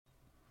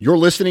You're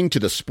listening to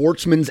the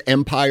Sportsman's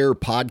Empire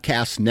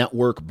Podcast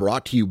Network,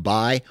 brought to you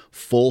by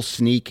Full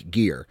Sneak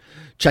Gear.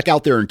 Check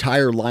out their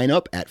entire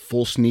lineup at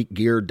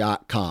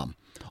fullsneakgear.com.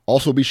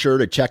 Also be sure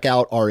to check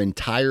out our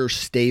entire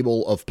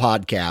stable of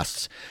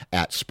podcasts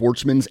at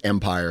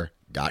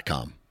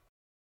sportsmansempire.com.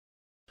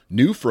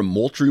 New from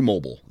Moultrie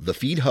Mobile, the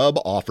Feed Hub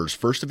offers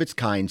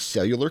first-of-its-kind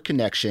cellular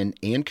connection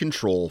and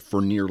control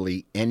for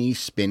nearly any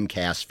spin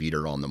cast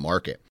feeder on the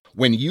market.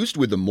 When used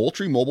with the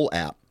Moultrie Mobile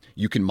app,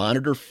 you can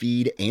monitor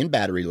feed and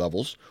battery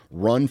levels,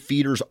 run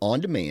feeders on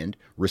demand,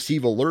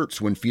 receive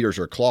alerts when feeders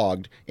are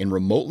clogged, and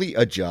remotely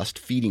adjust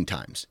feeding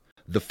times.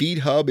 The Feed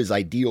Hub is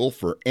ideal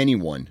for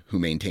anyone who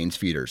maintains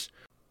feeders.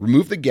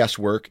 Remove the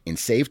guesswork and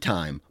save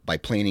time by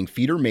planning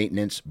feeder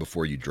maintenance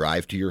before you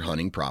drive to your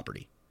hunting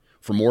property.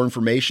 For more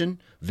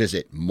information,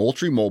 visit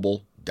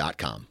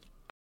MoultrieMobile.com.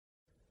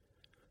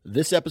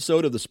 This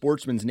episode of the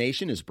Sportsman's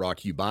Nation is brought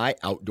to you by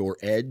Outdoor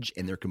Edge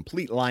and their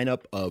complete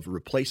lineup of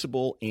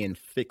replaceable and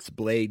fixed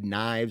blade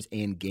knives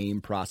and game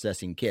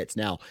processing kits.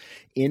 Now,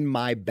 in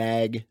my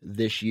bag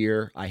this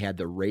year, I had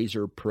the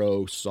Razor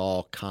Pro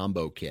Saw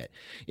Combo Kit.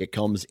 It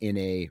comes in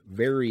a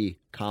very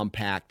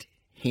compact,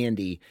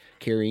 handy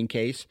carrying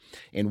case,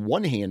 and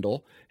one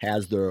handle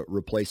has the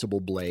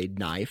replaceable blade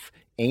knife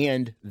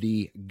and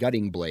the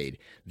gutting blade.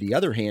 The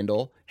other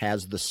handle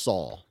has the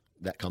saw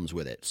that comes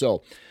with it.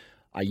 So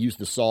I use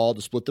the saw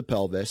to split the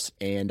pelvis,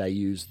 and I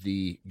use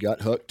the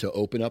gut hook to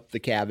open up the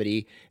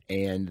cavity,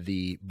 and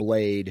the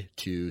blade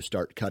to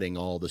start cutting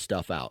all the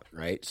stuff out,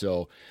 right?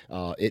 So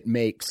it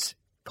makes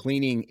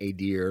cleaning a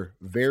deer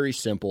very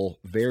simple,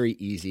 very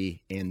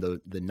easy, and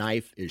the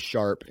knife is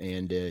sharp.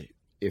 And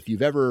if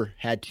you've ever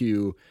had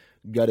to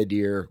gut a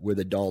deer with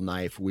a dull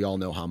knife, we all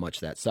know how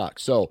much that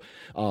sucks. So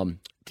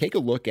take a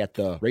look at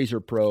the Razor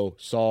Pro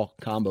Saw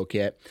Combo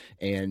Kit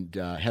and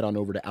head on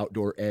over to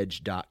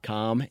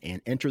OutdoorEdge.com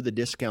and enter the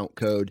discount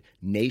code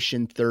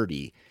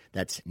NATION30.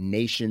 That's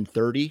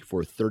NATION30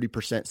 for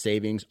 30%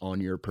 savings on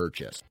your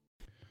purchase.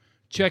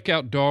 Check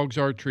out Dogs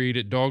Are Treat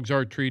at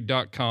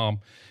dogsaretreat.com.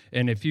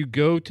 And if you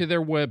go to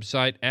their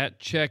website at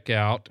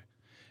checkout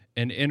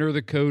and enter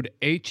the code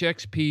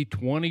HXP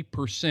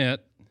 20%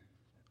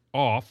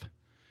 off,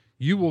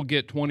 you will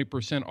get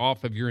 20%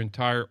 off of your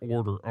entire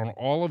order on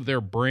all of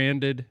their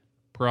branded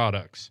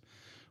products.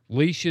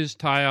 Leashes,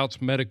 tie-outs,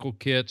 medical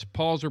kits,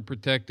 paws are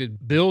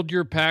protected. Build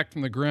your pack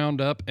from the ground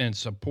up and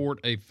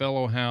support a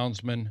fellow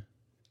houndsman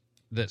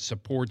that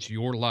supports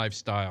your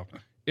lifestyle.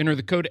 Enter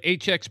the code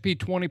HXP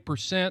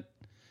 20%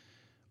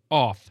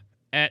 off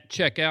at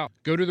checkout.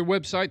 Go to their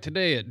website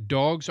today at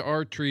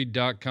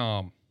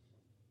dogsaretreat.com.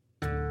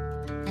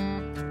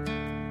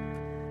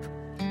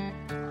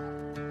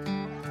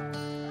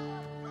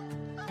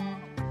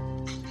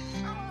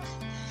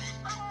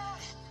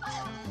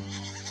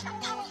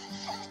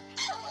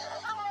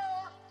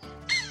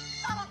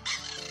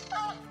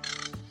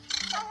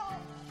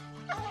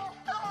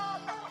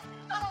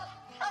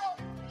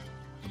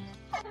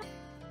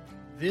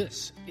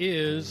 This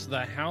is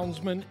the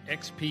Houndsman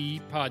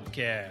XP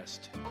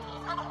Podcast.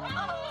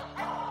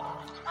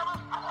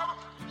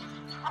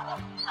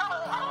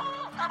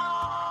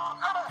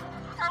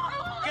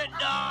 Good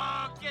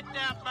dog, get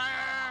that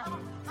bear.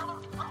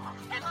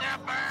 Get that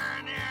bear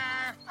in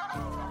here.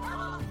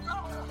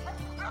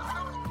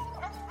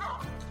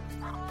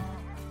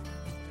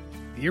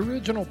 The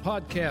original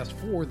podcast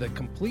for the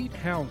complete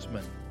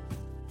houndsman.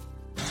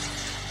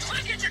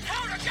 Look at your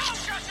coat and go,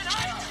 Justin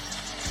Hyde.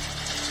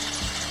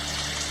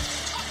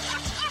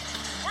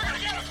 We're gonna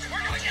get him.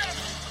 We're gonna get him.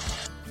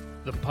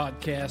 The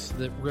podcast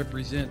that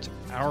represents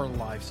our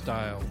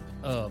lifestyle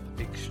of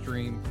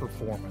extreme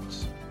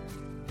performance.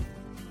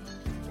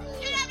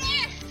 Get up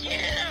there.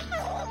 Get him.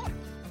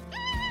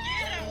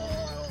 Get him.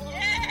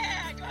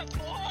 Yeah, good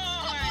boy.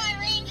 Good boy,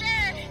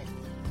 Ranger.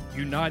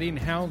 Uniting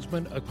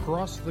houndsmen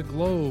across the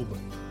globe,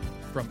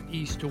 from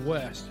east to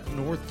west,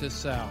 north to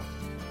south.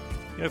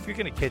 You know, if you're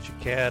going to catch a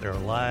cat or a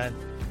lion,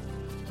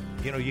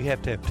 you know, you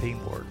have to have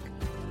teamwork.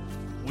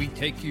 We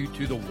take you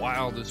to the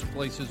wildest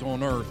places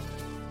on earth.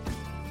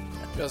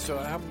 Yeah, so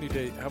how many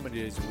days a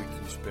week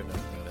you spend out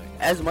there?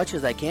 As much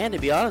as I can, to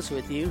be honest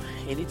with you.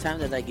 Anytime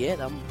that I get,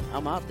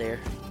 I'm out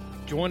there.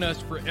 Join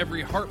us for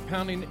every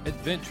heart-pounding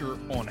adventure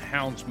on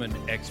Houndsman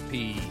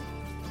XP.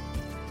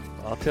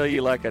 I'll tell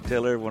you like I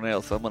tell everyone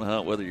else, I'm going to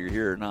hunt whether you're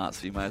here or not,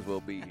 so you might as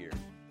well be here.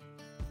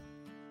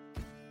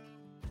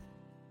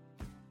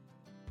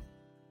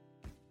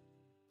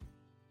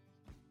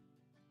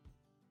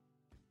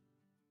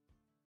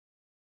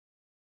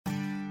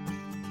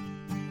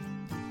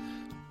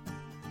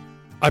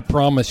 I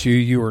promise you,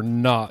 you are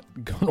not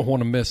going to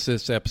want to miss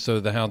this episode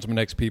of the Houndsman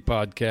XP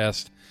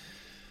Podcast.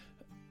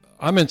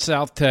 I'm in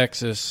South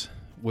Texas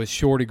with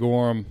Shorty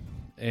Gorham,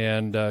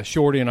 and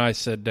Shorty and I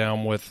sat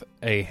down with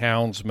a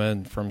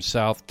houndsman from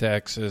South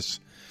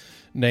Texas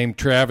named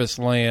Travis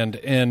Land.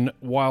 And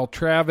while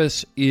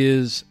Travis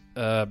is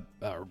a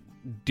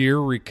deer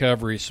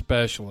recovery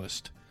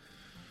specialist,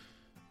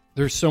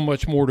 there's so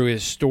much more to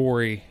his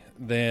story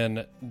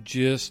than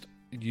just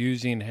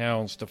using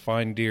hounds to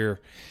find deer.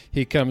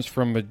 He comes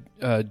from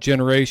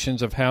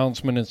generations of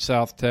houndsmen in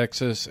South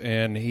Texas,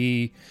 and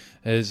he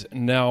has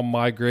now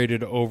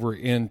migrated over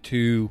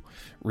into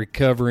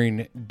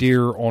recovering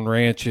deer on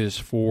ranches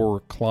for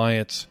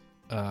clients,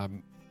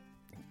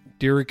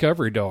 deer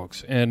recovery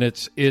dogs. And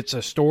it's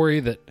a story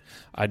that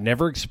I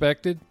never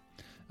expected,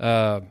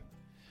 but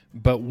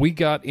we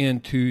got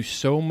into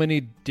so many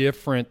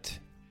different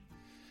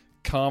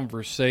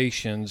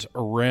conversations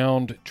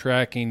around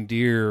tracking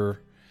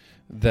deer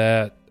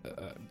that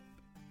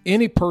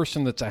any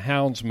person that's a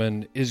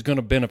houndsman is going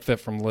to benefit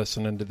from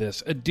listening to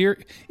this. A deer,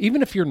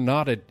 even if you're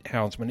not a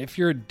houndsman, if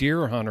you're a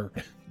deer hunter,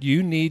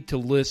 you need to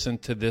listen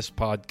to this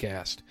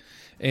podcast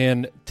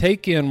and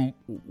take in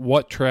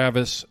what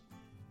Travis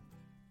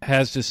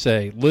has to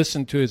say.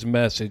 Listen to his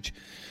message.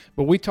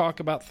 But we talk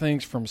about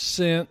things from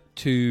scent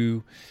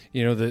to,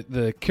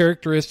 the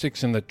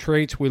characteristics and the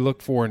traits we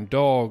look for in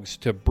dogs,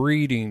 to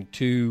breeding,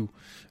 to,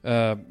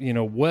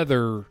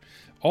 weather,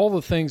 all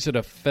the things that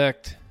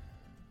affect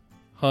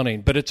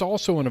hunting. But it's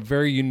also in a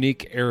very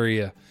unique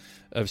area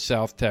of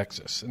South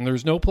Texas, and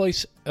there's no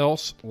place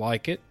else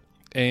like it.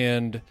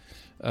 And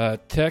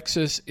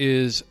Texas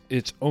is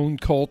its own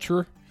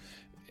culture.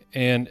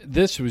 And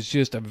this was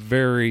just a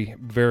very,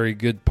 very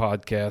good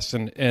podcast.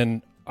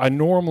 And I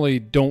normally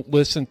don't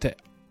listen to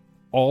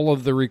all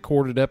of the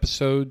recorded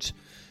episodes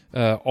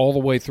all the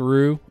way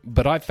through,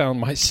 but I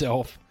found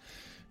myself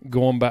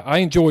going back. I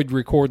enjoyed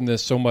recording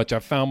this so much, I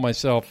found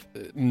myself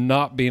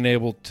not being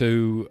able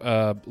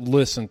to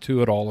listen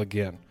to it all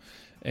again.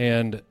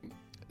 And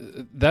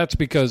that's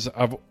because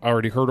I've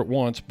already heard it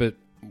once, but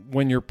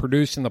when you're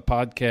producing the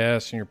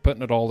podcast and you're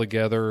putting it all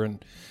together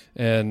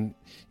and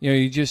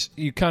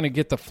you kind of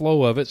get the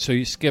flow of it, so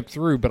you skip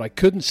through. But I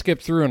couldn't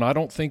skip through, and I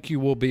don't think you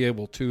will be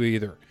able to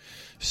either.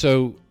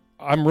 So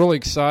I'm really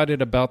excited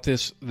about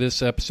this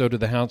episode of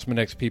the Houndsman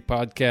XP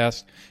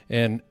podcast,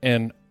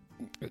 and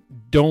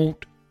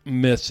don't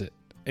miss it.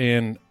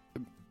 And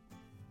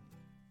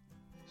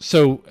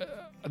so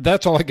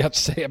that's all I got to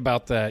say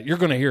about that. You're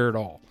going to hear it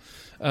all.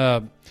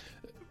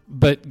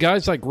 But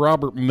guys like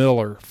Robert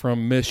Miller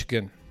from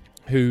Michigan,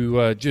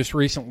 who just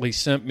recently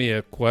sent me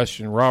a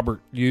question.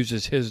 Robert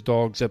uses his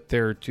dogs up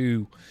there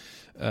to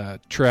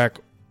track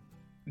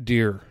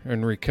deer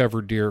and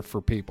recover deer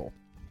for people.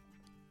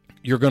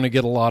 You're going to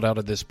get a lot out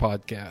of this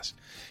podcast.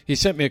 He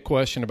sent me a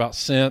question about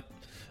scent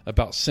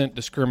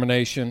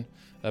discrimination,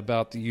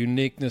 about the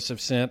uniqueness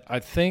of scent. I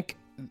think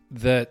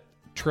that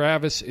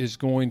Travis is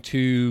going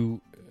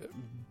to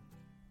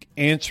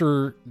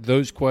answer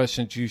those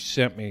questions you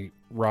sent me,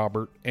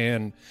 Robert,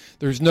 and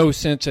there's no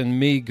sense in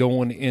me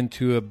going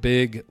into a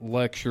big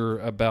lecture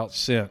about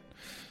scent.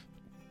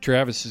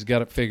 Travis has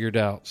got it figured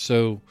out,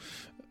 so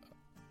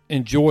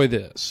enjoy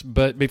this.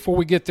 But before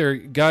we get there,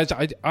 guys,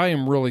 I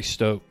am really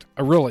stoked.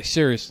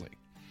 Seriously.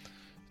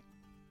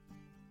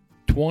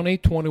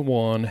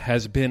 2021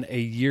 has been a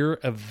year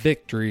of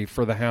victory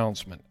for the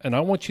houndsman. And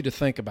I want you to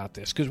think about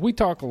this, because we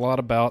talk a lot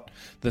about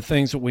the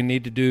things that we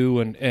need to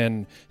do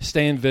and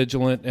staying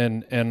vigilant,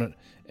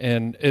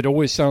 and it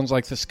always sounds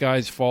like the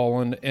sky's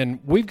fallen, and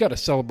we've got to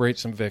celebrate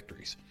some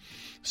victories.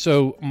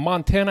 So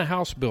Montana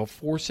House Bill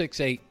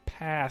 468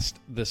 passed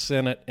the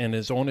Senate and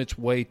is on its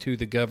way to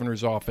the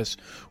governor's office,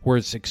 where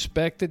it's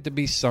expected to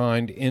be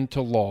signed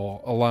into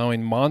law,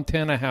 allowing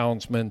Montana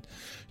houndsmen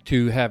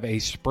to have a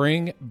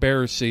spring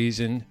bear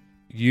season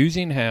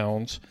using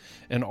hounds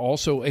and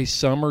also a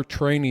summer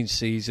training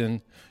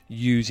season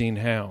using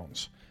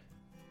hounds.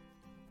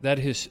 That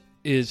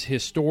is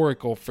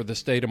historical for the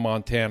state of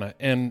Montana,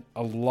 and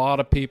a lot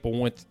of people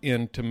went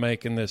into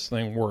making this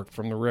thing work,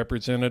 from the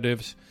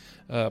representatives,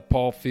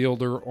 Paul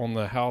Fielder on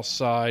the House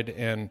side,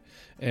 and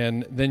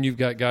then you've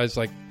got guys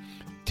like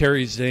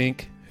Terry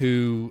Zink,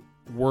 who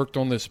worked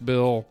on this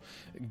bill,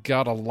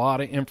 got a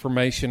lot of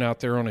information out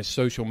there on his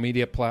social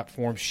media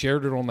platform,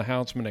 shared it on the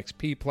Houndsman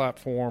XP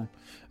platform,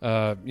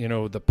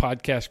 the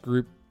podcast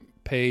group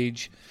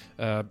page.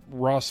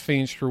 Ross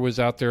Feenstra was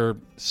out there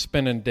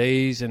spending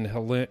days in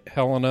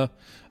Helena,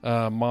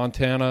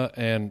 Montana,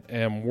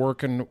 and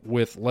working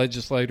with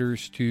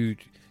legislators to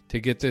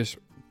get this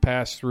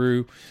passed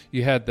through.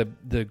 You had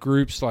the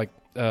groups like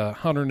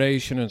Hunter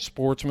Nation and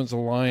Sportsman's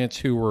Alliance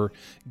who were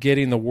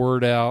getting the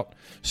word out.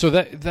 So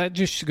that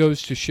just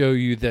goes to show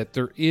you that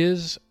there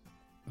is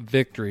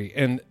victory,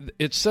 and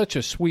it's such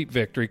a sweet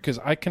victory, because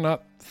I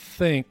cannot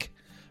think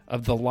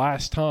of the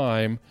last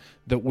time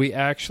that we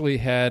actually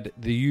had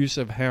the use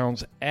of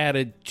hounds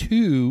added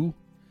to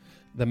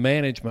the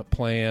management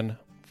plan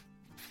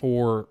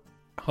for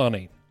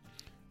hunting.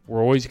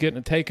 We're always getting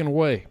it taken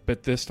away,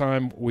 but this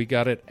time we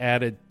got it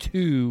added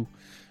to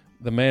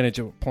the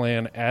management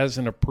plan as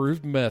an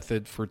approved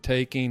method for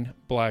taking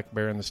black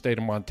bear in the state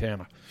of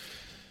Montana.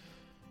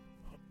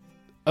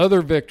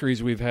 Other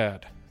victories we've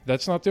had.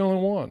 That's not the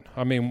only one.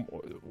 I mean,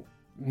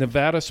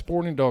 Nevada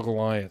Sporting Dog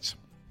Alliance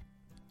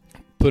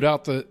put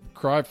out the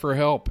cry for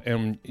help,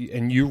 and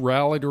you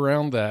rallied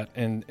around that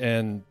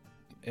and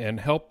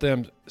helped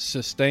them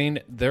sustain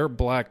their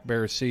black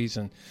bear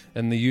season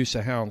and the use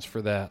of hounds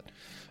for that.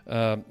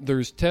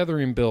 There's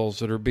tethering bills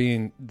that are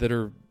being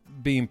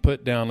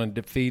put down and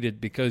defeated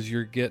because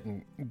you're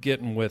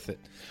getting with it.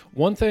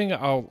 One thing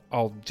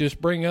I'll just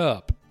bring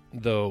up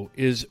though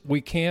is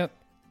we can't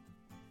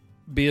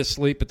be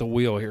asleep at the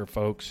wheel here,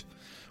 folks.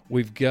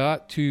 We've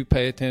got to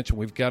pay attention.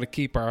 We've got to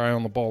keep our eye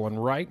on the ball.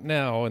 And right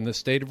now in the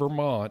state of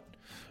Vermont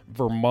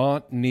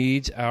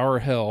needs our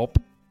help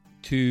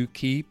to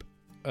keep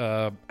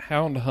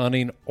hound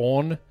hunting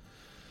on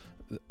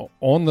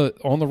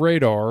the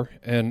radar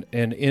and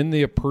in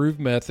the approved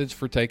methods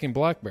for taking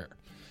black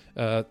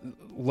bear.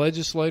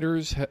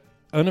 Legislators,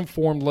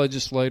 uninformed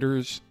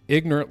legislators,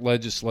 ignorant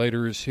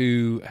legislators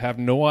who have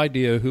no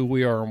idea who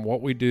we are and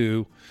what we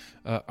do.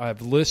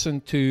 I've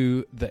listened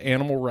to the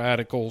animal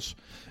radicals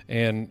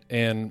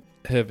and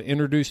have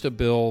introduced a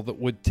bill that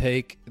would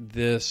take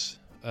this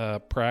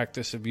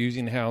practice of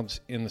using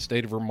hounds in the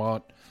state of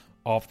Vermont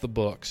off the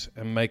books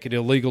and make it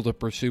illegal to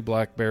pursue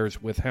black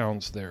bears with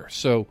hounds there.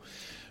 So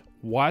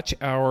watch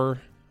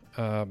our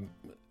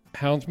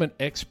Houndsman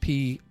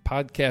XP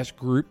podcast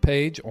group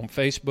page on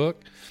Facebook.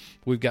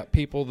 We've got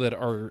people that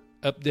are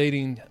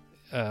updating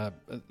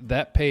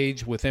that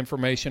page with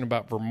information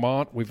about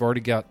Vermont. We've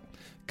already got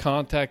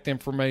contact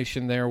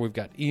information there. We've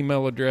got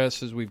email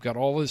addresses. We've got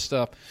all this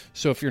stuff.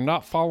 So if you're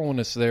not following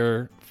us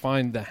there,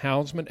 find the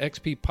Houndsman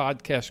XP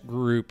podcast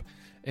group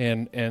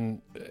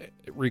and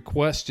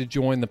request to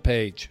join the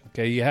page.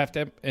 Okay, you have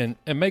to and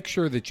make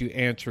sure that you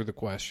answer the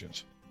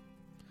questions.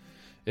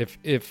 If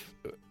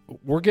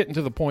we're getting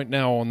to the point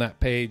now on that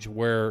page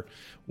where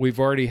we've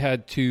already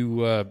had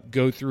to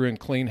go through and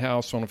clean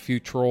house on a few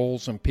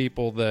trolls and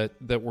people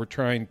that were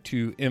trying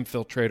to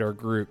infiltrate our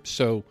group.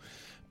 So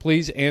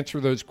please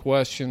answer those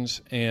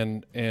questions,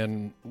 and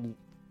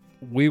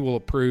we will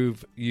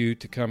approve you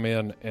to come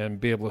in and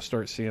be able to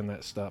start seeing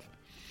that stuff.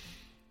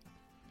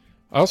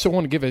 I also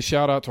want to give a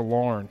shout out to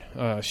Lauren.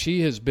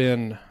 She has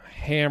been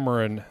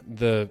hammering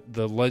the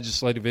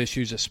legislative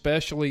issues,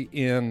 especially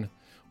in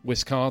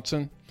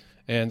Wisconsin.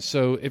 And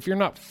so if you're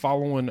not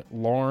following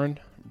Lauren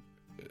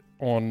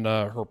on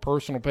her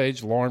personal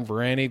page, Lauren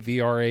Vrany,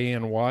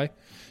 V-R-A-N-Y,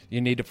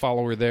 you need to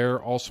follow her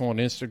there. Also on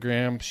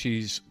Instagram,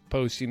 she's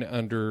posting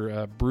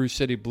under Brew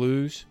City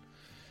Blues.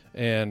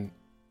 And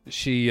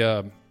she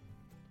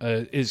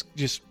is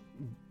just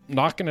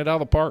knocking it out of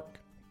the park.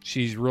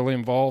 She's really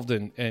involved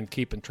in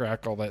keeping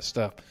track of all that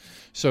stuff.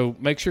 So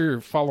make sure you're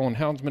following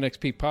Houndsman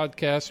XP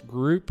podcast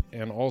group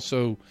and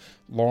also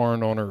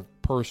Lauren on her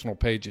personal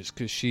pages,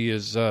 because she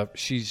is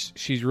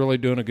she's really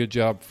doing a good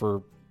job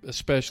for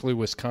especially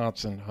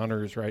Wisconsin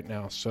hunters right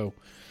now. So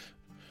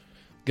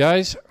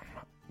guys,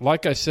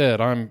 like I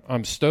said,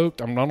 I'm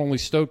stoked. I'm not only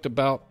stoked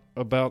about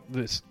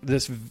this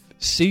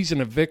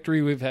season of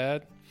victory we've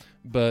had,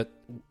 but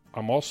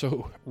I'm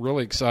also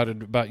really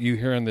excited about you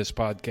hearing this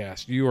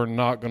podcast. You are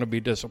not going to be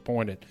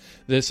disappointed.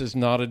 This is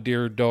not a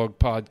deer dog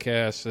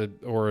podcast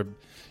or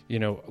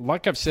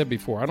like I've said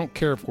before, I don't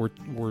care if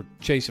we're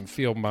chasing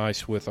field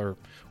mice with our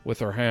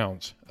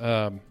hounds.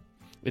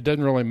 It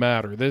doesn't really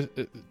matter.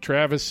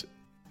 Travis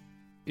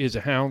is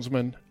a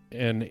houndsman,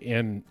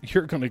 and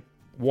you're going to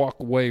walk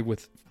away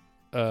with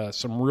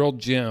some real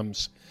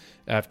gems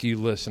after you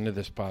listen to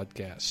this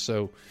podcast.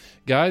 So,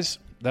 guys,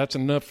 that's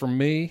enough from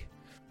me.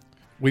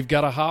 We've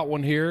got a hot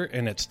one here,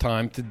 and it's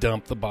time to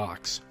dump the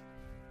box.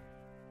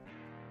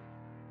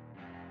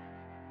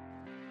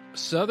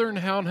 Southern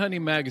Hound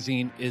Hunting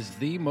Magazine is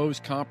the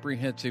most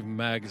comprehensive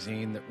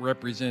magazine that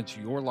represents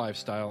your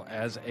lifestyle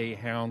as a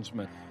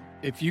houndsman.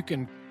 If you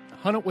can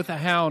hunt it with a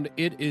hound,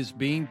 it is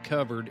being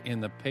covered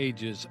in the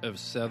pages of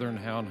Southern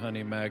Hound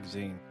Hunting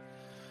Magazine.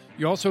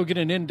 You also get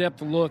an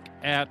in-depth look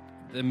at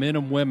the men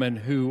and women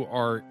who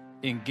are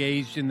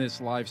engaged in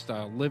this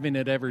lifestyle, living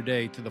it every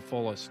day to the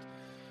fullest.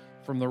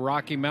 From the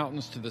Rocky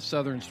Mountains to the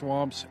southern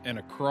swamps and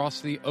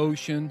across the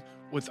ocean,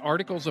 with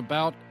articles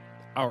about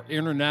our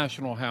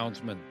international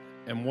houndsmen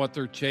and what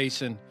they're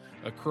chasing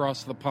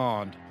across the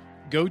pond.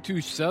 Go to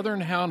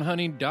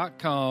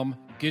southernhoundhunting.com,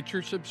 get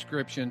your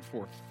subscription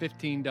for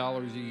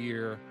 $15 a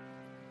year.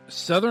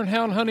 Southern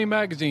Hound Hunting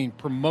Magazine,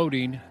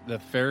 promoting the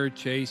fair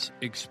chase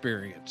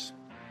experience.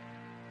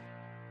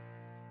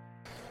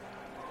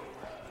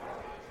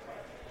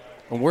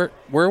 And where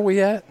are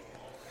we at?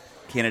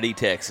 Kennedy,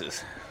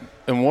 Texas.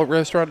 And what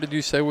restaurant did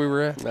you say we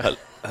were at?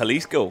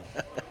 Jalisco.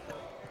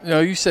 No,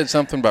 you said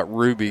something about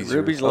Ruby's.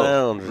 Ruby's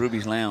Lounge.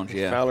 Ruby's Lounge,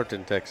 yeah.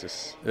 Fowlerton,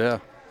 Texas. Yeah.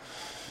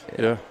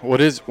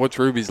 What's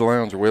Ruby's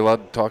Lounge? Are we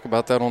allowed to talk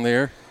about that on the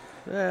air?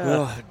 Yeah.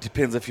 Well, it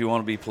depends if you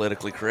want to be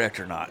politically correct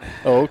or not.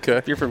 Oh, okay.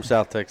 If you're from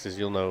South Texas,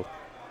 you'll know.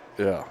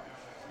 Yeah.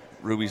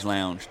 Ruby's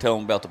Lounge. Tell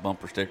them about the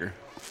bumper sticker.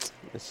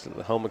 It's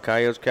the home of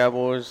Coyotes,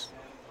 Cowboys,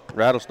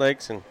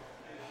 rattlesnakes, and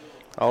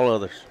all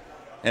others.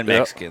 And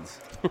Mexicans.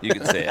 You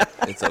can say it.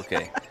 It's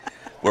okay.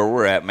 Where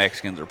we're at,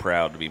 Mexicans are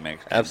proud to be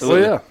Mexicans.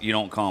 Absolutely. Yeah. You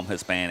don't call them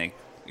Hispanic.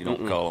 You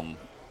don't call them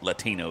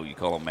Latino. You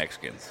call them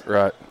Mexicans.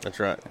 Right. That's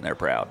right. And they're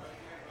proud.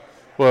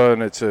 Well,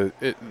 and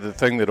the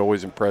thing that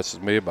always impresses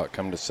me about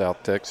coming to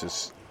South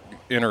Texas,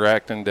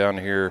 interacting down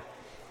here,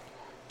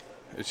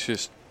 it's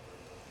just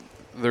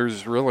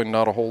there's really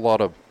not a whole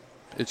lot of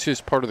it's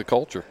just part of the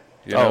culture.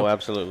 You know?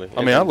 Absolutely.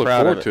 I mean, I look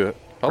forward to it.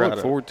 I Proud look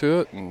of forward to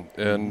it,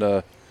 and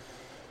I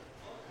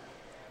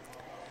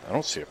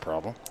don't see a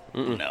problem.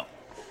 No.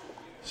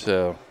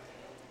 So,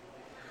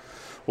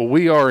 well,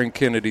 we are in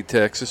Kennedy,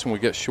 Texas, and we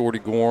got Shorty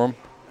Gorham,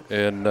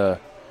 and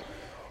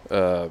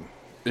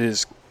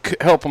is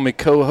helping me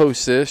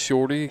co-host this.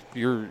 Shorty,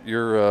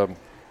 you're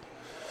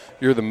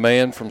the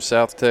man from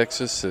South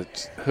Texas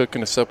that's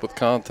hooking us up with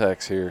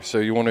contacts here. So,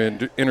 you want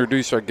to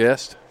introduce our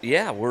guest?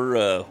 Yeah,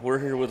 we're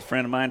here with a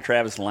friend of mine,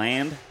 Travis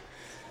Land.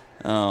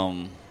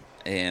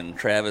 And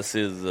Travis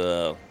is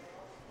a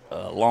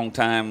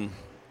long-time,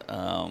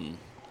 I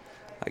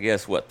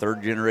guess,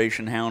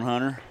 third-generation hound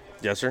hunter?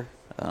 Yes, sir.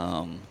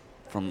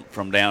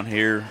 From down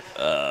here.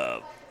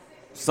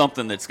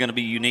 Something that's going to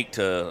be unique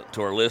to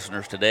our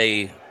listeners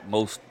today,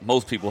 most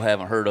people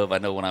haven't heard of. I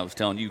know when I was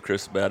telling you,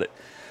 Chris, about it,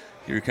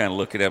 you were kind of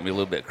looking at me a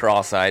little bit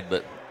cross-eyed,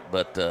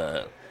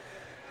 but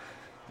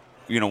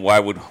you know, why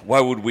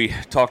would we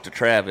talk to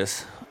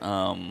Travis?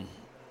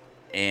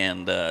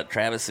 And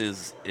Travis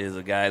is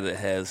a guy that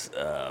has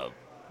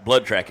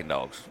blood tracking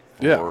dogs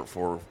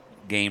for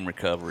game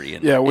recovery.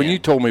 And, when you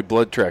told me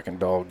blood tracking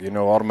dog, you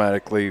know,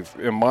 automatically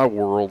in my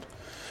world,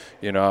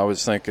 you know, I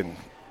was thinking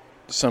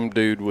some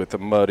dude with a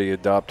muddy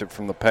adopted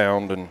from the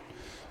pound,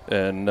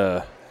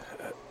 and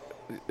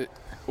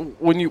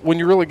when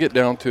you really get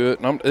down to it,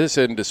 and this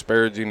isn't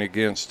disparaging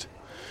against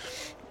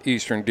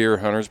eastern deer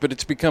hunters, but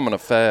it's becoming a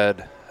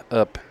fad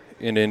up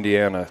in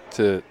Indiana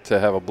to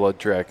have a blood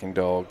tracking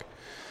dog.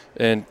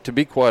 And to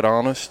be quite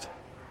honest,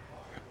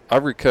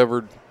 I've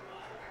recovered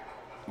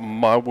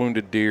my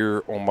wounded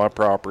deer on my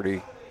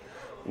property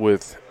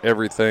with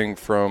everything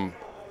from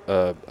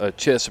a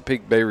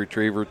Chesapeake Bay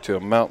Retriever to a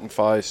Mountain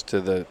Feist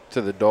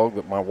to the dog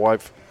that my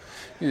wife.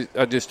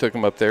 I just took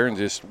them up there and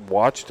just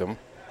watched them,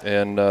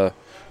 and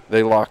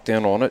they locked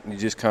in on it. And you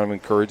just kind of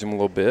encourage them a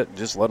little bit, and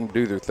just let them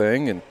do their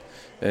thing,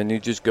 and you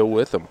just go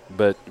with them.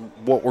 But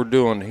what we're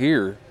doing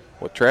here,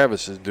 what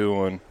Travis is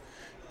doing,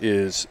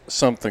 is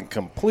something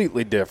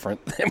completely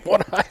different than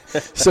what I.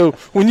 So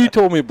when you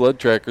told me blood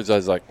trackers, I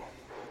was like,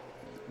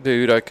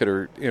 dude, I could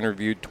have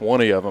interviewed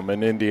 20 of them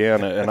in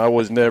Indiana, and I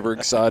was never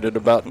excited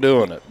about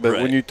doing it. But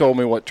when you told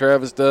me what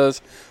Travis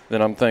does,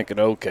 then I'm thinking,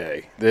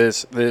 okay,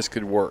 this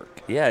could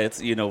work. Yeah,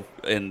 it's, you know,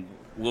 and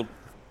we'll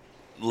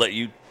let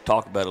you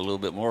talk about it a little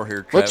bit more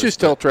here, Travis. Let's just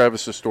tell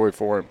Travis a story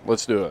for him.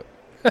 Let's do it.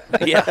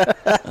 Yeah,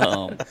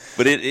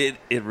 but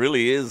it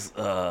really is.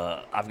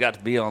 I've got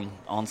to be on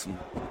some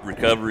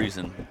recoveries,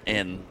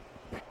 and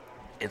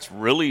it's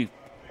really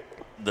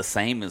the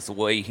same as the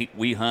way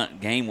we hunt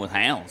game with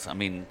hounds. I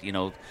mean, you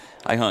know,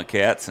 I hunt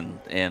cats,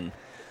 and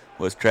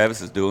what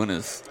Travis is doing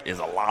is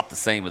a lot the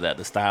same with that,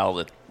 the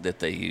style that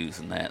they use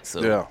and that.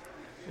 So yeah,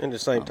 and the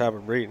same type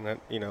of breeding that,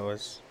 you know,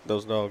 as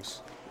those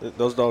dogs.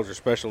 Those dogs are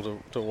special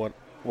to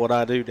what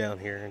I do down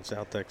here in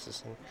South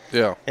Texas.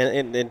 Yeah.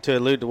 And to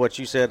allude to what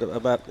you said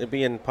about it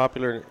being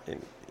popular,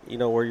 you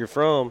know, where you're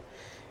from,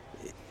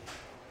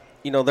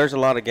 you know, there's a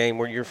lot of game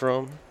where you're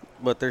from,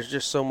 but there's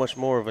just so much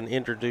more of an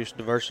introduced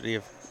diversity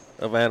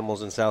of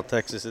animals in South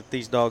Texas that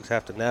these dogs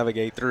have to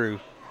navigate through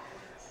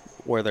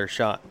where they're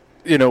shot.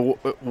 You know,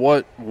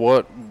 what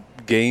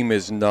game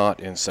is not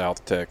in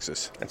South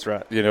Texas? That's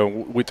right. You know,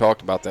 we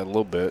talked about that a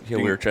little bit. Yeah,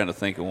 we were trying to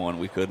think of one.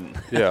 We couldn't.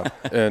 Yeah,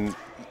 and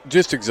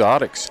just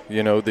exotics,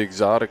 you know, the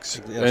exotics.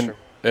 Yes,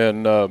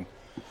 and I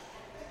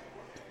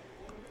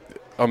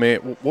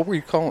mean, what were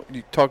you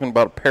talking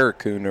about a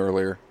paracoon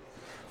earlier?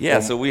 Yeah,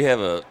 so we have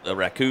a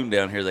raccoon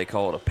down here. They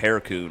call it a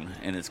paracoon,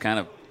 and it's kind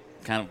of,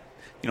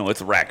 you know,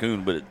 it's a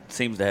raccoon, but it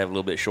seems to have a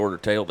little bit shorter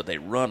tail, but they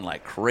run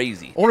like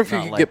crazy. I wonder if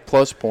you could get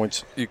plus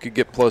points. You could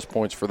get plus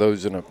points for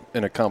those in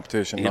a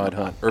competition night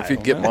hunt, or if you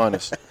get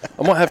minus.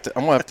 I'm gonna have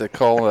to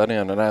call that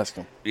in and ask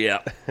them.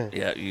 Yeah,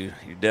 you're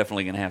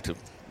definitely gonna have to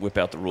whip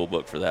out the rule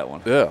book for that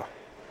one. Yeah.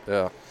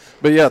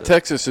 But yeah,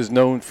 Texas is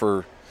known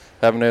for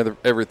having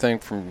everything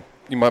from,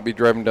 you might be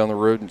driving down the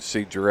road and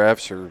see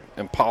giraffes or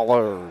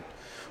impala or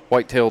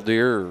white-tailed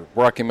deer or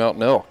Rocky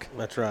Mountain elk.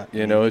 That's right.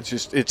 You know,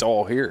 it's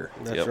all here.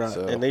 That's right.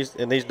 So.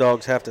 And these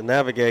dogs have to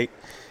navigate.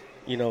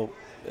 You know,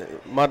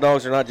 my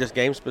dogs are not just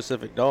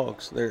game-specific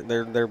dogs.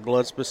 They're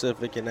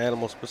blood-specific and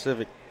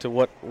animal-specific to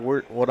what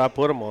I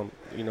put them on.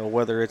 You know,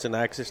 whether it's an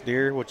axis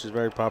deer, which is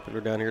very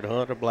popular down here to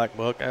hunt, a black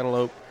buck,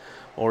 antelope,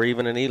 or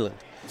even an eland.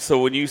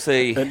 So when you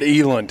say an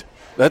eland,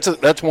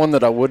 that's one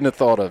that I wouldn't have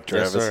thought of,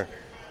 Travis. Yes, sir.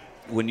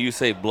 When you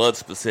say blood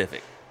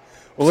specific,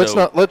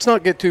 well, let's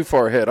not get too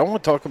far ahead. I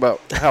want to talk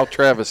about how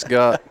Travis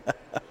got,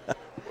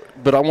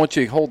 but I want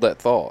you to hold that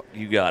thought.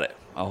 You got it.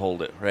 I'll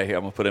hold it right here.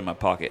 I'm gonna put it in my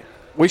pocket.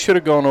 We should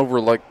have gone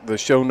over like the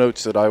show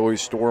notes that I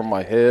always store in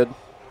my head,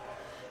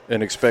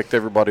 and expect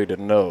everybody to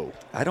know.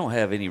 I don't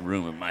have any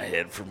room in my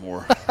head for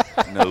more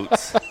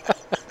notes.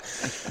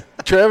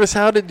 Travis,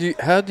 how did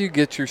you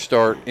get your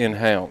start in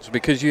hounds?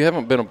 Because you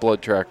haven't been a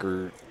blood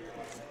tracker.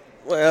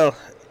 Well,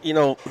 you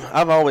know,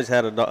 I've always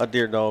had a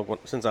deer dog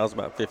since I was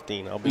about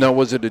 15. Now,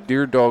 was it a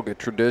deer dog, a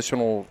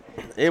traditional?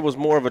 It was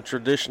more of a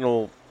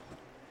traditional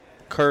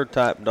cur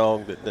type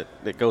dog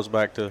that goes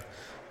back to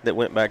that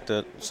went back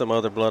to some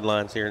other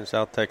bloodlines here in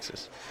South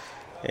Texas.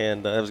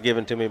 And it was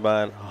given to me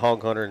by a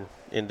hog hunter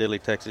in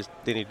Dilley, Texas,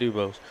 Denny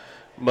Dubose.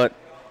 But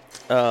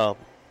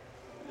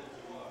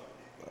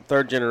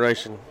third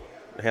generation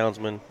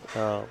houndsman,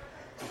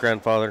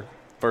 grandfather,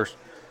 first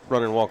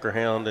running Walker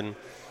hound in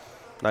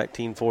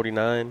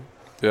 1949.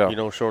 Yeah. You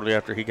know, shortly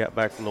after he got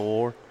back from the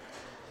war.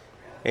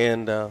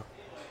 And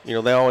you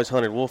know, they always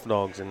hunted wolf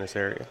dogs in this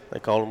area. They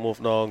called them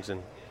wolf dogs,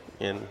 and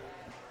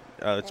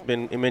it's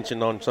been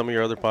mentioned on some of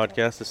your other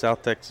podcasts. The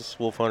South Texas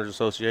Wolf Hunters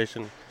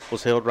Association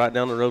was held right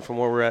down the road from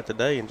where we're at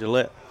today in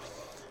Gillette.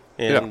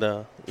 And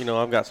you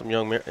know, I've got some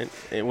young men.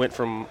 It went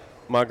from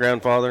my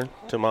grandfather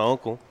to my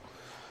uncle,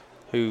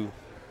 who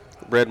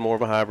bred more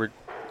of a hybrid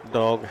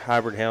dog,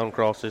 hybrid hound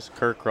crosses,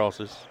 cur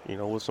crosses, you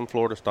know, with some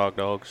Florida stock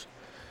dogs.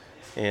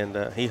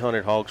 And he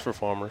hunted hogs for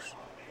farmers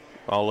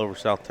all over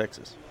South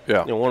Texas.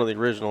 Yeah. You know, one of the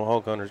original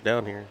hog hunters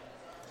down here.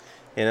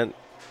 And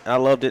I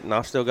loved it, and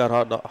I still got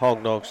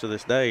hog dogs to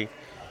this day.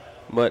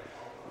 But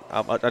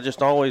I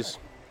just always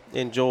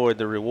enjoyed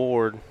the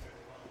reward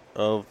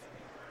of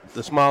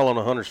the smile on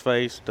a hunter's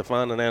face to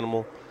find an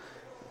animal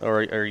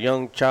or a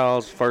young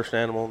child's first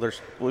animal.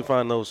 We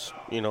find those,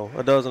 you know,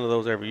 a dozen of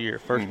those every year.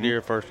 First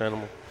deer, first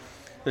animal.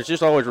 It's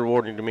just always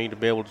rewarding to me to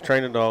be able to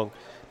train a dog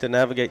to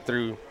navigate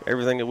through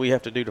everything that we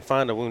have to do to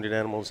find a wounded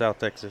animal in South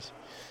Texas.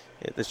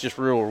 It's just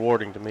real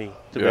rewarding to me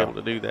to be able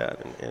to do that,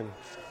 and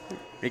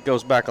it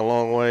goes back a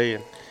long way,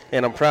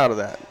 and I'm proud of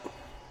that.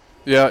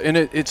 Yeah, and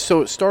it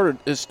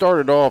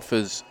started off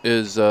as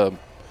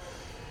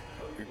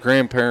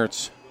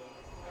grandparents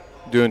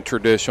doing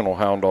traditional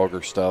hound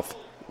dogger stuff,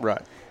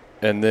 Right.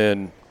 and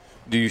then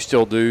do you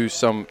still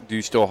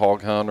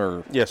hog hunt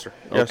or? Yes, sir.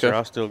 Yes, sir.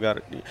 I still got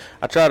it.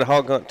 I try to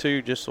hog hunt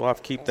too, just so I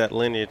keep that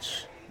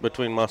lineage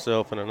between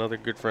myself and another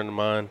good friend of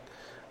mine,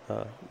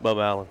 Bub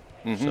Allen.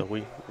 So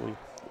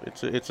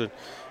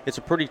it's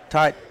a pretty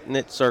tight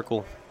knit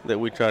circle that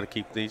we try to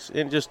keep these,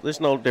 and just it's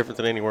no different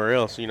than anywhere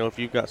else. You know, if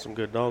you've got some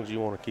good dogs, you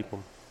want to keep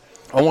them.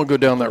 I want to go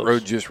down that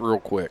road just real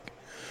quick.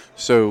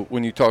 So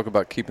when you talk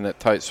about keeping that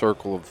tight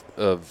circle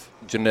of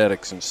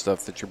genetics and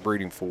stuff that you're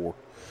breeding for,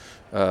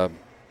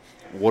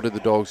 what do the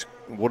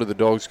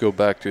dogs go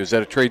back to? Is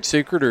that a trade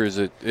secret, or is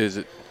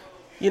it?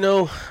 You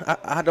know,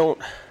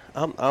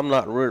 I'm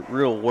not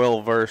real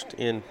well versed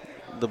in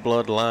the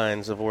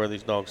bloodlines of where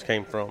these dogs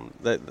came from.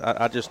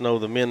 I just know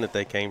the men that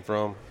they came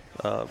from,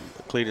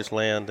 Cletus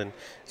Land, and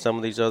some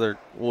of these other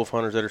wolf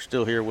hunters that are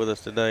still here with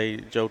us today,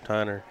 Joe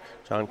Tyner,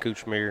 John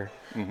Kuchmere,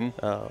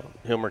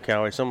 Hilmer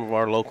Cowie, some of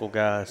our local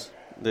guys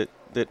that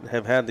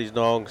have had these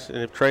dogs and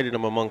have traded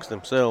them amongst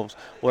themselves.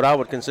 What I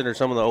would consider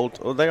some of the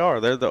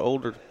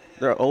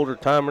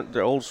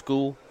they're old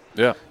school.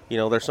 Yeah. You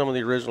know, they're some of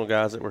the original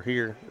guys that were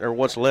here, or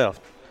what's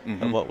left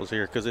of what was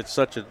here, because it's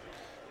such a,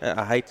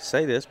 I hate to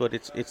say this, but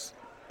it's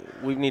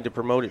we need to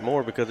promote it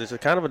more, because it's a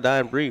kind of a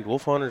dying breed.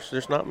 Wolf hunters,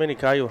 there's not many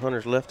coyote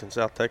hunters left in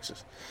South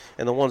Texas,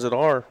 and the ones that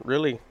are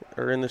really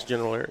are in this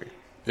general area.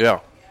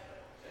 Yeah.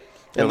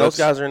 And those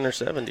guys are in their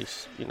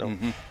 70s, you know.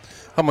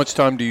 How much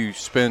time do you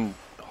spend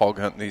hog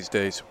hunting these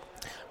days?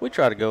 We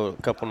try to go a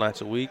couple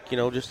nights a week, you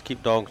know, just to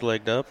keep dogs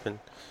legged up and,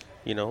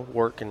 you know,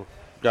 work, and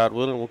God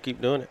willing, we'll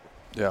keep doing it.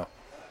 Yeah.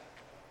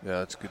 Yeah,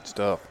 that's good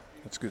stuff.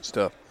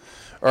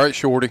 All right,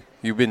 Shorty,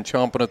 you've been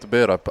chomping at the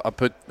bit.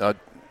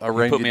 I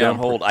rang put you me down on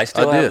hold. I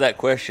still have that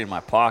question in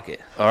my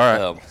pocket. All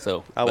right.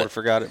 I would have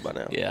forgot it by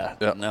now. Yeah.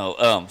 Yeah.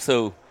 No.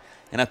 So,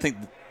 and I think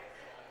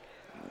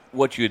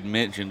what you had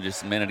mentioned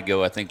just a minute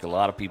ago, I think a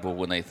lot of people,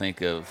 when they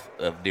think of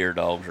deer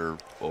dogs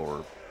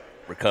or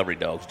recovery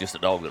dogs, just a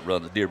dog that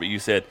runs a deer, but you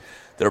said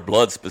they're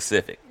blood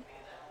specific.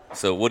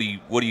 So what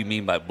do you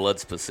mean by blood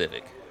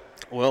specific?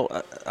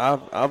 Well,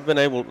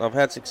 I've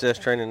had success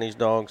training these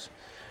dogs.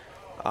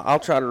 I'll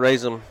try to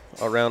raise them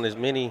around as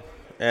many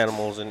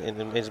animals and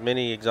as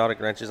many exotic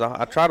ranches.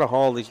 I try to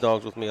haul these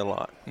dogs with me a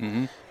lot.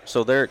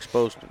 So they're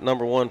exposed to,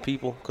 number one,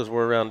 people, because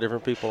we're around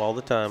different people all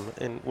the time.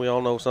 And we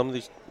all know some of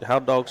these, how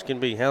dogs can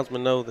be.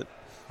 Houndsmen know that.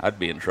 I'd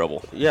be in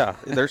trouble. Yeah,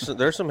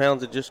 there's some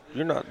hounds that just,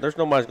 there's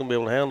nobody's going to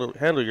be able to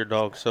handle your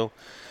dog. So,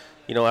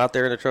 you know, out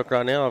there in the truck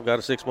right now, I've got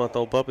a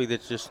 6-month-old puppy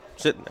that's just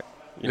sitting there,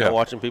 you know,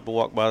 watching people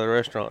walk by the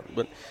restaurant.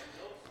 But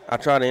I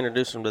try to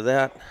introduce them to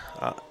that.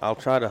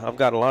 I've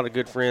got a lot of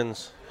good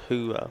friends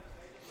who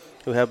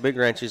have big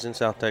ranches in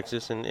South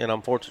Texas, and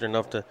I'm fortunate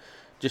enough to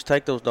just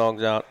take those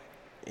dogs out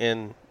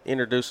and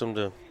introduce them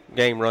to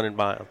game running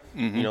by them.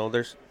 You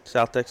know,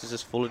 South Texas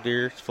is full of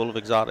deer, it's full of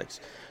exotics.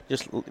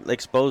 Just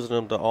exposing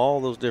them to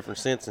all those different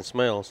scents and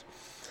smells,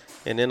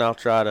 and then I'll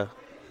try to,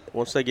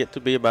 once they get to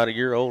be about a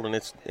year old and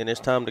it's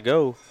time to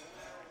go,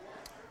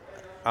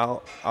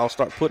 I'll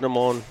start putting them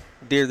on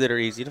deer that are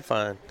easy to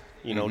find.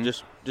 You know,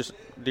 just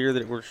deer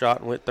that were shot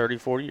and went 30,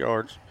 40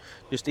 yards,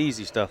 just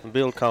easy stuff, and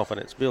build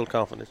confidence,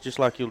 just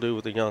like you'll do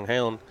with a young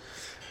hound.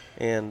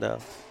 And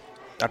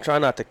I try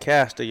not to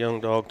cast a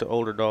young dog to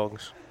older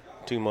dogs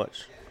too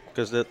much,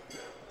 because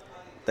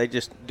they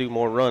just do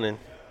more running.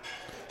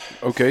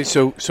 Okay,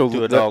 so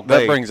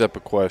that brings up a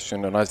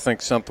question, and I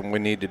think something we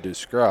need to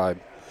describe.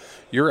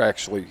 You're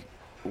actually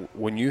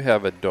when you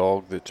have a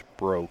dog that's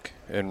broke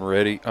and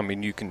ready, I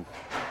mean, you can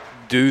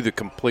do the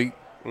complete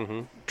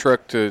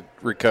truck to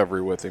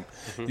recovery with him.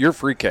 You're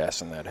free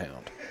casting that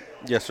hound.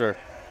 Yes, sir.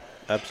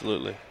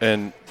 Absolutely.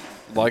 And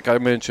like I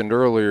mentioned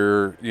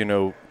earlier, you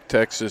know,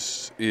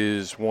 Texas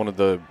is one of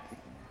the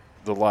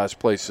last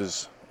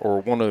places,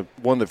 or one of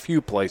the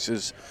few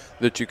places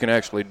that you can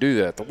actually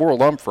do that. The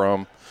world I'm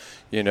from,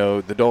 you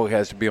know, the dog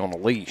has to be on a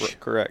leash.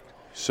 Correct.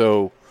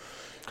 So,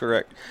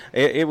 correct.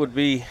 It would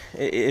be,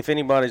 if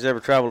anybody's ever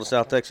traveled to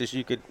South Texas,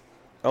 you could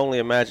only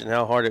imagine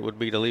how hard it would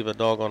be to leave a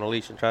dog on a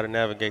leash and try to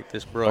navigate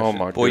this brush. oh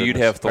my Boy, you'd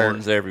goodness. have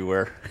thorns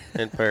everywhere.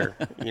 And pear.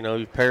 You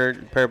know,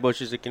 pear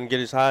bushes that can get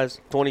as high as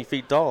 20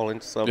 feet tall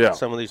in some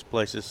of these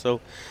places. So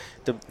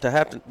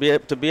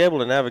to be able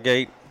to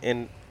navigate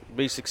and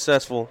be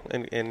successful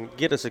and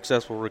get a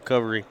successful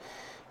recovery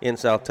in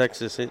South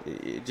Texas,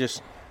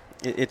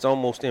 it's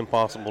almost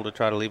impossible to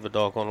try to leave a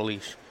dog on a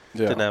leash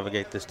to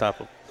navigate this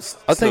type of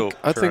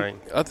terrain.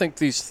 I think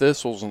these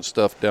thistles and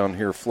stuff down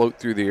here float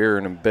through the air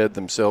and embed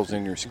themselves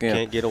in your skin. You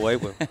can't get away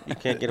with them. You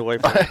can't get away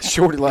from it.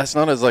 Shorty last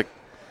night, I was like,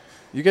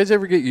 you guys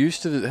ever get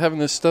used to having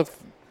this stuff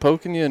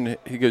poking you? And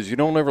he goes, you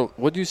don't ever,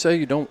 what'd you say?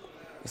 You don't?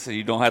 So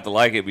you don't have to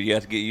like it, but you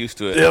have to get used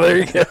to it. Yeah, there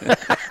you go.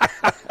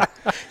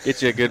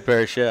 Get you a good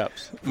pair of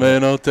chaps.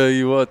 Man, I'll tell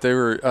you what, they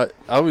were,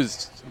 I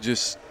was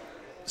just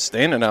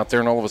standing out there,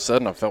 and all of a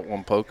sudden I felt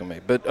one poking me.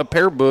 But a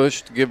pear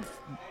bush, to give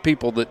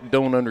people that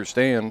don't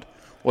understand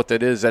what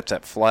that is, that's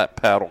that flat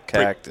paddle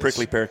cactus.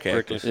 Prickly pear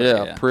cactus.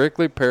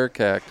 Prickly pear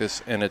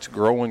cactus, and it's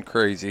growing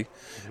crazy.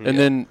 And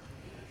then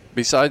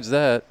besides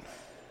that,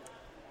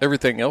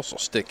 everything else will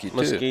stick you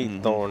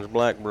Mesquite thorns,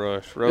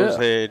 blackbrush, rose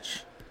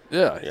hedge.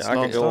 Yeah, it's I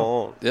can go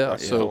on. Yeah,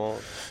 so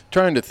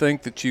trying to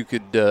think that you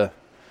could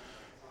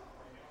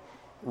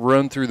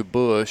run through the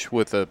bush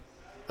with a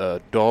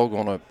dog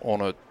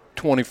on a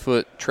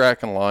 20-foot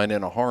tracking line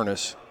in a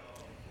harness,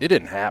 it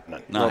isn't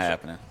happening. Not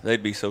happening.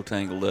 They'd be so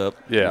tangled up.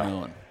 Yeah. You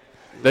know,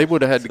 they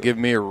would have had to give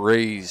me a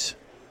raise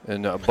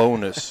and a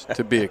bonus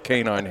to be a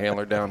canine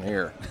handler down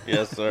here.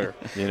 Yes, sir.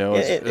 You know,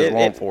 as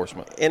law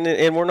enforcement.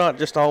 And we're not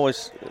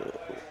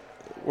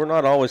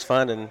always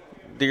finding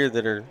deer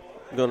that are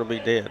going to be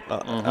dead.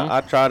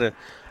 I try to,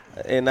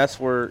 and that's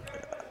where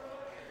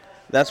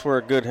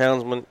a good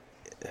houndsman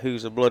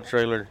who's a blood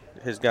trailer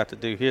has got to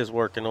do his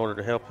work in order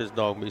to help his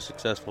dog be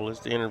successful, is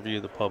to interview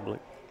the public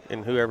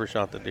and whoever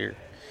shot the deer,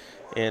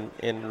 and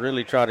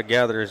really try to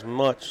gather as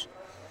much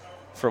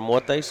from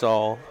what they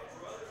saw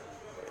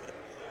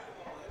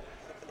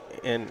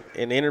and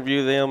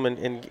interview them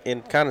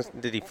and kind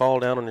of, did he fall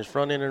down on his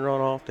front end and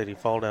run off? Did he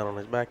fall down on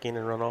his back end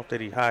and run off?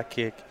 Did he high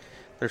kick?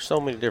 There's so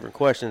many different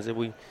questions that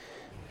we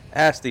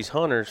ask these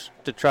hunters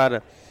to try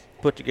to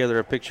put together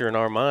a picture in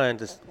our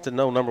mind to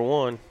know, number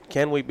one,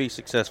 can we be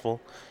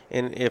successful?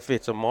 And if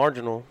it's a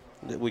marginal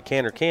that we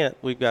can or can't,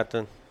 we've got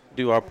to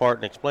do our part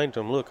and explain to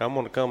them, look, I'm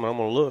going to come and I'm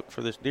going to look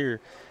for this deer,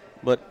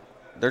 but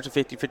there's a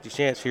 50-50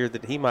 chance here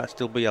that he might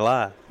still be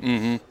alive.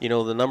 You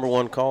know, the number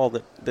one call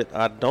that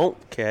I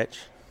don't catch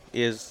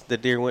is the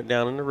deer went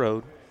down in the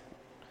road,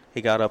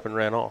 he got up and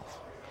ran off.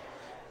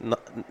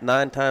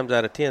 9 times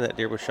out of 10, that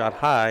deer was shot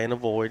high in a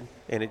void,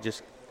 and it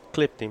just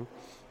clipped him.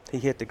 He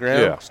hit the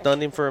ground,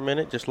 stunned him for a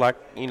minute, just like,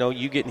 you know,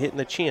 you getting hit in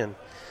the chin.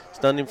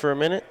 Stunned him for a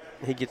minute,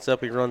 he gets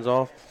up, he runs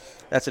off.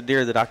 That's a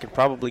deer that I could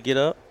probably get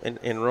up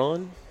and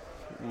run,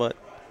 but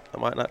I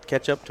might not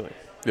catch up to him.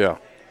 Yeah.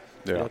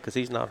 You know, because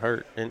he's not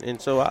hurt.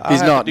 And so I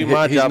he's have not, to do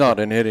my he's job. not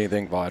in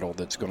anything vital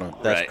that's going to.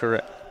 That's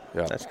correct.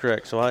 Yeah. That's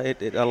correct. So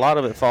a lot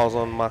of it falls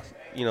on my,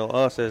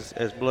 us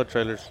as blood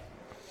trailers.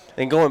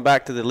 And going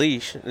back to the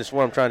leash, this is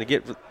what I'm trying to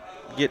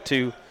get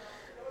to,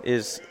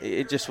 is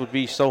it just would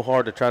be so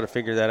hard to try to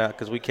figure that out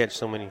because we catch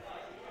so many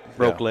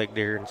broke leg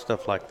deer and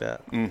stuff like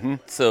that.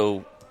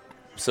 So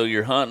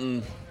you're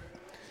hunting,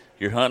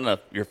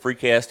 you're free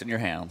casting your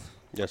hounds.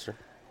 Yes, sir.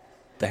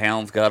 The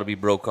hound's got to be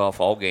broke off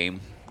all game,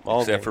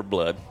 except for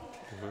blood.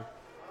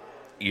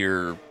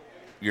 You're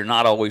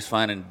not always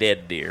finding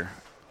dead deer,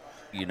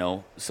 you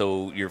know,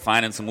 so you're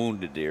finding some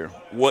wounded deer.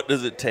 What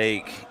does it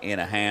take in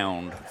a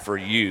hound for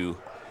you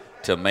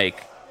to make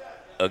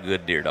a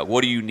good deer dog?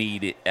 What do you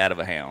need out of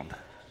a hound?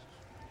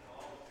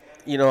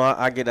 You know,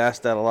 I get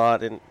asked that a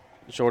lot, and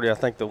Shorty, I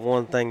think the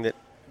one thing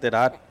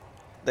that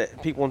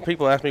people, when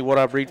people ask me what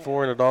I breed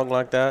for in a dog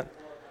like that,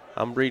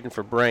 I'm breeding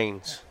for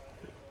brains.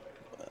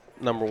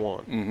 Number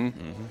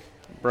one,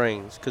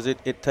 brains, because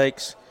it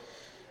takes.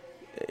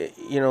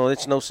 You know,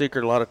 it's no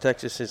secret. A lot of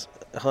Texas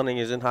hunting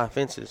is in high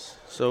fences.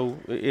 So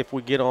if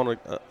we get on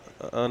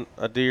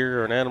a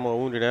deer or an animal, a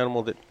wounded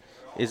animal that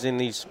is in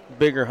these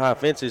bigger high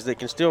fences that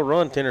can still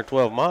run 10 or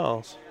 12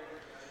 miles,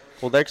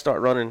 well, they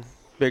start running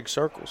big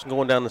circles,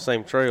 going down the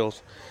same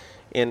trails,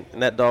 and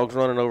that dog's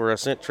running over a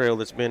scent trail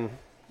that's been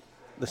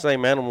the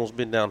same animal's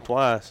been down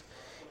twice.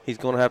 He's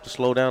going to have to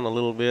slow down a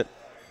little bit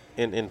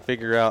and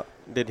figure out,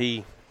 did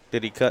he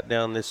cut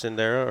down this and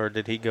there, or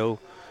did he go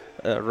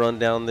run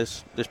down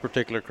this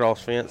particular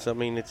cross fence? I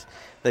mean,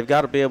 they've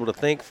got to be able to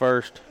think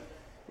first,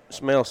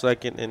 smell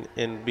second,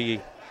 and be,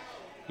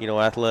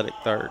 athletic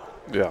third.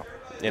 Yeah.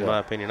 in my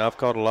opinion. I've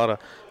caught a lot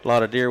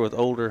of deer with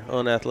older,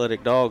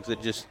 unathletic dogs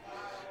that just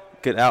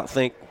could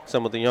outthink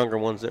some of the younger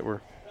ones that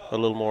were a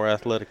little more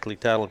athletically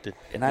talented.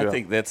 And I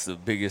think that's the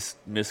biggest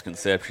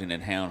misconception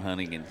in hound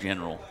hunting in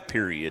general,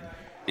 period,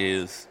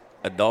 is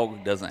a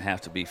dog doesn't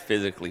have to be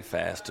physically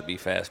fast to be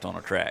fast on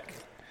a track.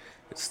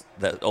 It's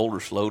that older,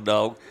 slow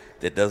dog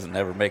that doesn't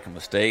ever make a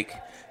mistake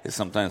is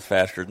sometimes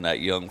faster than that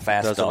young,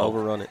 fast Doesn't dog.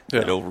 overrun it.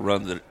 That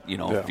overruns it,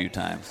 a few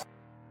times.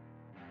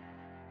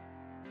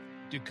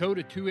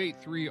 Dakota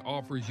 283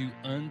 offers you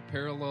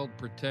unparalleled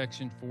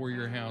protection for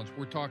your hounds.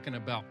 We're talking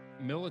about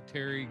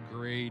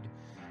military-grade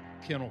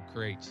kennel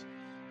crates.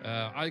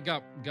 I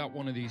got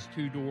one of these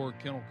 2-door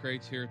kennel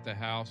crates here at the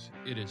house.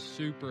 It is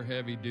super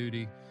heavy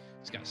duty.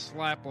 It's got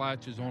slap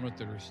latches on it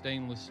that are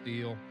stainless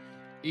steel.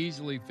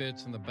 Easily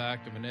fits in the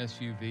back of an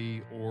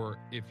SUV, or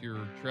if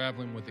you're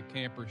traveling with a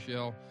camper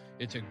shell,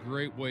 it's a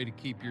great way to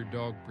keep your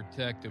dog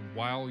protected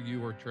while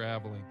you are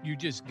traveling. You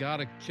just got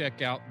to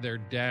check out their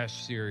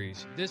Dash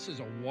series. This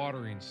is a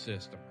watering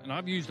system, and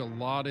I've used a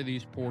lot of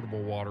these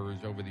portable waterers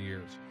over the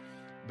years,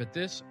 but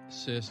this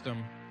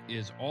system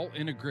is all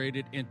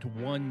integrated into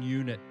one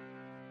unit,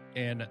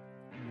 and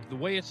the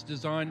way it's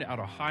designed out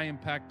of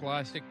high-impact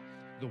plastic,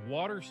 the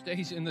water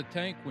stays in the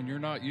tank when you're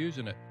not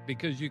using it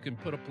because you can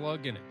put a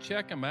plug in it.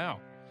 Check them out.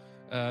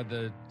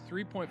 The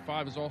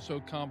 3.5 is also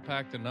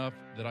compact enough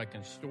that I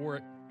can store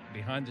it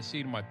behind the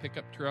seat of my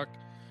pickup truck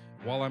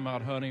while I'm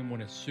out hunting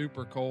when it's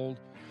super cold.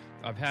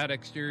 I've had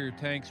exterior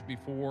tanks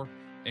before,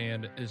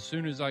 and as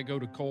soon as I go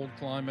to cold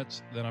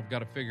climates, then I've got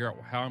to figure out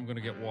how I'm going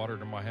to get water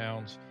to my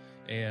hounds,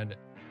 and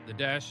the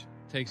Dash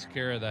takes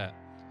care of that.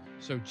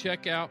 So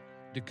check out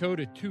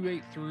Dakota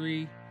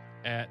 283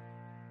 at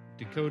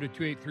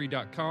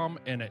Dakota283.com,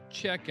 and at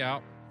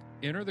checkout,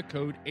 enter the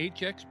code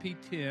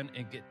HXP10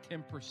 and get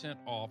 10%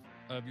 off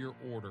of your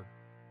order.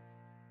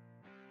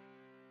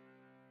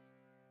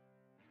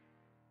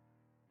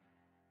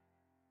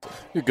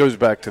 It goes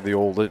back to the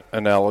old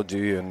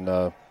analogy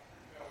and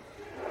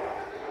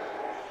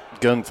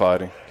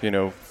gunfighting,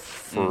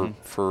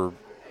 for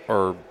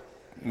our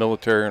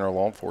military and our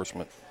law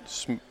enforcement.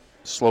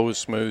 Slow is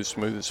smooth,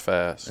 smooth is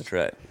fast. That's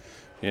right.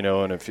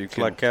 And if you It's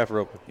can, like calf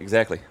roping.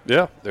 Exactly.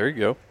 Yeah, there you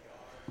go.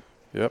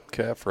 Yep,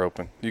 calf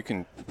roping. You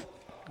can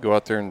go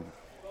out there and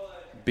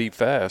be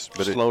fast,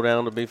 but slow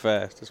down to be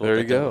fast. That's what there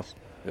they you tell go. us.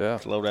 Yeah.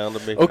 Slow down to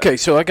be Okay,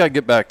 fast. so I got to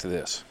get back to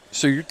this.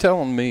 So you're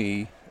telling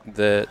me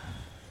that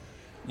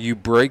you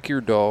break your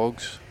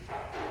dogs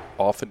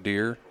off a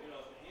deer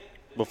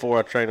Before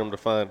I train them to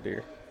find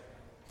deer.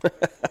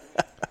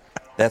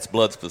 That's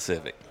blood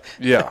specific.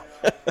 Yeah.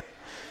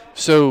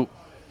 So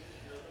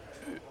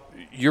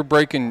you're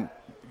breaking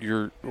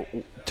your.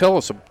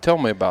 Tell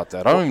me about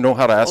that. I don't even know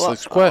how to ask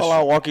this question.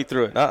 I'll walk you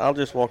through it. I'll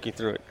just walk you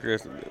through it,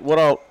 Chris.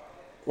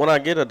 When I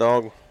get a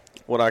dog,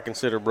 what I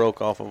consider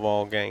broke off of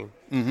all game,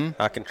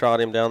 I can trot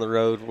him down the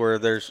road where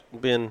there's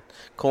been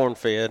corn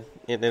fed,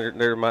 and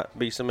there might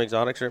be some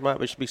exotics, or it might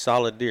just be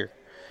solid deer.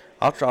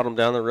 I'll trot him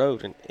down the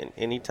road, and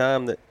any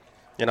time that,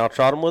 and I'll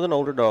trot him with an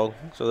older dog,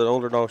 so that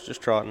older dog's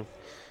just trotting.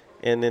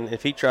 And then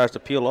if he tries to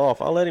peel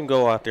off, I'll let him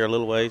go out there a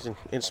little ways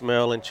and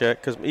smell and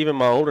check. Because even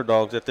my older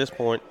dogs at this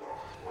point,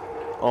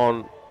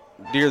 on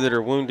deer that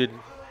are wounded,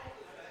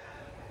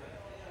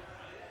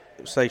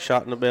 say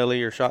shot in the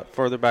belly or shot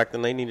further back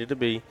than they needed to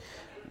be,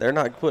 they're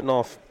not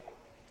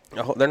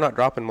they're not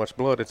dropping much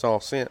blood. It's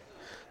all scent.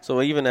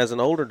 So even as an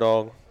older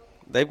dog,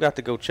 they've got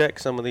to go check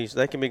some of these.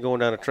 They can be going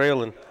down a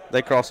trail and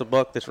they cross a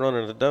buck that's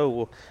running a doe.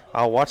 Well,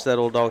 I'll watch that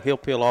old dog. He'll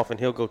peel off and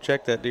he'll go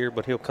check that deer,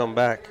 but he'll come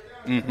back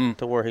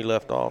to where he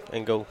left off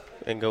and go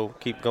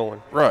keep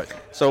going. Right.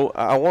 So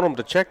I want them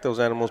to check those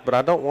animals, but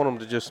I don't want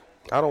them to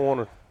I don't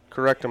want to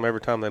correct them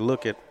every time they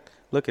look at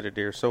a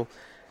deer. So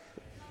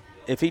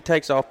if he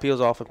takes off,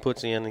 peels off, and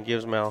puts in and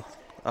gives mouth,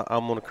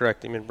 I'm going to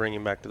correct him and bring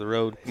him back to the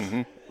road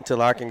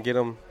until I can get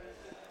him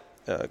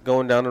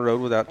going down the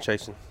road without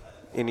chasing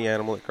any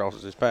animal that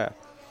crosses his path.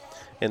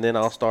 And then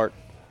I'll start.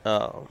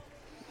 Like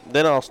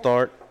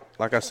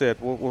I said,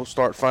 we'll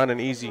start finding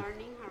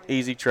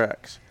easy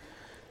tracks.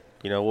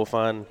 We'll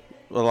find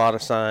a lot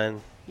of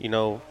sign.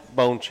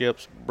 Bone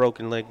chips,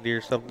 broken leg deer,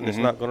 something that's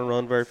not going to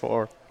run very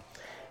far.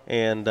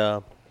 And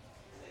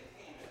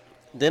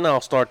then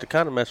I'll start to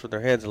kind of mess with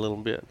their heads a little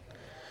bit,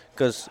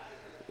 because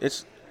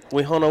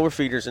we hunt over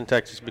feeders in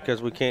Texas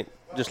because we can't,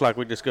 just like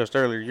we discussed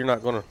earlier. You're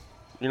not going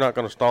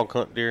to stalk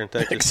hunt deer in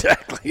Texas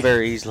Exactly.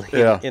 very easily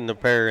in the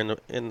pear in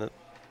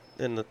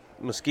the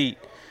mesquite.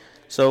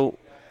 So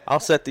I'll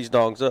set these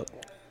dogs up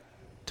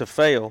to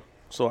fail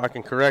so I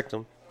can correct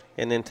them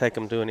and then take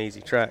them to an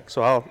easy track.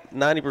 So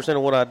 90%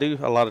 of what I do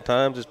a lot of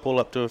times is pull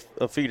up to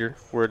a feeder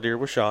where a deer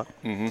was shot.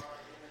 And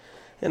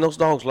those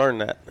dogs learn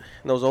that.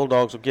 And those old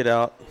dogs will get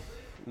out,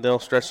 they'll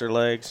stretch their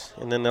legs,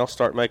 and then they'll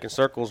start making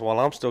circles while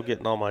I'm still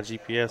getting all my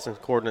GPS and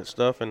coordinate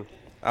stuff. And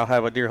I'll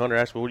have a deer hunter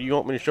ask me, "Well, do you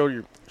want me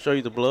to show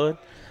you the blood?"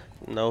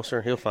 No,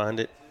 sir, he'll find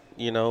it.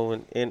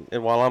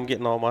 And while I'm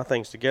getting all my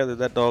things together,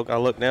 that dog, I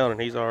look down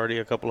and he's already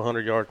a couple of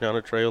 100 yards down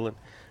the trail, and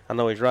I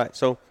know he's right.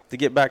 So to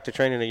get back to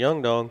training a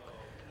young dog,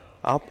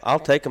 I'll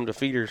take them to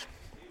feeders,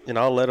 and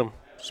I'll let them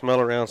smell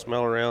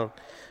around,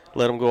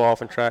 let them go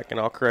off and track, and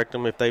I'll correct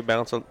them if they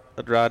bounce a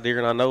dry deer,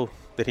 and I know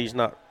that he's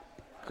not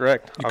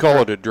correct. You call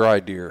it a dry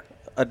deer.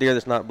 A deer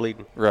that's not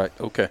bleeding. Right,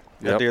 okay.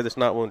 A deer that's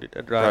not wounded,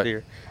 a dry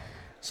deer.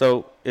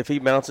 So if he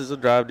bounces a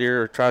dry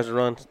deer or tries to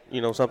run,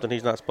 something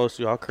he's not supposed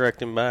to, I'll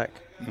correct him back.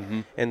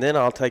 Mm-hmm. And then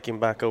I'll take him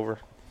back over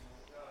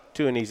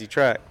to an easy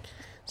track.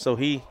 So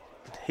he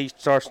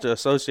starts to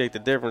associate the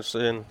difference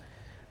in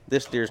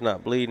this deer's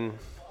not bleeding,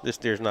 this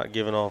deer's not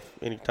giving off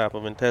any type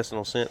of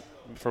intestinal scent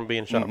from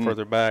being shot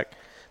further back.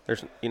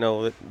 There's,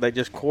 they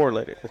just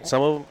correlate it. And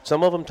some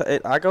of them,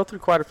 I go through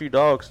quite a few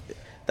dogs.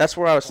 That's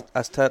where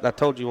I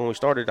told you when we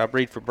started, I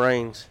breed for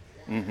brains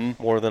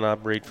more than I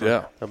breed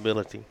for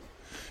ability.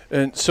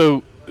 And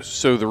so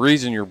the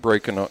reason you're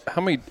breaking up,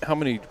 how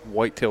many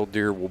white-tailed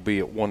deer will be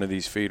at one of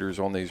these feeders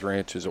on these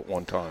ranches at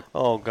one time?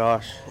 Oh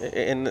gosh,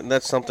 and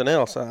that's something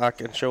else. I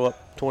can show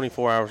up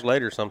 24 hours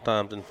later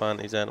sometimes and find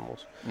these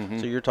animals.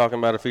 So you're talking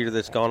about a feeder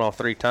that's gone off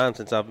 3 times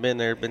since I've been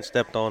there, been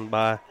stepped on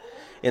by,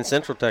 in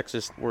Central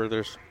Texas where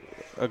there's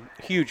a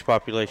huge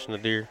population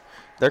of deer.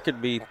 There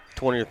could be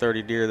 20 or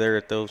 30 deer there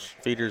at those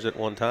feeders at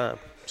one time.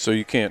 So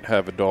you can't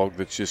have a dog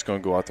that's just going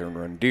to go out there and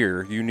run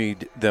deer. You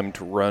need them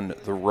to run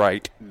the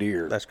right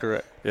deer. That's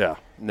correct. Yeah.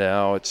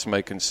 Now it's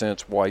making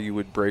sense why you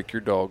would break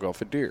your dog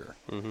off a deer.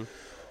 Mm-hmm.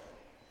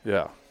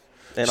 Yeah.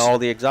 And all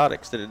the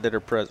exotics that are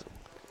present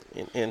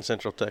in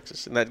Central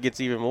Texas. And that gets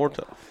even more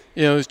tough.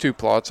 Those 2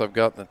 plots I've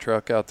got in the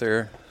truck out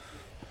there,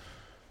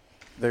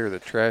 they're the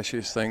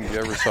trashiest things you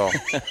ever saw.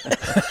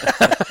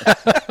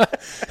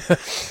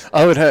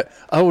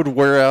 I would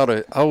wear out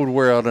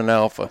an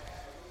alpha.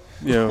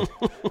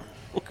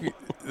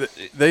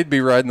 They'd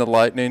be riding the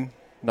Lightning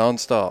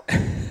nonstop.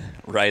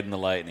 Riding the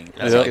Lightning.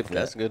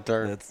 That's a good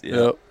term.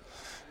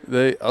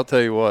 I'll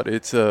tell you what,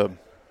 it's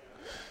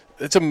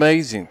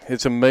amazing.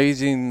 It's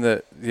amazing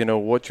that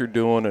what you're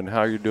doing and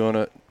how you're doing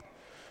it.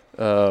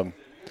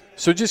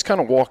 So just kind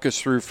of walk us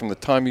through from the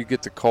time you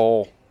get the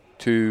call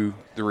to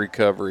the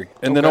recovery,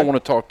 and then I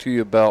want to talk to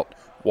you about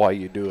why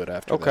you do it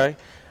after that.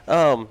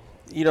 Okay.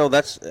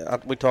 That's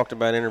we talked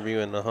about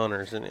interviewing the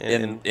hunters,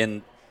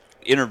 and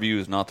interview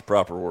is not the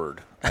proper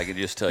word. I can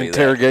just tell you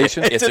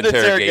interrogation? It's an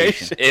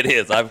interrogation. It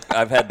is.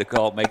 I've had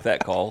to make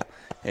that call,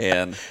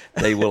 and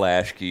they will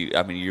ask you.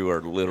 I mean, you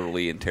are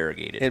literally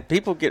interrogated. And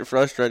people get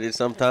frustrated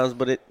sometimes,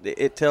 but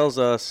it tells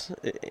us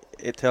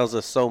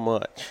so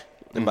much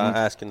by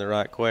asking the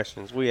right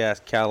questions. We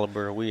ask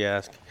caliber. We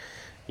ask,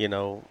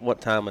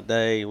 what time of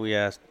day. We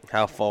ask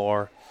how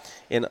far,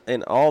 and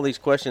all these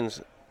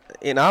questions.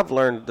 And I've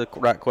learned the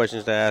right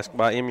questions to ask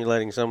by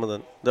emulating some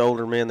of the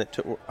older men that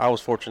I was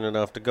fortunate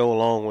enough to go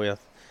along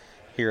with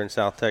here in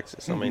South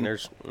Texas. I mean,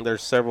 there's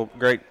several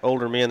great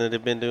older men that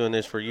have been doing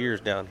this for years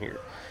down here.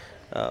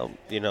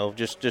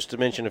 Just to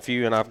mention a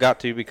few, and I've got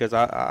to because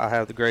I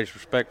have the greatest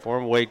respect for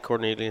them. Wade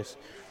Cornelius,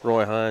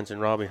 Roy Hines, and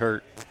Robbie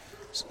Hurt.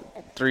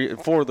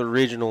 4 of the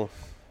original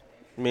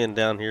men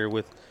down here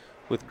with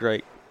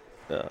great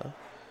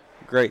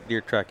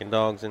deer tracking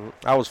dogs, and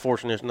I was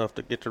fortunate enough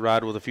to get to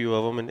ride with a few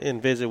of them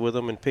and visit with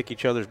them and pick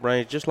each other's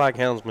brains just like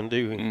houndsmen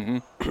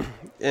do.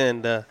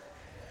 And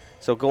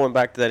so going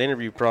back to that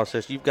interview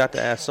process, you've got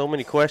to ask so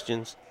many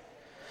questions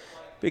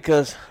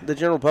because the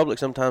general public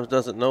sometimes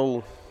doesn't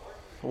know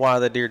why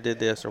the deer did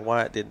this or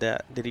why it did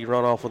that. Did he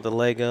run off with the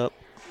leg up?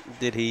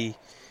 Did he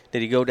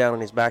go down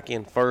on his back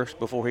end first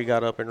before he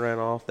got up and ran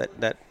off?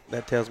 That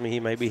tells me he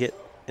may be hit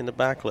in the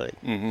back leg.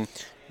 And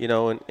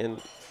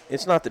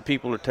it's not that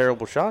people are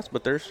terrible shots,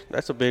 but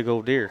that's a big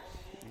old deer,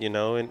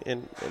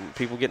 and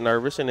people get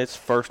nervous, and it's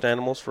first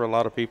animals for a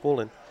lot of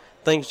people, and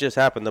things just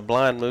happen. The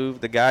blind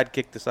moved, the guide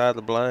kicked the side of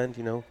the blind,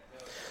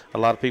 A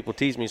lot of people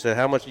tease me, say,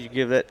 how much did you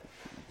give that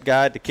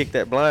guide to kick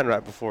that blind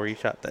right before he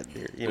shot that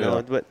deer,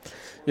 But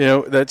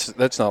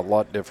that's not a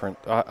lot different,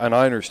 and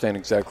I understand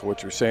exactly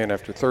what you're saying.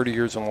 After 30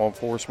 years in law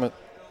enforcement,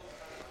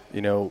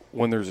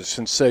 when there's a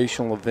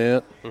sensational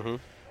event,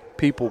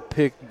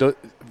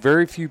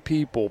 very few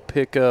people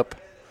pick up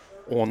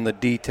on the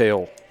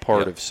detail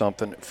part of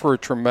something for a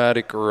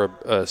traumatic or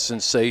a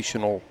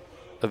sensational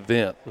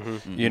event.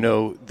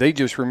 They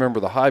just remember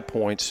the high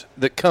points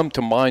that come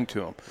to mind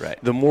to them. Right.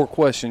 The more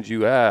questions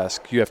you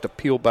ask, you have to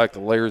peel back the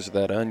layers of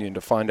that onion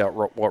to find out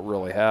what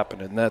really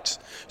happened, and that's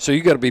so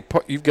you've got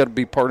to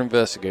be part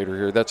investigator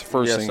here. That's the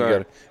first thing. You got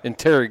to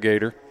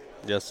interrogator.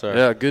 Yes, sir.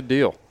 Yeah, good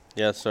deal.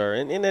 Yes, sir.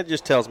 And that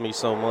just tells me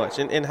so much,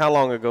 and how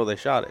long ago they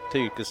shot it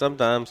too, because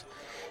sometimes.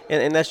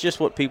 And that's just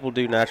what people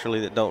do naturally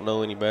that don't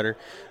know any better.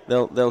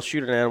 They'll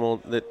shoot an animal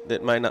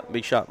that might not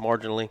be shot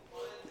marginally.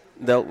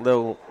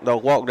 They'll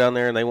walk down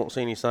there and they won't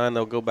see any sign.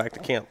 They'll go back to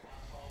camp.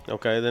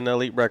 Okay, then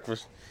they'll eat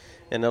breakfast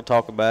and they'll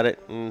talk about it.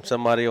 And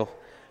somebody will,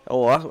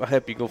 I'll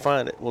help you go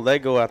find it. Well, they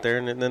go out there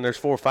and then there's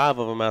 4 or 5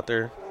 of them out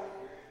there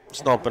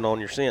stomping on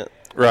your scent.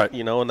 Right.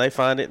 And they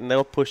find it and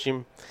they'll push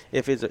him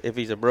if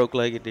he's a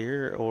broke-legged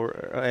deer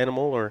or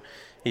animal or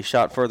he's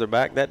shot further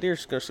back. That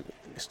deer's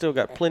still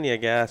got plenty of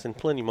gas and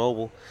plenty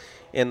mobile.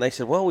 And they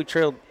said, well, we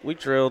trailed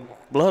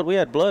blood. We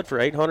had blood for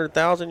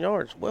 800,000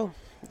 yards. Well,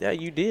 yeah,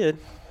 you did.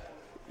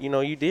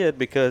 you did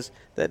because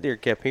that deer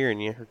kept hearing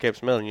you or kept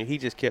smelling you. He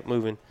just kept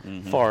moving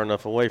far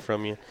enough away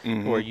from you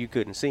where you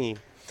couldn't see him.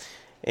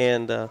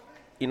 And,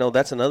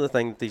 that's another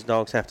thing that these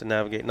dogs have to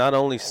navigate. Not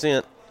only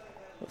scent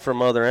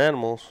from other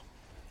animals,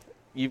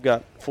 you've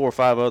got 4 or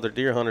 5 other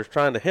deer hunters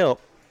trying to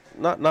help,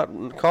 not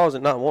wanting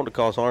to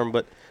cause harm,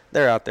 but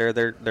they're out there.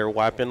 They're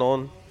wiping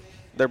on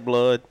their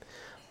blood.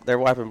 They're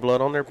wiping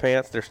blood on their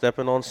pants. They're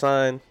stepping on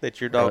sign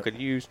that your dog could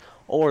use,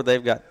 or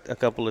they've got a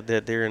couple of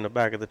dead deer in the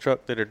back of the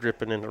truck that are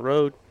dripping in the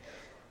road.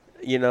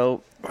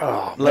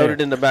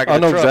 Loaded in the back of the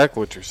truck. I know exactly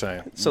what you're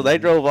saying. So they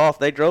drove off.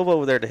 They drove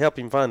over there to help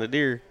him find the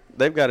deer.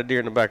 They've got a deer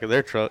in the back of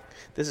their truck.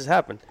 This has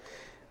happened.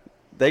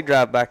 They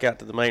drive back out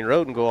to the main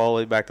road and go all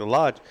the way back to the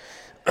lodge.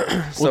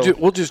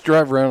 We'll just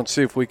drive around and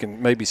see if we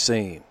can maybe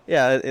see him.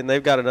 Yeah, and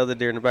they've got another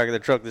deer in the back of their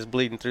truck that's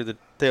bleeding through the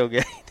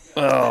tailgate.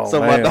 Oh, so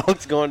man. my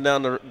dog's going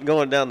down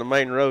the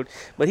main road,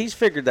 but he's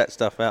figured that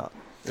stuff out.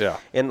 Yeah.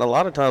 And a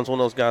lot of times when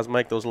those guys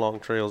make those long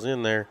trails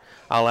in there,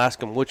 I'll ask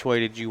them, which way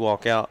did you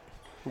walk out?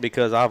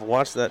 Because I've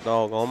watched that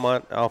dog on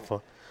my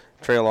Alpha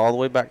trail all the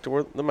way back to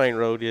where the main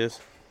road is,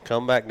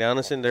 come back down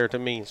and send there to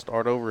me and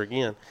start over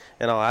again.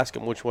 And I'll ask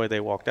them which way they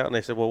walked out. And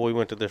they said, well, we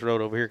went to this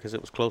road over here because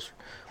it was closer.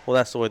 Well,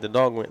 that's the way the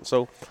dog went.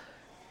 So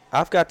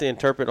I've got to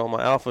interpret on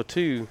my Alpha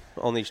 2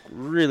 on these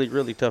really,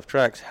 really tough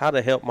tracks how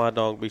to help my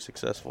dog be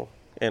successful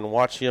and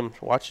watch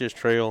his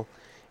trail.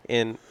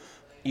 And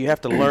you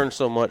have to learn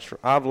so much.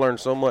 I've learned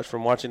so much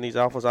from watching these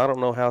Alphas. I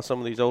don't know how some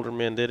of these older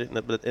men did it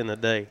in the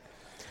day,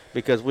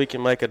 because we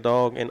can make a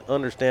dog and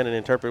understand and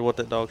interpret what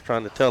that dog's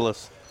trying to tell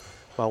us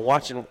by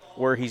watching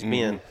where he's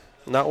been.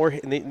 Not where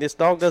this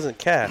dog doesn't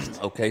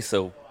cast. Okay,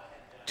 so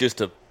just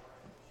to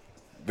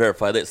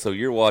verify that, so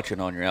you're watching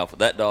on your Alpha.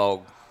 That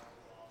dog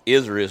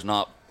is or is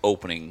not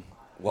opening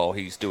while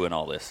he's doing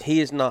all this?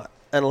 He is not,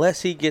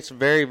 unless he gets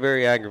very,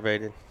 very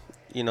aggravated.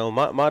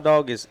 My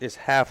dog is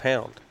half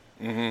hound.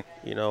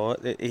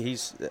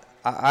 Mm-hmm.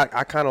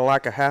 I kind of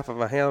like a half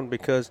of a hound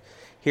because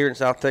here in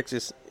South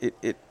Texas,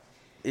 it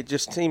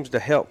just seems to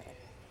help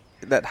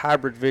that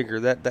hybrid vigor,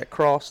 that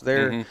cross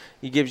there.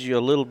 Mm-hmm. It gives you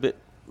a little bit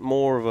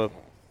more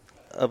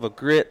of a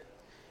grit,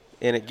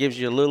 and it gives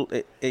you a little,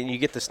 and you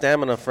get the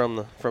stamina from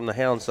the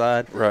hound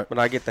side. Right. But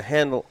I get the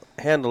handle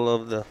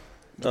of the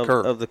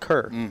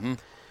cur. Mm-hmm.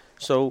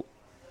 So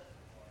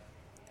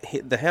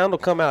the hound will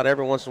come out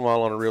every once in a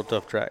while on a real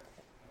tough track,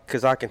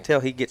 because I can tell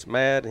he gets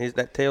mad and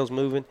that tail's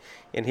moving,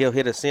 and he'll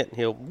hit a scent and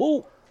he'll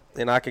boop,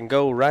 and I can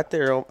go right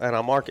there and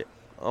I mark it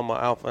on my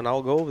Alpha, and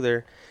I'll go over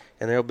there,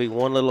 and there'll be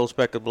one little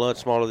speck of blood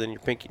smaller than your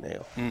pinky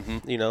nail.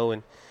 Mm-hmm.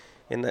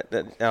 And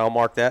that I'll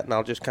mark that, and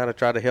I'll just kind of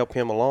try to help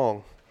him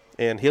along.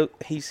 And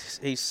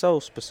he's so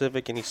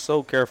specific and he's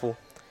so careful.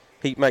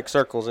 He makes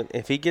circles, and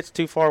if he gets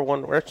too far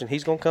one direction,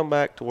 he's gonna come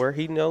back to where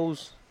he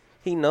knows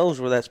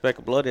where that speck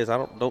of blood is.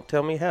 Don't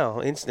tell me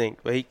how,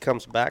 instinct, but he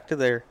comes back to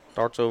there,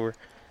 starts over,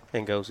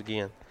 and goes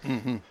again.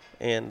 Mm-hmm.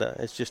 And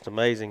it's just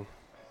amazing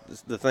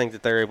the things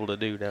that they're able to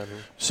do down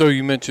here. So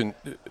you mentioned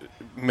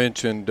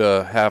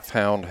half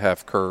hound,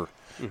 half cur.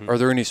 Mm-hmm. Are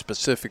there any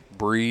specific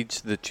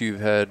breeds that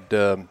you've had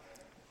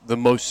the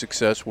most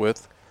success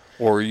with,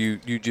 or are you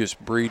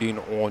just breeding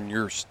on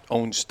your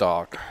own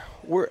stock?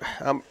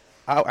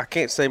 I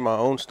can't say my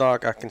own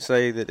stock. I can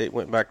say that it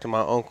went back to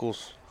my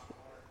uncle's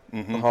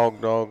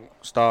hog dog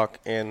stock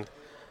and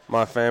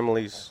my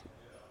family's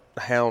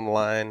hound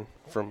line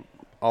from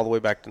all the way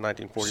back to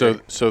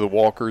 1948. So the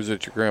walkers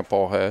that your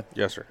grandpa had?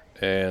 Yes, sir.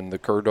 And the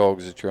cur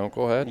dogs that your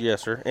uncle had?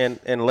 Yes, sir.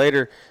 And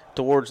later,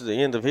 towards the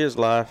end of his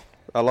life,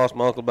 I lost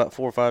my uncle about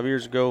 4 or 5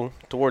 years ago.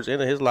 Towards the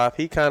end of his life,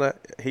 he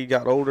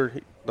got older.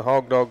 The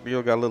hog dog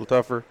deal got a little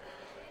tougher.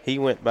 He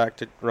went back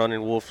to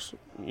running wolves,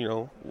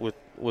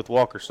 with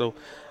walkers. So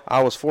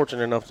I was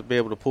fortunate enough to be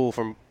able to pull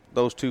from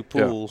those two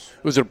pools. Yeah.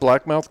 Was it a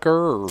blackmouth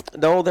cur? Or?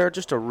 No, they're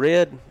just a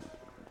red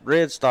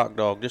stock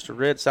dog, just a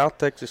red South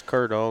Texas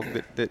cur dog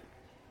that,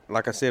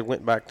 like I said,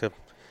 went back to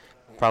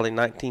probably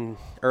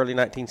early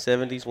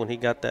 1970s when he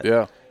got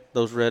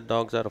those red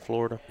dogs out of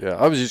Florida. Yeah,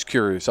 I was just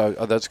curious.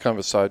 That's kind of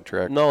a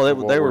sidetrack. No,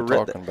 they were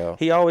talking about.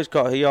 He always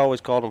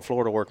called them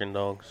Florida working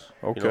dogs.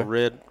 Okay.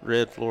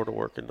 Red Florida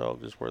working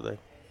dogs is where they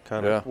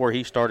kind of where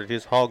he started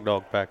his hog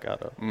dog pack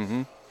out of.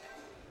 Mm-hmm.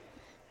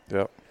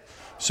 Yep.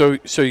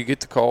 So you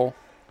get the call.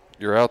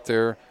 You're out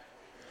there.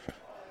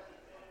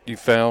 You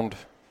found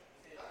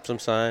some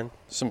sign.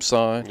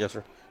 Yes,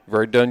 sir. You've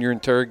already done your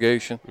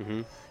interrogation.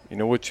 Mm-hmm. You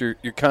know what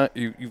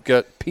you've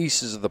got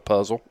pieces of the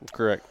puzzle.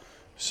 Correct.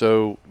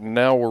 So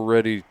now we're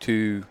ready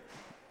to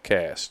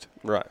cast.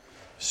 Right.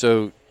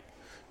 So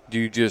do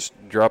you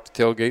just drop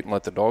the tailgate and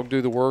let the dog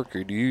do the work,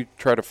 or do you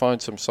try to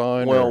find some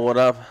sign?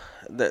 Well,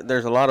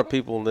 there's a lot of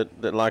people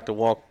that like to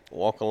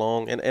walk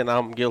along, and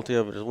I'm guilty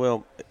of it as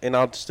well, and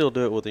I'll still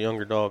do it with a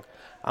younger dog.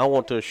 I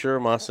want to assure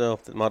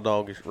myself that my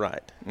dog is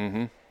right.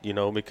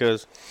 Mm-hmm.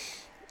 Because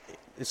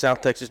in South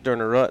Texas during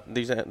the rut,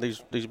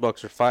 these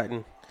bucks are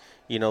fighting.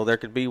 There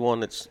could be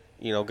one that's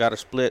got a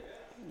split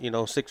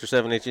 6 or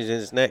 7 inches in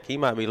his neck. He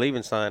might be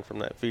leaving sign from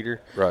that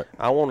feeder. Right.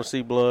 I want to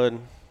see blood.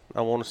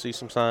 I want to see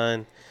some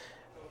sign.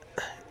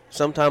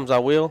 Sometimes I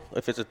will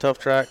if it's a tough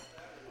track.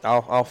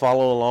 I'll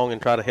follow along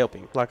and try to help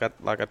him, like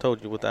I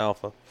told you with the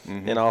alpha,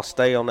 and I'll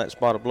stay on that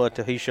spot of blood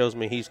till he shows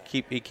me he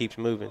keeps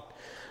moving.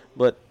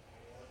 But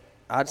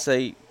I'd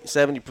say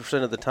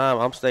 70% of the time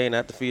I'm staying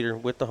at the feeder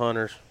with the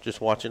hunters,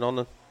 just watching on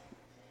the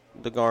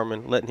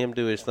Garmin, letting him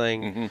do his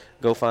thing,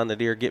 go find the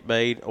deer, get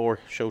bayed, or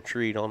show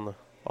treat on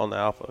the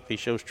alpha. If he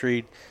shows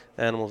treat,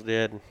 the animal's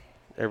dead, and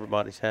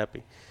everybody's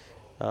happy.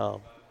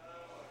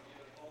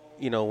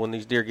 When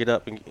these deer get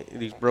up and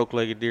these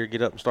broke-legged deer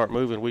get up and start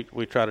moving,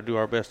 we try to do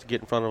our best to get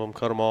in front of them,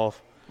 cut them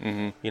off.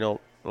 A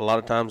lot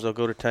of times they'll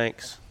go to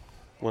tanks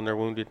when they're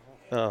wounded.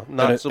 A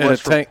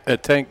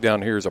tank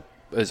down here is a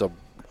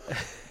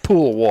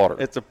pool of water.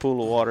 It's a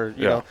pool of water.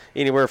 You know,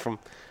 anywhere from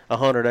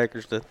 100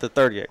 acres to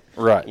 30 acres.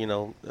 Right.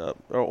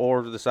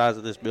 Or the size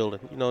of this building.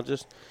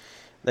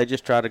 They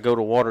just try to go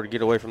to water to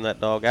get away from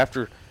that dog.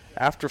 After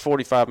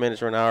 45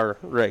 minutes or an hour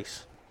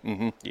race,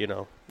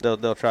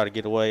 they'll try to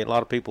get away. A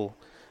lot of people.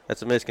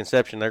 That's a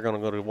misconception. They're going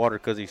to go to the water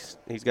because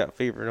he's got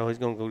fever. No, he's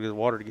going to go to the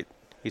water to get.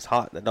 He's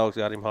hot. The dog's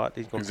got him hot.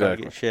 He's going to try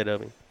to get shed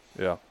of him.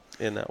 Yeah.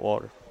 In that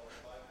water.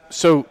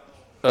 So,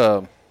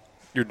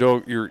 your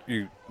dog,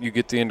 you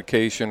get the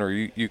indication, or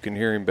you can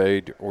hear him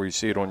bayed, or you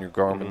see it on your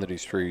Garmin that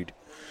he's treed.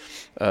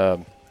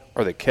 Are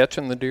they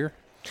catching the deer?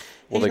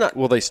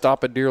 Will they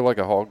stop a deer like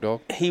a hog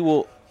dog? He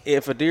will.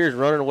 If a deer is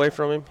running away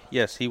from him,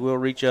 yes, he will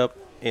reach up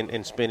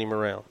and spin him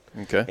around.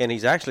 Okay. And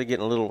he's actually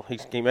getting a little.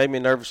 He made me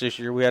nervous this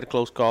year. We had a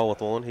close call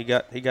with one. He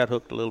got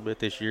hooked a little bit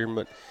this year,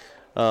 but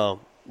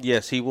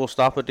yes, he will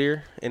stop a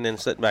deer and then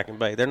sit back and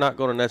bay. They're not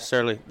going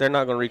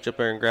to reach up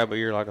there and grab a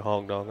ear like a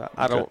hog dog.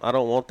 I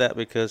don't want that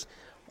because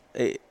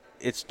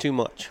it's too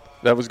much.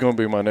 That was going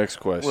to be my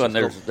next question. Well,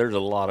 and there's a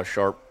lot of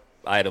sharp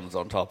items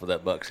on top of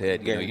that buck's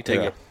head. You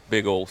take a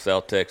big old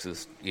South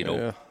Texas,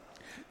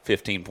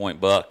 15-point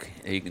buck,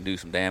 he can do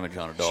some damage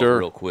on a dog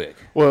real quick.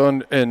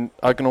 Well, and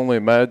I can only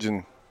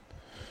imagine,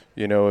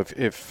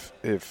 if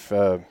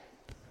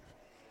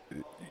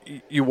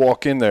you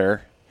walk in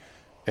there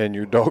and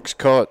your dog's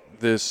caught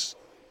this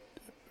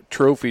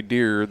trophy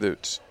deer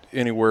that's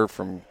anywhere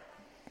from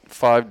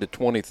 $5,000 to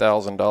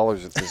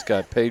 $20,000 that this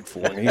guy paid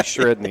for, and he's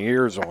shredding the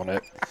ears on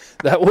it,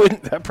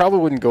 that probably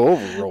wouldn't go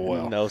over real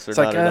well. No, sir. It's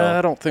like,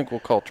 I don't think we'll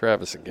call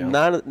Travis again.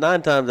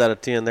 9 times out of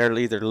 10, they're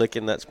either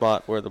licking that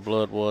spot where the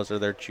blood was, or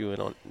they're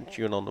chewing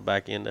on the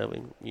back end of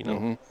him.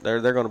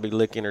 They're going to be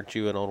licking or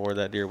chewing on where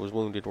that deer was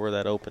wounded, where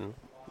that open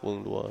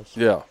wound was.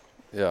 Yeah.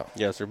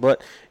 Yes, sir.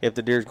 But if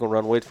the deer's going to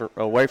run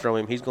away from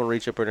him, he's going to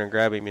reach up there and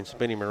grab him and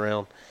spin him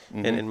around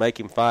and make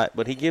him fight.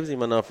 But he gives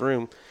him enough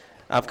room.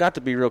 I've got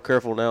to be real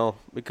careful now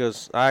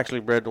because I actually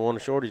bred one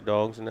of Shorty's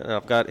dogs, and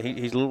I've got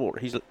he's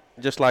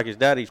just like his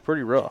dad. He's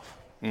pretty rough,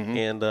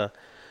 and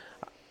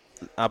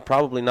I'm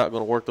probably not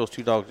going to work those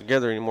two dogs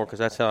together anymore because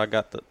that's how I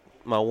got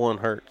my one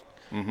hurt.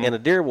 And a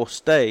deer will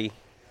stay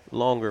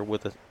longer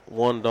with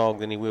one dog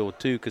than he will with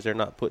two because they're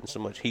not putting so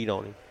much heat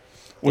on him.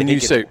 When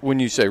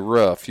you say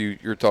rough,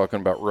 you're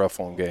talking about rough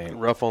on game.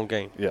 Rough on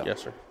game. Yeah.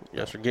 Yes, sir.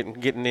 Yes, sir.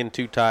 Getting in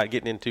too tight,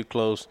 getting in too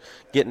close,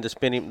 getting to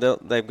spin him.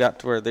 They've got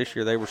to where this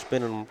year they were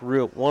spinning him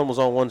real. One was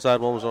on one side,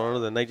 one was on the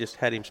other, and they just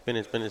had him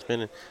spinning.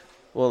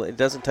 Well, it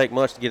doesn't take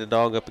much to get a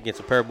dog up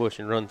against a pear bush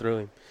and run through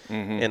him,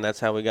 and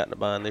that's how we got in the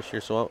bind this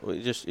year. So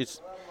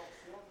it's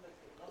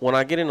when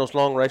I get in those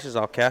long races,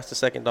 I'll cast a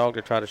second dog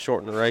to try to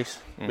shorten the race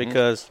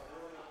because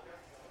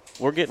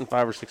we're getting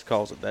 5 or 6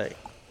 calls a day.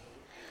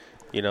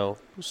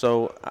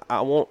 So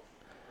I want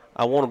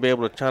to be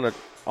able to kind of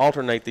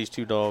alternate these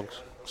two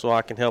dogs so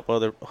I can help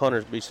other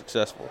hunters be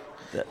successful.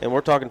 And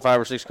we're talking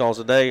 5 or 6 calls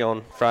a day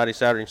on Friday,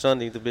 Saturday, and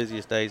Sunday, the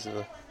busiest days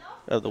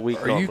of the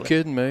week. Are you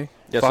kidding me?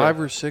 Yes, 5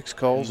 sir. or 6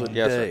 calls a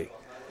Yes, day. Sir.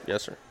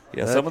 Yes, sir.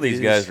 Yeah, some of these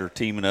guys are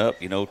teaming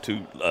up,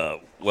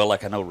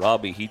 like I know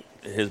Robbie,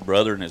 his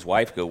brother and his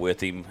wife go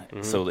with him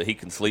so that he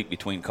can sleep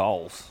between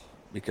calls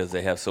because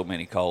they have so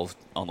many calls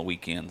on the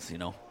weekends,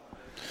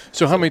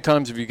 So how many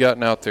times have you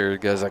gotten out there? The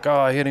guy's like,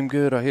 I hit him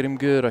good.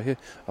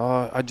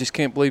 I just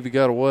can't believe he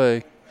got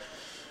away.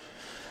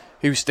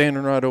 He was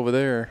standing right over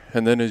there.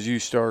 And then as you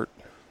start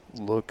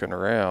looking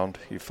around,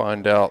 you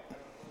find out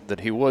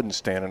that he wasn't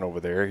standing over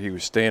there. He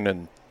was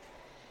standing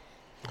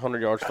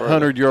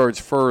 100 yards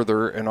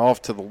further and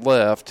off to the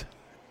left.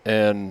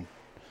 And,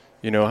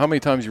 how many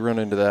times you run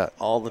into that?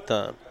 All the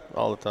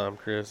time,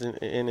 Chris.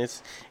 And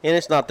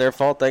it's not their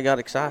fault. They got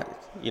excited,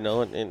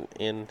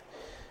 and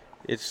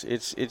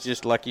it's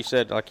just like you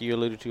said, like you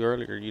alluded to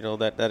earlier,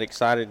 that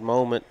excited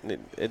moment.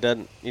 It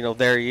doesn't,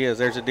 there he is.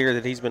 There's a deer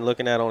that he's been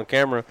looking at on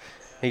camera.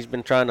 He's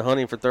been trying to hunt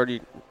him for 30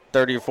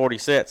 or 40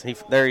 sets.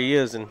 There he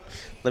is, and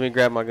let me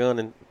grab my gun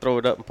and throw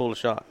it up and pull a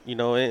shot. And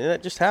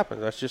that just happens.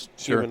 That's just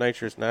human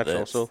nature. It's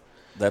natural.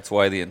 That's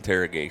why the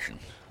interrogation.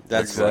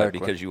 That's exactly.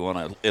 Because you want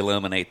to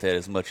eliminate that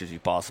as much as you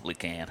possibly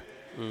can.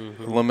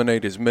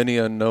 Eliminate as many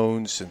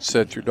unknowns and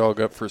set your dog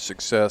up for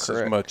success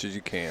as much as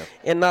you can.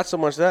 And not so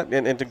much that,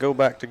 and to go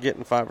back to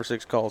getting 5 or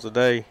 6 calls a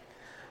day,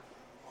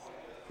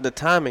 the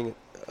timing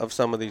of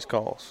some of these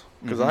calls.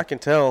 Because I can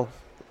tell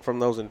from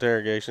those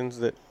interrogations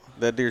that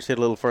deer's hit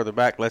a little further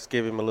back. Let's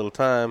give him a little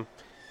time.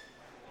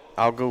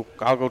 I'll go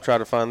try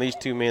to find these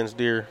two men's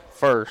deer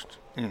first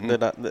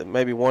that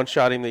maybe one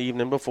shot him the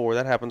evening before.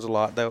 That happens a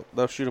lot.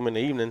 They'll shoot him in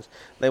the evenings.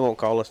 They won't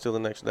call us till the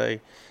next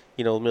day,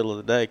 the middle of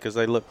the day, because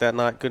they looked that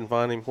night, couldn't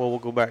find him. Well, we'll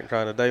go back and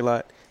try in the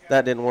daylight.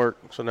 That didn't work,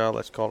 so now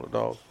let's call the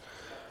dog.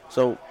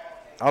 So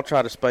I'll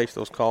try to space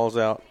those calls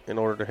out in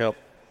order to help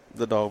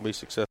the dog be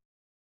successful.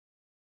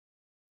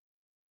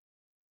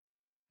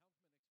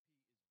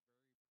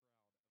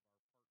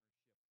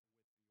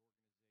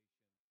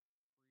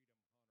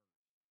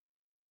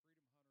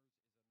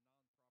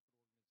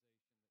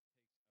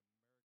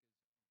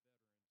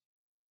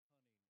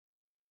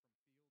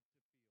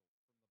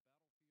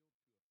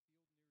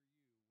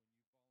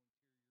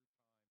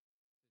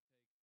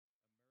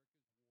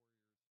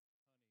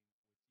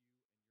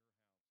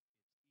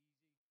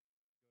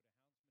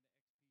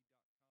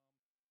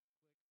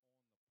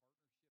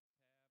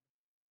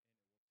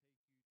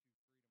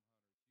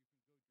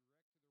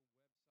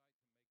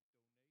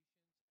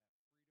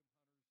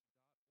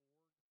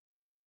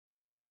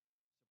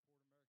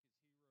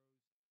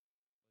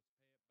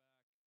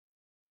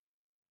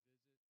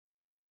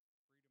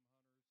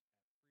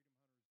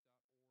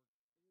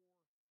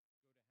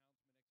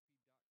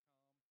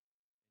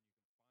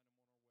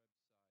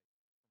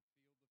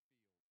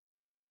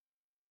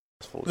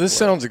 This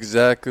sounds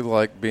exactly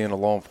like being a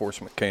law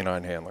enforcement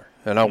canine handler,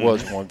 and I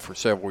was one for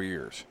several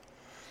years.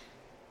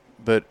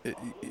 But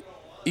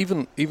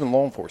even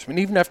law enforcement,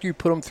 even after you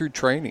put them through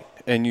training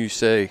and you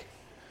say,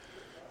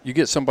 you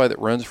get somebody that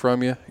runs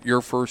from you,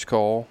 your first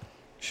call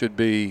should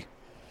be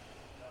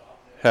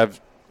have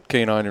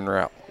canine en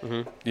route,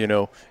 and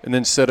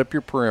then set up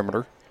your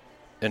perimeter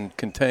and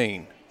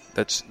contain.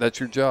 That's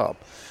your job.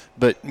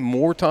 But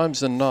more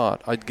times than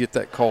not, I'd get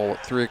that call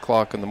at 3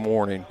 o'clock in the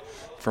morning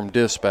from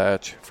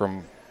dispatch,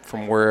 from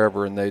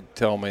wherever, and they'd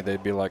tell me,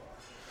 they'd be like,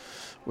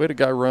 we had a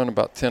guy run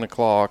about 10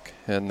 o'clock,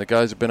 and the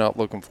guys have been out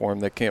looking for him.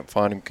 They can't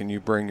find him. Can you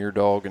bring your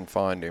dog and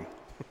find him?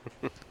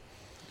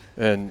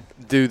 And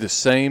do the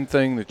same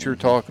thing that you're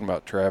talking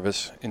about,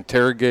 Travis.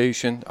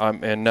 Interrogation.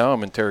 And now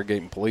I'm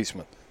interrogating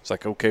policemen. It's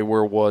like, okay,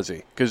 where was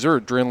he? Because their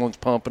adrenaline's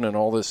pumping and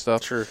all this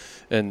stuff. Sure.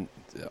 And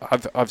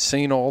I've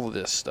seen all of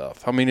this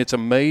stuff. I mean, it's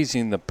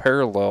amazing the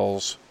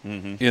parallels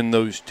in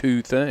those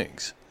two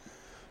things.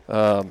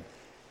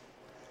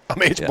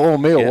 It's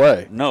blowing me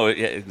away. No,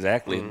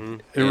 exactly.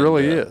 It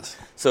really is.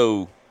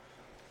 So,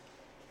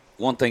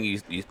 one thing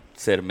you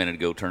said a minute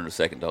ago, turn the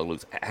second dog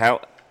loose.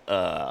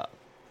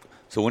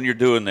 So when you're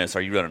doing this,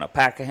 are you running a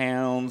pack of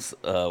hounds?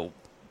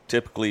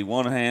 Typically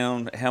one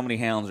hound. How many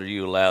hounds are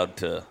you allowed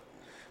to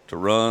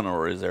run,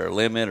 or is there a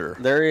limit? Or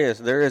there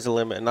is a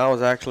limit, and I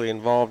was actually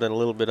involved in a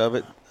little bit of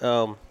it.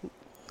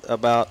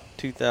 About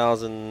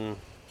 2000.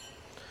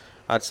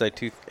 I'd say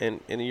in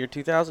the year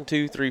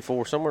 2002, 3,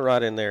 4, somewhere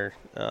right in there.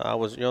 I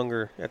was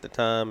younger at the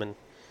time, and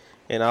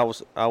I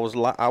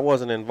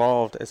wasn't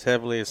involved as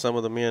heavily as some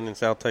of the men in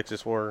South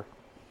Texas were,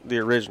 the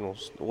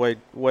originals, Wade,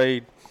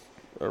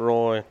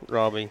 Roy,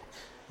 Robbie,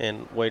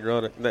 and Wade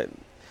Ruddock. That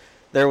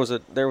there was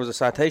a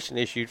citation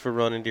issued for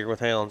running deer with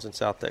hounds in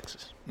South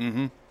Texas,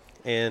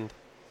 and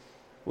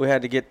we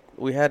had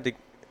to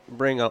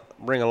bring a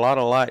lot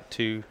of light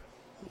to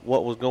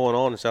what was going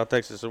on in South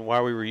Texas and why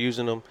we were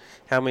using them,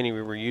 how many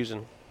we were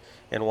using,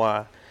 and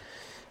why.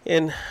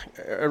 And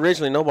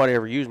originally nobody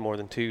ever used more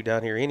than 2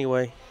 down here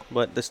anyway,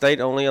 but the state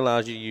only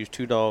allows you to use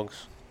 2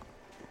 dogs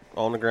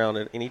on the ground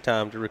at any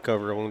time to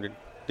recover a wounded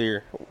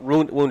deer,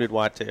 wounded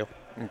whitetail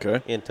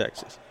in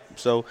Texas.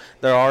 So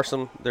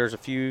there's a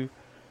few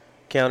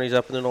counties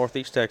up in the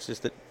northeast Texas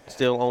that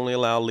still only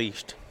allow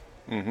leashed,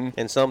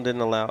 and some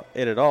didn't allow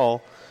it at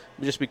all,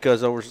 just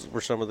because those were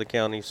some of the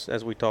counties,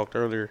 as we talked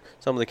earlier,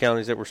 some of the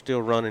counties that were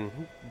still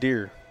running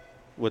deer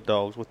with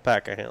dogs, with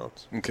pack of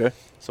hounds. Okay.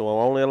 So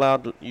I'm only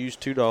allowed to use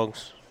 2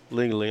 dogs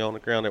legally on the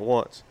ground at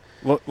once.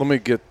 Let me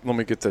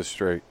get this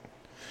straight.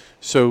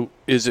 So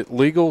is it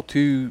legal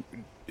to?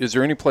 Is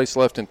there any place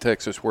left in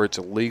Texas where it's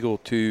illegal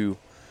to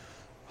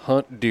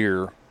hunt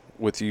deer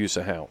with the use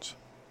of hounds?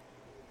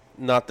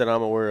 Not that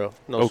I'm aware of.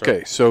 No,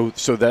 okay, sir.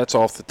 So that's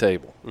off the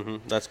table.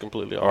 That's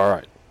completely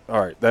off. All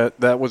right.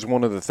 That was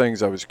one of the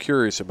things I was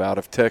curious about.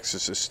 If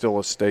Texas is still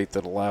a state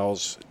that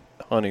allows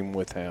hunting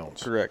with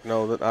hounds. Correct.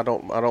 No, I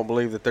don't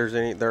believe that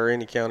there are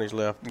any counties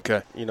left.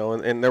 Okay.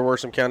 And there were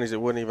some counties that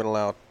wouldn't even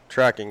allow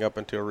tracking up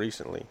until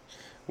recently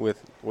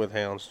with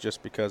hounds,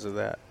 just because of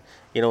that.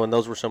 And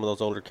those were some of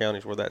those older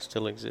counties where that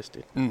still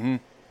existed.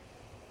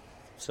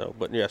 So,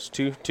 but yes,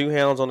 two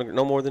hounds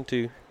no more than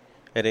 2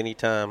 at any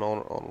time on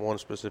one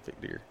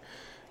specific deer,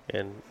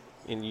 and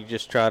you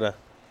just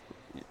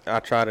I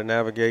try to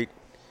navigate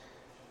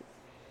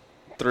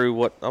through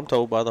what I'm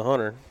told by the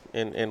hunter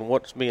and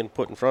what's being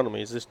put in front of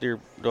me. Is this deer?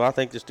 Do I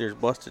think this deer's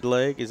busted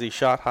leg? Is he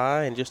shot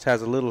high and just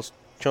has a little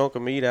chunk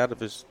of meat out of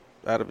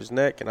his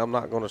neck, and I'm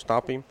not going to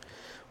stop him?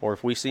 Or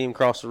if we see him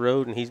cross the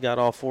road and he's got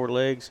all 4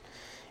 legs,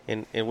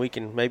 and we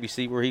can maybe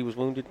see where he was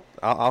wounded,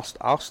 I'll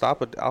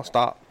stop it. I'll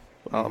stop.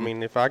 I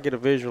mean, if I get a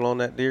visual on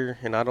that deer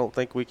and I don't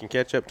think we can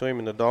catch up to him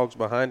and the dog's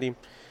behind him,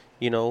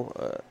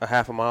 a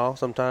half a mile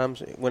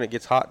sometimes when it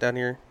gets hot down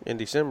here in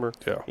December.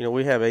 Yeah.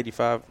 We have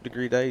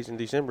 85-degree days in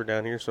December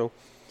down here, so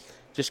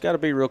just got to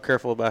be real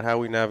careful about how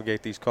we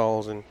navigate these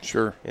calls and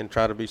Sure. and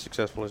try to be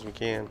successful as we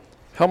can.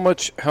 How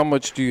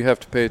much do you have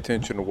to pay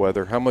attention to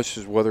weather? How much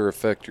does weather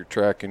affect your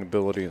tracking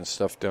ability and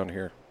stuff down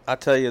here? I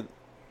tell you,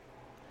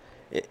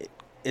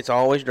 it's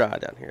always dry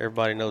down here.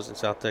 Everybody knows in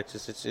South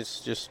Texas. It's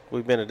just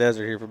we've been a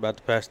desert here for about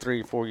the past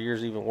 3 or 4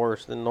 years, even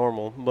worse than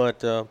normal. But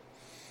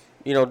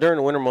during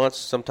the winter months,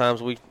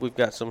 sometimes we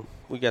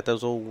got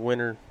those old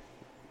winter,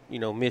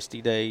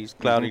 misty days,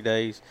 cloudy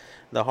days.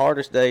 The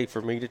hardest day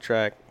for me to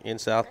track in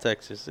South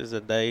Texas is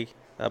a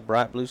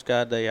bright blue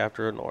sky day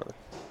after a northern.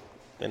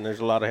 And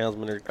there's a lot of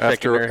houndsmen that are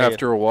shaking their head.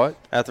 After a what?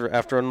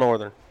 After a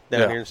northern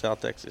down here in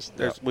South Texas.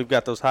 We've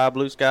got those high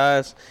blue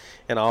skies,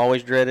 and I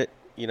always dread it,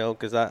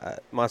 because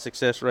my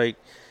success rate,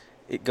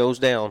 it goes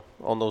down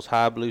on those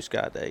high blue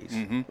sky days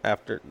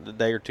after the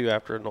day or two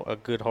after a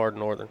good hard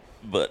northern.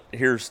 But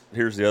here's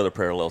the other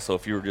parallel. So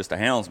if you were just a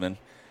houndsman,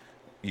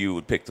 you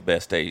would pick the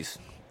best days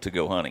to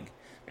go hunting.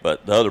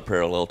 But the other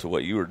parallel to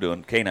what you were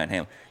doing, canine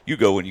hound, you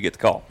go when you get the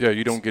call. Yeah,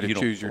 you don't get to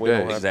choose your We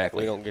don't day.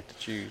 Exactly. We don't get to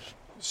choose.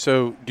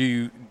 So do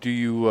you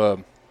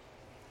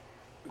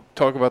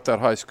talk about that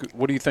high school?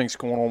 What do you think's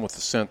going on with the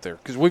scent there?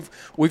 Because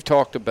we've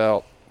talked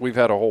about, we've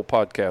had a whole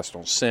podcast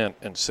on scent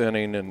and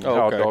scenting and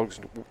how a dog's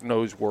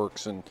nose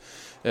works, and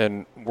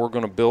we're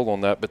going to build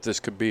on that. But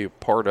this could be a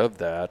part of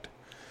that.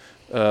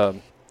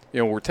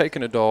 We're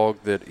taking a dog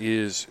that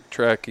is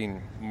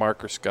tracking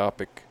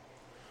microscopic.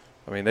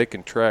 I mean, they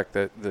can track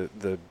that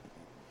the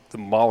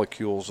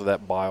molecules of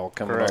that bile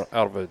coming out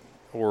of it,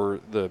 or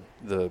the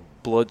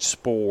blood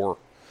spore.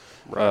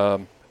 Right.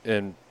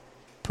 And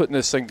putting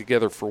this thing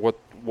together for what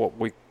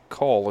we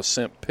call a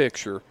scent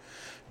picture,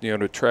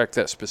 to track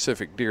that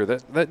specific deer.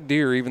 That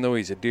deer, even though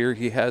he's a deer,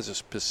 he has a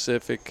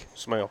specific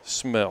Smell.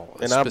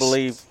 And I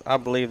believe a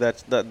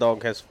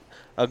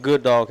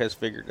good dog has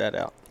figured that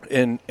out.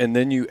 And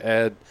then you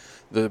add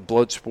the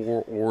blood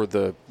spore or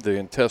the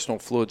intestinal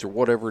fluids or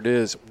whatever it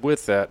is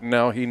with that.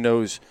 Now he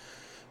knows.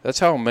 That's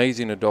how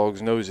amazing a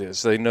dog's nose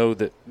is. They know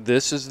that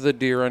this is the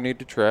deer I need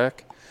to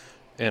track.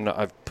 And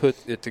I've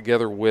put it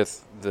together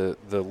with the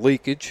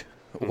leakage,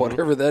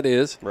 whatever that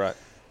is. Right.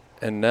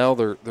 And now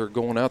they're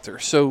going out there.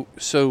 So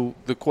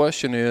the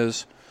question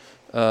is,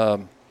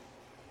 what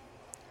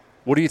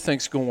do you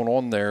think's going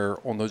on there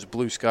on those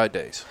blue sky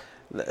days?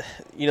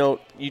 You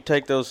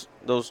take those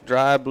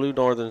dry blue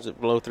northerns that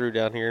blow through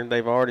down here.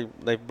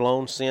 They've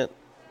blown scent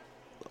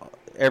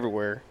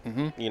everywhere.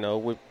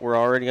 Mm-hmm. We're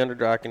already under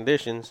dry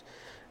conditions.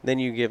 Then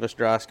you give us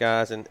dry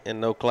skies and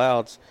no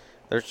clouds.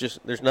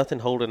 There's nothing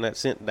holding that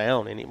scent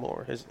down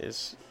anymore.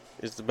 Is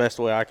the best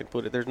way I can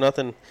put it. There's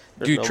nothing.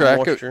 Do you no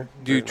track moisture.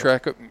 it? Do you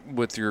track it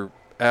with your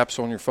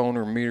apps on your phone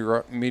or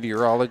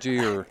meteorology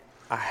or?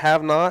 I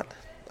have not.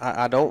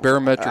 I don't.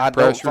 Barometric I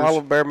pressures? don't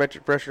follow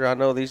barometric pressure. I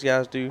know these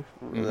guys do.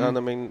 Mm-hmm. I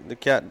mean,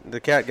 the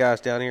cat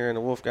guys down here and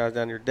the wolf guys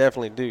down here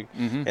definitely do,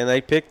 and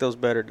they pick those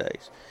better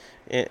days.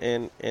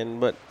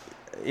 But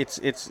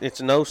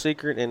it's no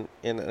secret, and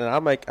I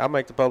make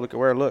the public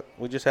aware. Look,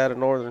 we just had a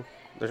northern.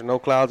 There's no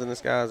clouds in the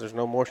skies. There's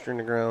no moisture in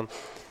the ground.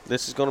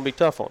 This is going to be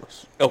tough on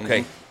us.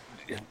 Okay,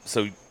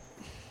 so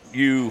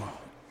you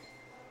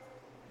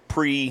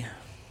pre-capture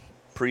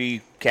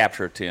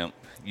attempt,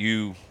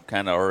 you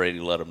kind of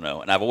already let them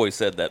know. And I've always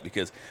said that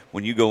because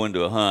when you go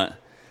into a hunt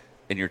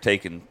and you're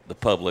taking the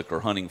public or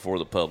hunting for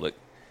the public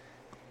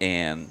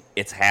and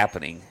it's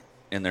happening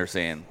and they're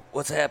saying,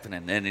 what's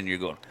happening? And then you're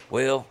going,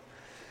 well,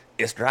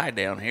 it's dry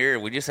down here.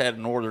 We just had a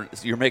northern.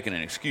 You're making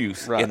an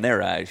excuse in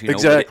their eyes.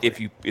 Exactly. If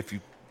you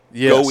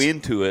Yes. go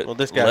into it, well,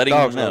 this guy's letting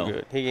dog's them know. no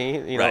good.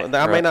 He Right.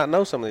 I may not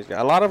know some of these guys.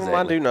 A lot of them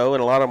Exactly. I do know,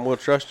 and a lot of them will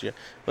trust you.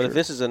 But if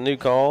this is a new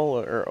call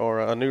or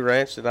a new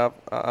ranch that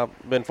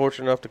I've been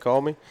fortunate enough to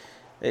call me,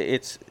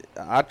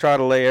 I try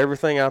to lay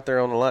everything out there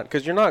on the line,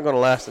 because you're not going to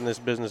last in this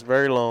business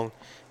very long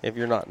if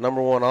you're not,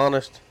 number one,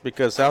 honest,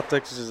 because South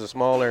Texas is a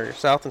small area.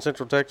 South and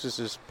Central Texas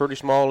is pretty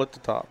small at the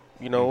top,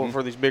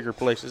 for these bigger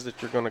places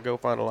that you're going to go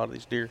find a lot of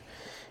these deer.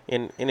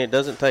 And it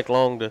doesn't take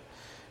long to,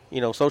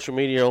 social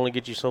media only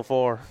gets you so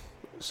far.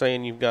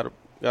 Saying you've got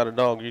a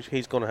dog,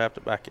 he's going to have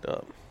to back it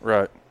up.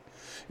 Right.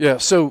 Yeah.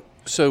 So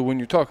when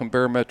you're talking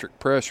barometric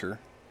pressure,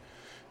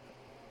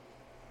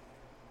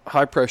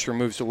 high pressure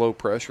moves to low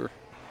pressure,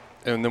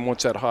 and then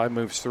once that high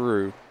moves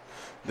through,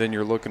 then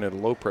you're looking at a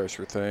low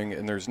pressure thing,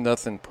 and there's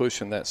nothing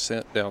pushing that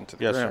scent down to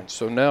the ground.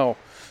 Sir. So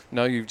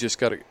now you've just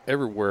got it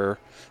everywhere.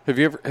 Have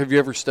you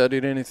ever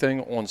studied anything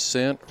on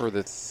scent or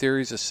the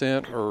theories of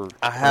scent or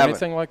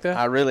anything like that?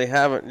 I really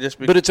haven't.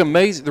 But it's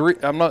amazing.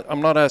 I'm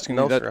not asking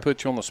you that sir. to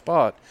put you on the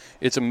spot.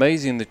 It's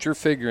amazing that you're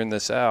figuring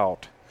this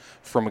out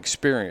from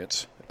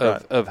experience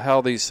of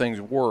how these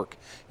things work.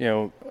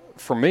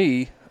 For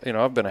me,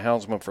 I've been a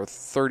houndsman for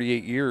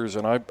 38 years,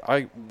 and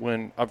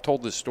when I've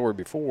told this story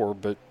before,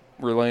 but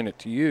relaying it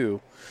to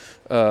you,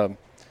 I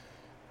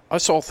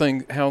saw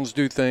hounds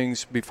do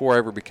things before I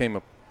ever became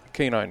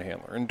canine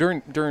handler. And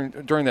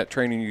during that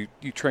training,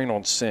 you train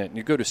on scent, and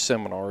you go to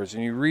seminars,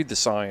 and you read the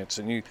science,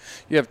 and you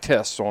have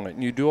tests on it,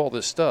 and you do all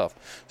this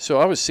stuff. So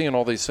I was seeing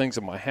all these things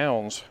in my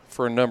hounds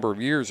for a number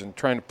of years and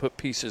trying to put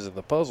pieces of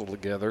the puzzle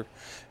together.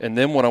 And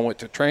then when I went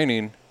to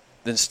training,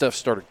 then stuff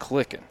started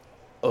clicking.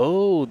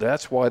 Oh,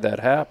 that's why that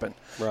happened.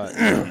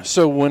 Right.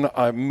 So when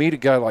I meet a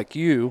guy like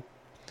you,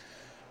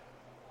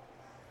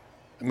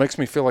 it makes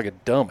me feel like a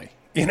dummy.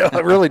 You know,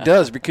 it really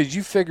does, because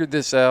you figured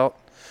this out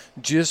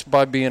just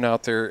by being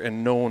out there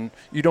and knowing.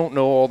 You don't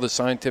know all the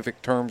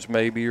scientific terms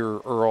maybe or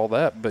all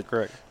that, but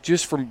Correct.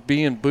 just from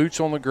being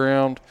boots on the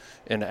ground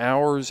and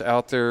hours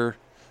out there,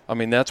 I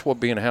mean, that's what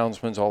being a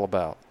houndsman's all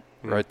about,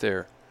 right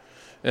there.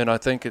 And I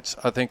think it's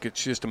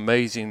just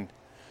amazing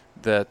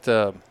that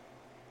that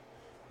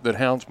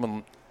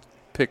houndsmen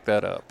pick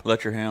that up.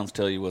 Let your hounds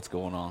tell you what's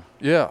going on.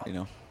 Yeah. You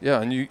know.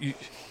 Yeah, and you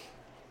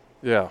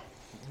yeah.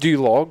 Do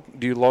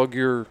you log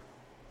your?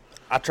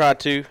 I try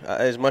to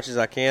as much as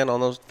I can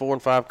on those 4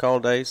 and 5 call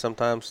days.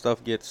 Sometimes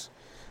stuff gets,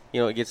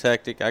 it gets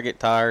hectic. I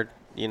get tired,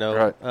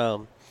 Right.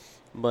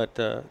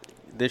 But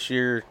this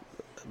year,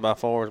 by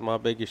far, is my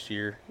biggest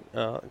year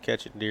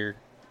catching deer.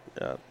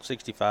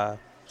 65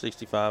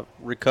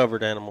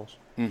 recovered animals.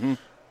 Mm-hmm.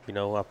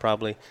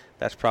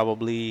 That's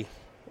probably.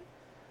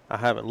 I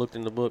haven't looked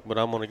in the book, but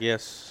I'm gonna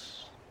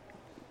guess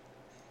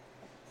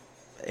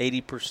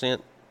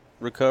 80%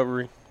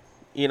 recovery.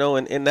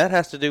 And that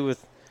has to do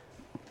with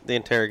the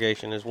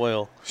interrogation as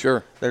well.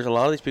 Sure. There's a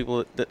lot of these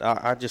people that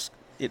I just,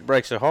 it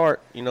breaks their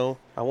heart.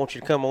 I want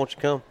you to come.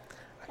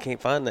 I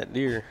can't find that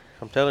deer.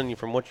 I'm telling you,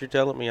 from what you're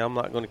telling me, I'm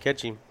not going to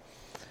catch him.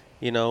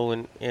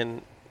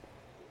 And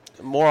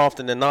more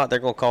often than not, they're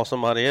going to call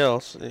somebody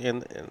else,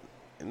 and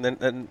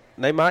then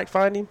they might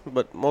find him,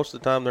 but most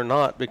of the time they're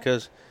not,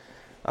 because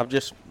I've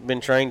just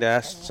been trained to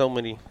ask so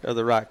many of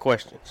the right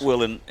questions.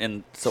 Well,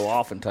 and so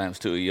oftentimes,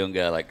 too, a young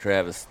guy like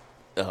Travis,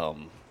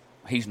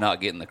 he's not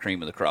getting the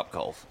cream of the crop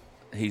calls.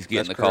 He's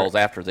getting That's the calls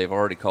correct. after they've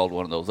already called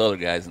one of those other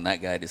guys, and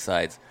that guy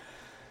decides,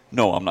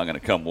 no, I'm not going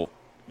to come. Well,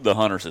 the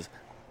hunter says,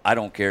 I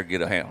don't care,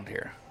 get a hound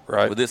here.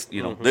 Right. But this,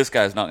 this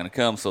guy's not going to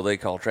come, so they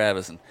call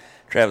Travis, and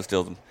Travis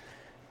tells them,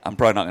 I'm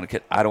probably not going to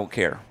catch. I don't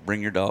care.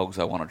 Bring your dogs.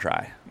 I want to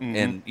try. Mm-hmm.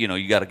 And,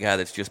 you got a guy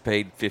that's just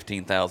paid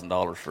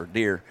 $15,000 for a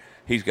deer.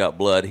 He's got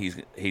blood. He's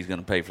going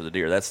to pay for the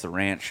deer. That's the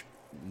ranch.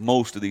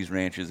 Most of these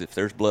ranches, if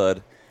there's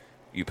blood,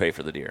 you pay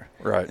for the deer.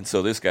 Right. And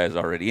so this guy's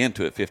already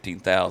into it,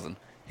 $15,000.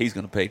 He's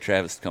going to pay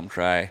Travis to come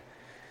try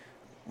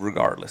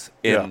regardless.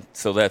 And Yeah.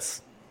 so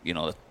that's,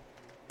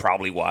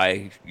 probably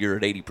why you're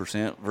at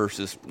 80%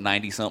 versus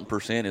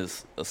 90-something%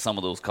 is some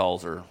of those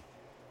calls are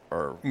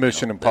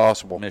Mission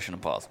impossible. Mission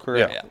impossible.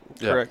 Correct. Yeah.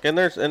 Yeah. Correct.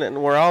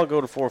 And where I'll go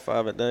to 4 or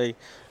 5 a day,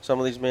 some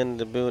of these men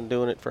that have been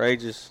doing it for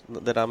ages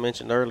that I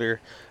mentioned earlier,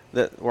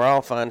 that where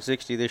I'll find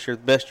 60 this year,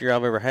 the best year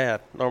I've ever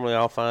had. Normally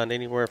I'll find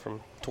anywhere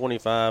from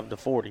 25 to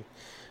 40.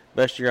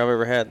 Best year I've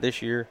ever had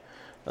this year.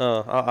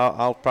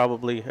 I'll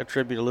probably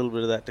attribute a little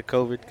bit of that to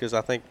COVID, because I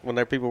think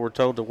when people were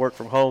told to work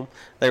from home,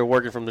 they were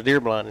working from the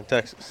deer blind in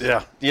Texas.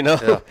 Yeah.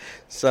 Yeah.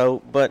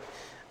 So, but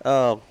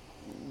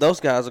those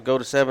guys will go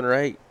to 7 or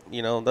 8.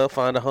 They'll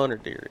find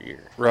 100 deer a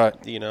year. Right.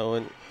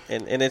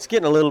 And it's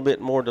getting a little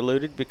bit more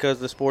diluted, because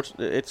the sports,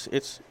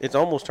 it's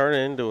almost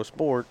turning into a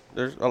sport.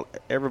 There's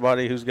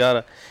everybody who's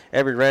got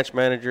every ranch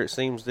manager, it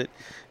seems, that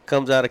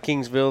comes out of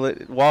Kingsville,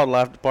 that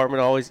wildlife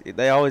department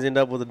they always end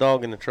up with a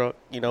dog in the truck,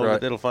 Right.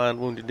 that'll find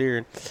wounded deer.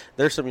 And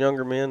there's some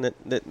younger men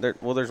that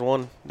there's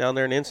one down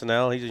there in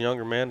Ensenal. He's a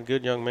younger man, a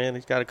good young man.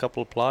 He's got a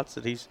couple of plots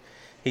that he's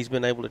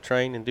been able to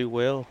train and do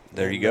well.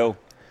 There you go.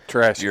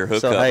 Trash. Your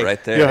hookup So, hey,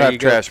 right there. You'll There have you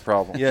go. trash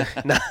problem. Yeah.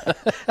 No.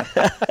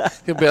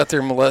 He'll be out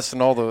there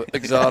molesting all the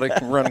exotic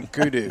and running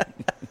kudu.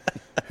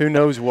 Who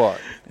knows what?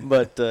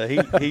 But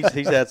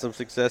he's had some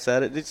success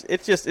at it.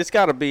 It's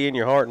got to be in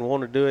your heart and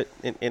want to do it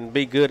and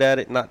be good at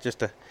it, not just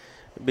to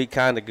be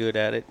kind of good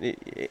at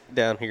it.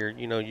 Down here,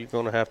 you're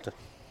gonna have to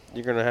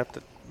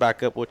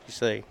back up what you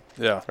say,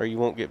 Yeah. or you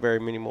won't get very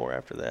many more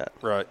after that.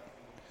 Right.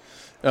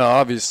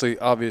 Obviously,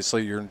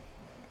 you're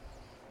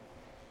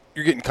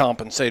getting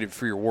compensated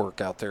for your work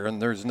out there,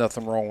 and there's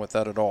nothing wrong with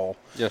that at all.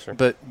 Yes, sir.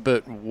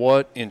 But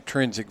what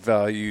intrinsic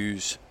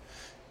values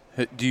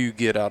do you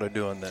get out of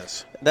doing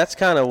this? That's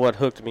kind of what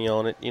hooked me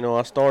on it.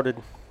 I started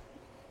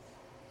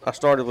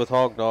with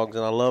hog dogs,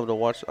 and I love to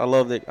watch. I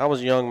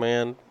was a young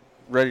man,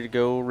 ready to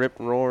go, rip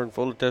and roar, and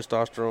full of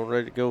testosterone,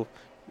 ready to go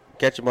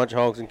catch a bunch of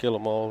hogs and kill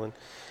them all. And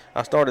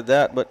I started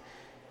that, but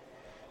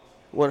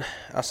when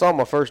I saw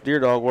my first deer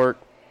dog work,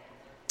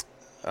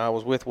 I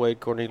was with Wade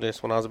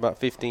Cornelius when I was about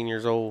 15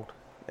 years old,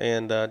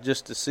 and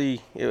just to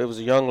see, it was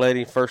a young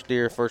lady, first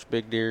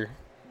big deer.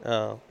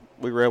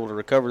 We were able to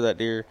recover that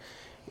deer.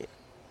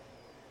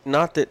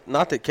 Not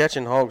that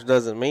catching hogs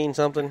doesn't mean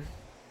something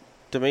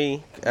to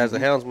me as a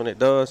houndsman, it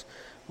does,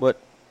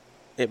 but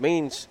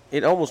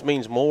it almost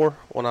means more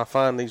when I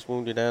find these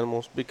wounded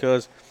animals,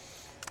 because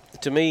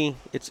to me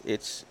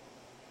it's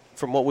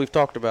from what we've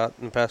talked about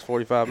in the past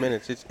 45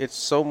 minutes, it's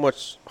so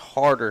much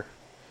harder,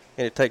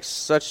 and it takes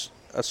such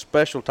a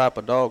special type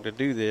of dog to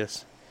do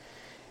this.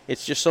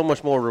 It's just so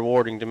much more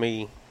rewarding to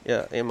me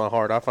in my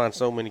heart. I find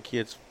so many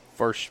kids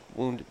first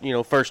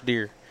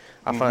deer.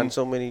 I find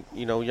so many,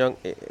 young.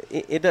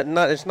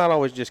 It's not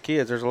always just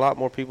kids. There's a lot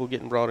more people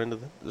getting brought into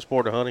the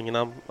sport of hunting,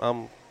 and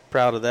I'm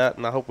proud of that,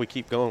 and I hope we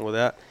keep going with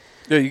that.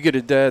 Yeah, you get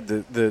a dad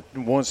that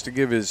wants to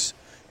give his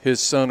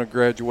son a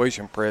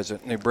graduation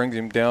present, and he brings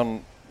him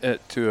down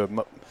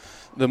to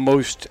the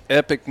most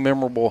epic,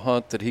 memorable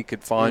hunt that he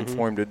could find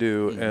for him to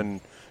do,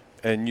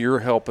 and you're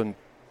helping.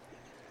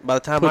 By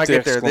the time I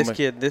get there,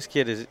 this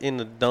kid is in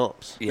the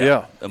dumps.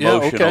 Yeah.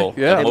 Emotional.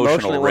 Yeah.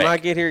 Emotionally, when wreck. I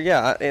get here,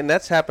 and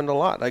that's happened a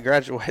lot. I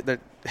graduate.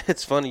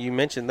 It's funny you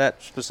mentioned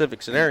that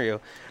specific scenario.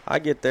 I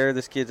get there,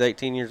 this kid's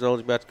 18 years old.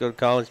 He's about to go to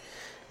college.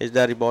 His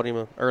daddy bought him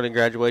an early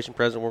graduation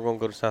present. We're going to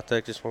go to South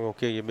Texas. We're going to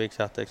kill you a big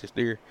South Texas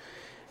deer.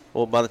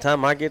 Well, by the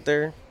time I get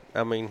there,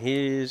 I mean,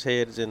 his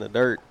head is in the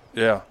dirt.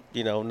 Yeah.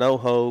 No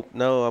hope.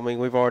 No, I mean,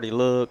 we've already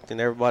looked, and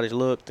everybody's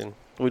looked, and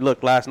we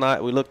looked last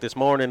night. We looked this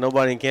morning.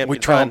 Nobody in camp. We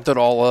trumped it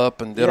all up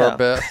and did our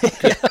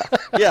best.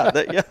 Yeah.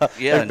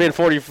 There's been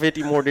 40 or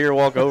 50 more deer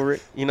walk over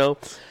it,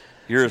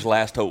 You're his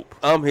last hope.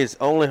 I'm his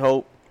only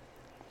hope,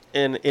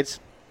 and it's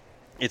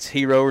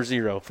hero or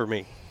zero for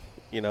me.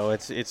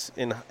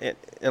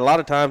 A lot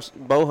of times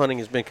bow hunting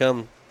has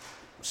become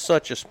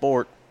such a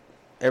sport.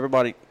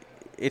 Everybody,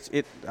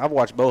 I've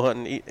watched bow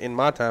hunting in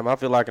my time. I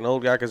feel like an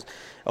old guy because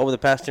over the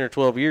past 10 or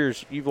 12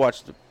 years, you've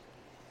watched the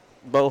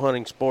bow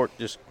hunting sport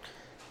just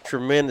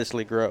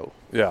tremendously grow.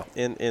 Yeah.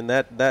 And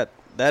that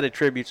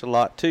attributes a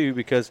lot too,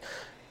 because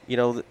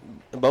the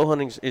bow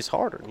hunting is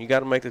harder. You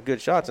got to make the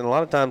good shots, and a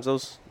lot of times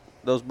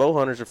those bow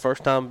hunters are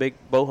first time big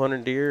bow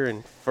hunting deer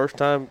and first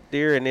time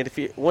deer, and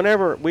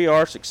whenever we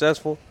are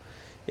successful,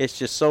 it's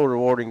just so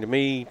rewarding to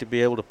me to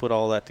be able to put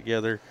all that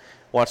together,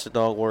 watch the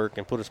dog work,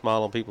 and put a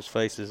smile on people's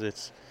faces.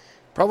 It's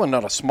probably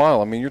not a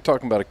smile. I mean, you're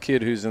talking about a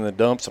kid who's in the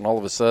dumps, and all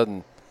of a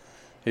sudden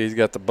he's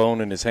got the bone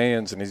in his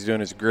hands, and he's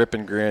doing his grip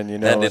and grin.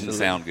 That didn't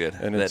sound good.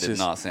 And That it's did just,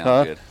 not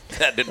sound good.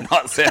 That did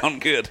not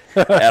sound good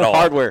at all.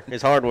 hardware.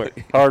 It's hardware.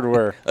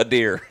 Hardware. A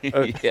deer.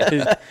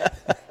 Yeah.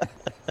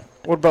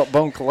 What about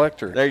bone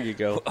collector? There you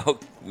go. Oh,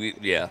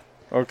 yeah.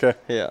 Okay.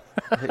 Yeah.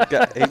 He's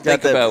got Think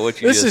that, about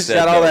what you This just is said.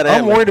 got all though. that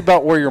I'm antler. worried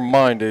about where your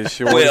mind is,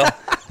 Shorty. Well,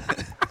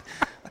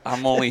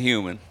 I'm only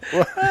human.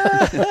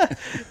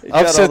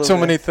 I've said so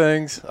many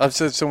things. I've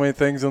said so many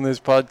things on this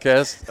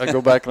podcast. I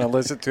go back and I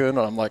listen to it, and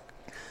I'm like,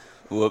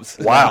 Whoops.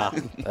 wow,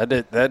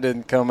 that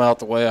didn't come out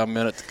the way I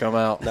meant it to come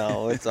out.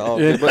 No, it's all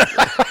good.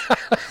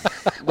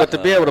 But to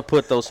be able to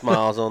put those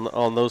smiles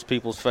on those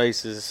people's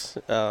faces,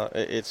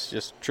 it's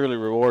just truly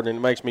rewarding. It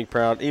makes me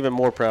proud, even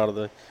more proud of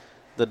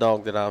the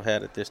dog that I've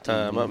had at this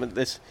time. I mean,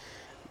 this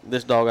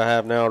dog I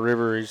have now,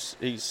 River,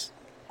 he's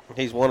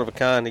one of a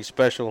kind. He's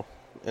special,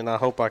 and I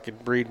hope I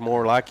could breed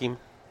more like him.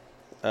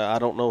 I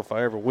don't know if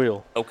I ever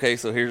will. Okay,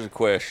 so here's a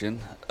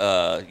question.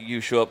 You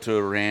show up to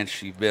a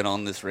ranch. You've been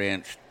on this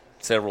ranch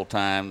several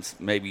times,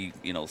 maybe,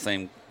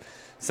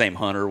 same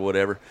hunter or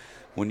whatever.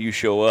 When you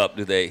show up,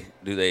 do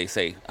they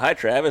say, hi,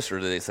 Travis, or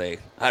do they say,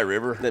 hi,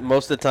 River? That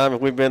most of the time, if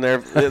we've been there,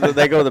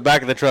 they go to the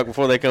back of the truck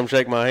before they come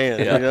shake my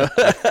hand. Yeah.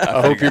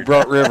 I hope you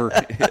brought River.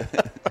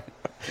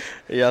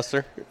 Yes,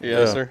 sir.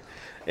 Yes, sir.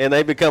 And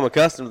they become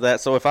accustomed to that.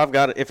 So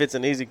if it's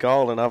an easy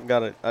call and I've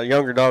got a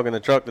younger dog in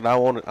the truck that I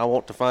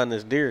want to find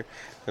this deer,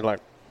 they're like,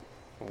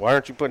 why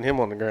aren't you putting him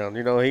on the ground?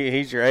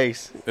 He's your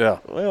ace. Yeah.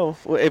 Well,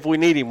 if we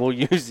need him, we'll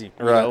use him.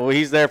 Right.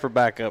 He's there for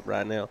backup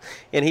right now.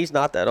 And he's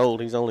not that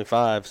old. He's only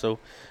 5, so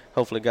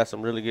hopefully got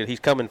some really good.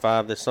 He's coming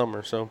 5 this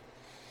summer, so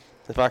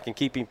if I can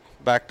keep him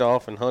backed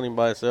off and hunt him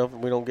by himself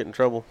and we don't get in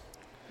trouble,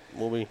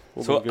 we'll be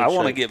So in good I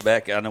want to shape. get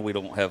back. I know we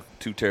don't have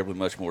too terribly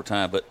much more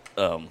time, but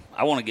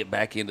I want to get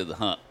back into the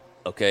hunt.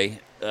 Okay,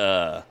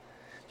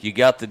 you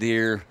got the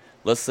deer.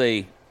 Let's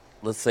say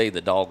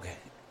the dog,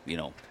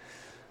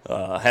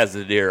 has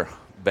the deer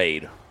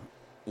bayed.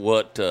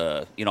 What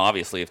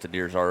obviously, if the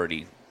deer's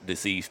already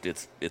deceased,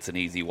 it's an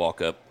easy walk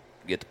up,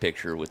 get the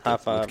picture with High the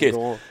five, kids.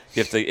 go on.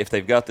 If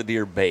they've got the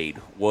deer bayed,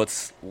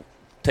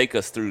 take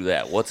us through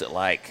that. What's it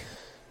like?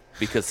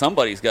 Because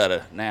somebody's got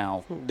to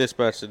now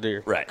dispatch the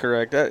deer. Right.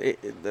 Correct.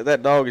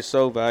 That dog is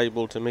so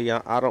valuable to me.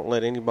 I don't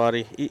let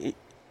anybody,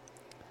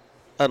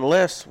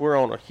 unless we're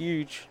on a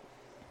huge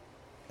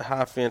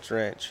high fence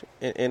ranch,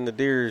 and the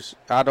deer's,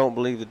 I don't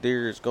believe the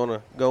deer is going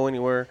to go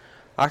anywhere.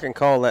 I can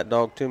call that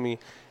dog to me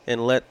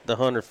and let the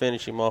hunter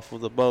finish him off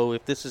with a bow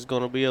if this is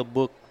going to be a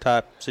book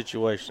type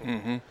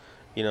situation.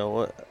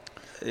 Mm-hmm.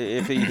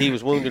 If he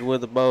was wounded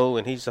with a bow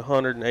and he's a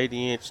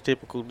 180-inch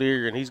typical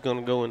deer and he's going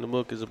to go in the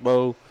book as a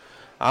bow,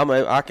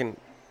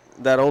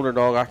 that older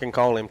dog, I can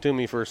call him to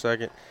me for a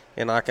second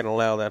and I can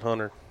allow that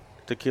hunter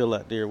to kill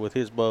that deer with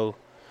his bow.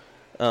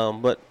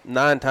 But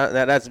 9 times,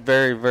 that's a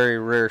very, very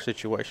rare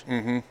situation.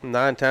 Mm-hmm.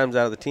 9 times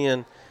out of the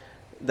 10,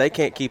 they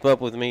can't keep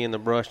up with me in the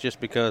brush just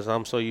because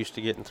I'm so used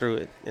to getting through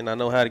it, and I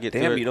know how to get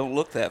through it. Damn, you don't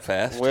look that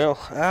fast. Well,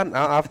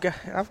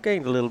 I've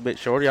gained a little bit,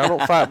 Shorty. I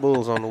don't fight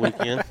bulls on the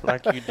weekend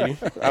like you do.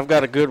 I've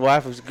got a good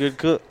wife who's a good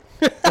cook.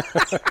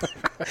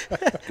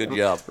 Good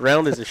job.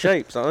 Round is a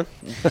shape, son.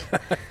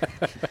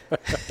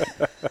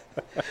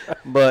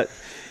 But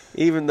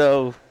even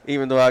though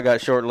even though I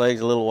got short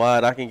legs, a little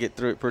wide, I can get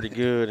through it pretty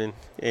good.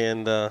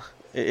 And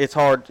it's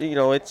hard,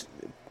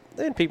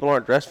 then people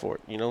aren't dressed for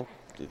it,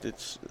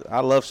 I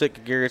love Sitka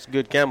gear. It's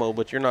good camo,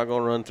 but you're not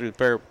going to run through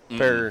the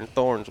pear and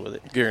thorns with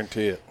it.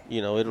 Guarantee it.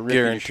 It'll rip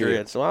you to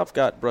shreds. So I've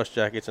got brush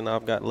jackets and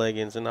I've got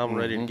leggings, and I'm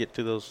ready to get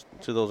to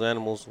those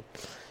animals.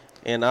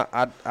 And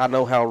I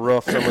know how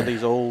rough some of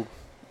these old,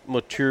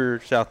 mature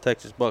South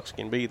Texas bucks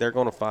can be. They're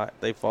going to fight.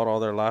 They fought all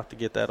their life to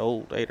get that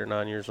old, 8 or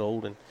 9 years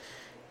old, and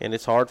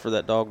it's hard for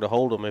that dog to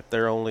hold them if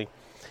they're only,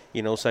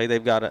 say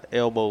they've got an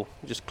elbow,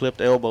 just clipped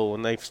elbow,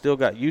 and they've still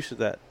got use of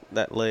that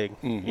leg.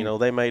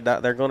 They may die.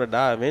 They're going to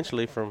die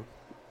eventually from,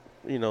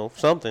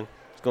 something.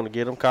 It's going to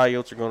get them.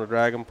 Coyotes are going to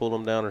drag them, pull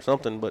them down or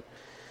something. But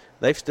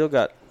they've still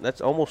got.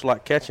 That's almost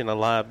like catching a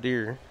live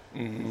deer,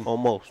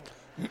 almost.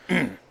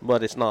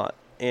 But it's not.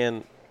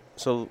 And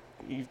so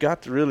you've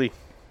got to really.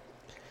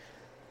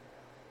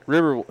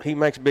 River, he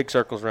makes big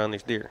circles around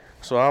these deer.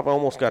 So I've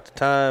almost got to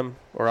time,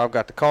 or I've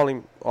got to call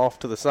him off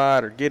to the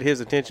side or get his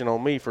attention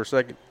on me for a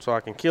second so I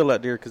can kill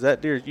that deer, because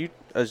that deer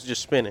is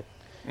just spinning.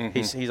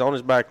 He's on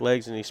his back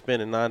legs and he's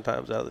spinning 9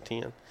 times out of the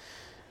 10. Just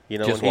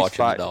and he's watching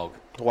fighting, the dog.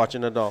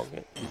 Watching the dog.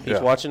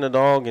 He's watching the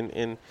dog,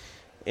 and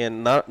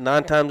 9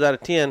 times out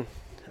of 10,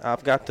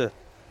 I've got to,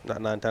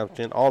 not 9 times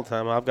 10, all the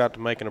time, I've got to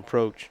make an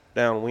approach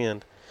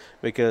downwind,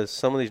 because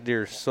some of these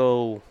deer are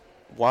so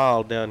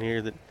wild down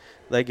here that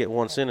they get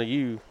one scent of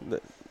you.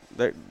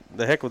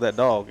 The heck with that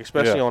dog,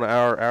 especially on an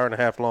hour and a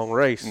half long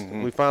race.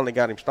 We finally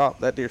got him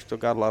stopped. That deer still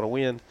got a lot of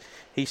wind.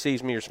 He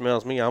sees me or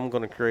smells me, I'm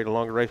going to create a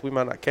longer race. We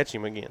might not catch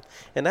him again.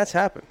 And that's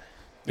happened.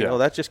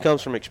 That just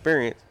comes from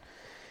experience.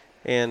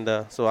 And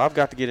so I've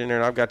got to get in there,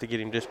 and I've got to get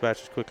him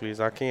dispatched as quickly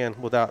as I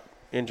can without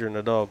injuring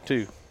the dog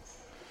too.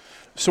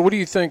 So what do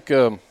you think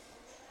the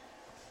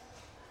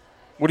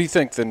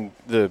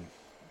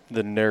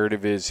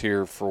narrative is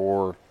here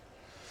for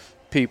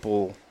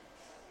people?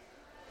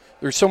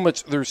 There's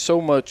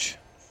so much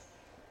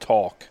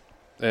talk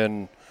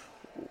and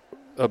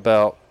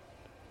about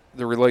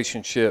the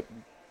relationship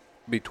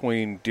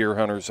between deer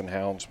hunters and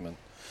houndsmen,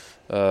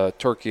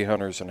 turkey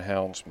hunters and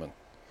houndsmen.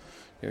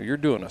 You're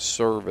doing a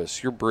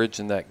service. You're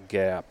bridging that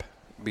gap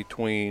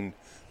between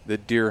the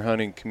deer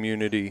hunting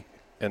community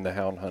and the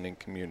hound hunting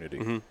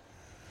community.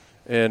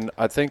 And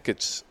I think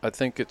it's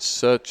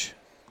such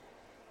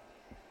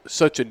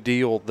a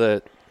deal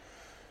that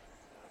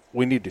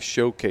we need to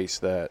showcase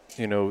that.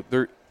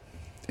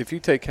 If you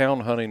take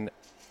hound hunting,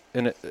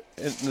 and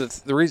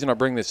the reason I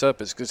bring this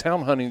up is because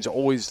hound hunting is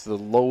always the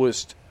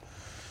lowest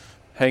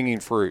hanging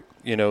fruit,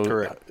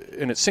 Correct.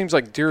 And it seems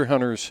like deer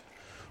hunters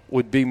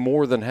would be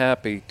more than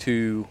happy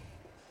to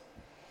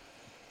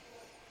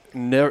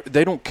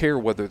they don't care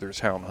whether there's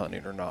hound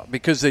hunting or not,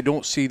 because they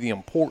don't see the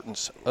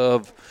importance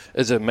of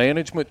as a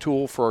management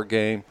tool for our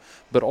game,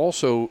 but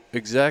also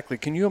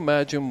can you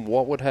imagine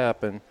what would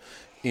happen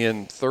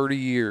in 30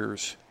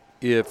 years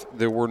if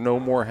there were no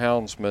more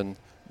houndsmen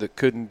that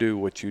couldn't do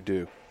what you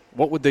do?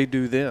 What would they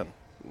do then?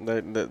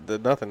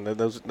 Nothing.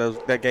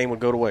 That game would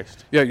go to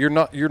waste. Yeah, you're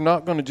not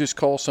going to just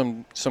call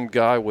some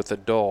guy with a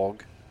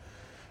dog.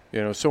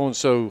 So and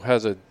so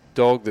has a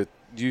dog that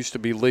used to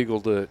be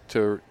legal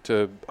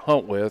to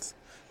hunt with.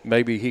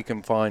 Maybe he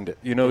can find it.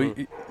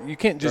 You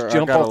can't just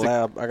jump off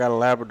I got a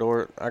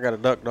Labrador. I got a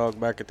duck dog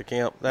back at the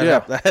camp.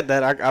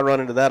 I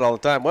run into that all the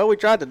time. Well, we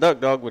tried the duck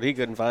dog, but he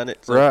couldn't find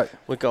it. So right.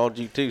 We called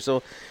you too.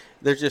 So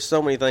there's just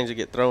so many things that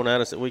get thrown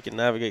at us that we can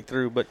navigate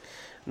through. But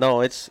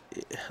no, it's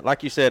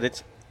like you said.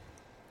 It's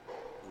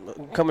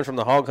coming from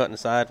the hog hunting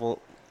side. Well,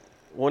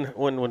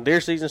 when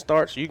deer season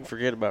starts, you can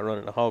forget about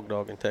running a hog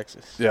dog in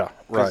Texas. Yeah, right.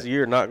 Because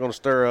you're not going to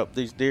stir up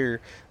these deer.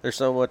 There's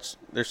so much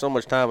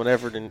time and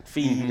effort and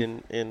feed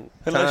and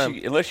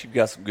time. Unless you've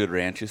got some good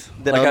ranches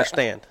that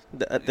understand.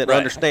 That right,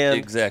 understand.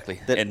 Exactly.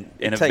 That and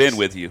have been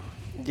with you.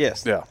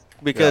 Yes. Yeah.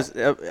 Because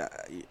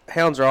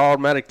hounds are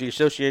automatically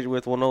associated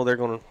with, well, no, they're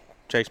going to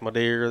chase my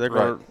deer, or they're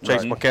going to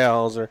chase my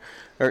cows, or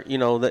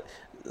that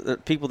the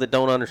people that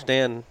don't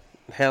understand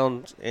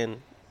hounds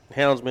and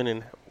houndsmen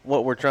and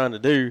what we're trying to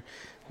do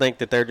think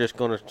that they're just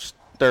going to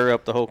stir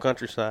up the whole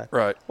countryside.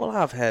 Right. Well,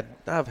 I've had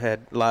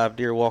live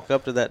deer walk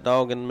up to that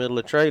dog in the middle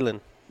of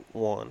trailing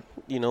one.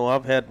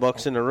 I've had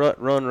bucks in the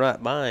rut run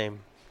right by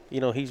him.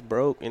 He's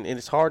broke, and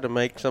it's hard to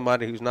make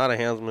somebody who's not a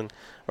houndsman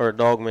or a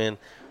dog man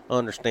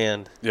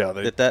understand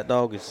that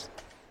dog is.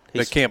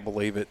 They can't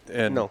believe it.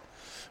 And no.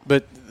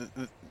 But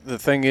the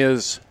thing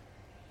is,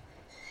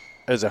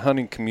 as a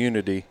hunting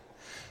community,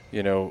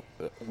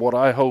 what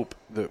I hope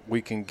that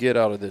we can get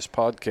out of this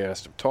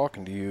podcast of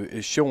talking to you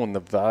is showing the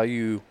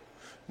value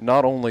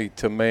not only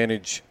to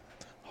manage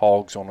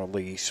hogs on a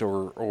lease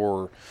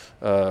or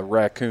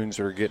raccoons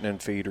that are getting in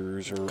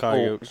feeders or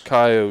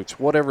coyotes,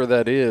 whatever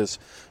that is,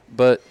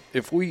 but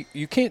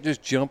you can't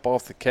just jump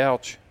off the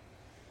couch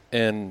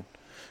and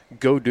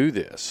go do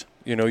this.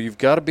 You've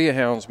got to be a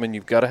houndsman.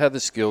 You've got to have the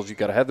skills. You've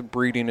got to have the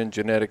breeding and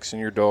genetics in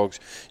your dogs.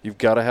 You've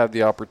got to have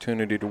the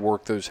opportunity to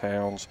work those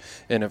hounds.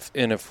 And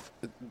if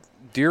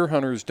deer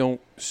hunters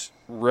don't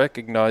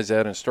recognize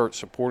that and start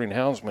supporting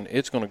houndsmen,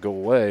 it's going to go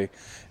away.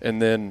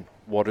 And then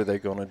what are they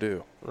going to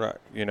do? Right.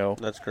 You know,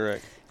 That's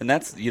correct. And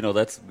that's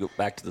go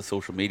back to the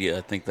social media.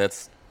 I think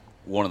that's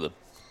one of the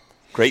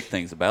great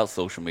things about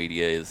social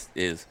media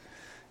is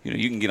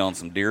you can get on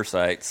some deer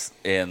sites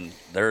and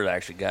there are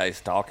actually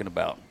guys talking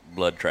about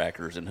blood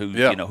trackers and who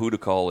to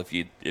call if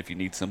you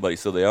need somebody.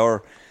 So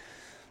the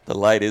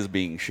light is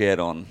being shed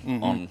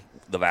on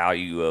the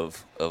value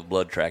of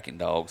blood tracking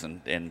dogs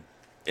and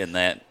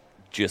that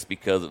just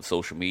because of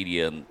social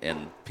media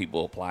and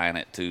people applying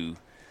it to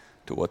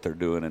what they're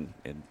doing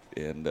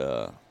and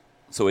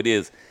so it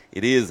is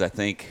I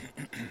think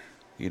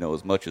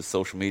as much as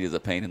social media is a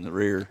pain in the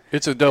rear,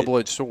 it's a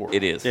double-edged sword.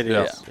 It is. It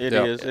is. It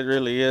is. It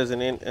really is.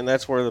 And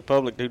that's where the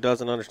public who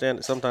doesn't understand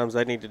it, sometimes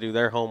they need to do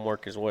their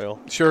homework as well.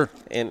 Sure.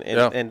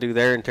 And do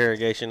their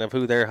interrogation of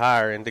who they're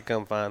hiring to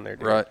come find their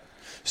deer. Right.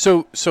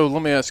 So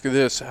let me ask you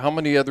this. How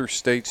many other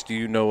states do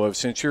you know of,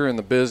 since you're in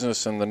the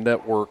business and the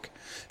network,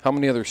 how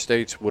many other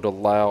states would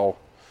allow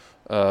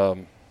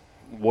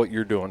what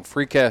you're doing,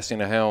 free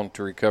casting a hound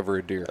to recover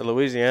a deer?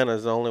 Louisiana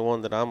is the only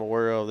one that I'm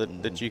aware of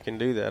that you can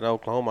do that.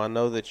 Oklahoma, I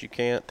know that you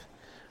can't.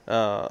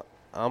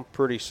 I'm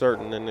pretty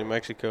certain in New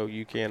Mexico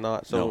you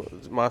cannot. So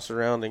my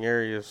surrounding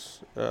areas,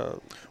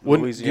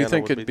 Louisiana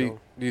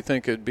do you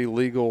think it'd be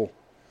legal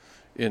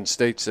in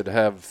states that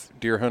have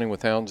deer hunting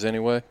with hounds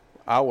anyway?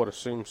 I would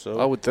assume so.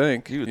 I would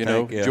think. You would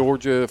think, yeah.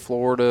 Georgia,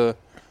 Florida,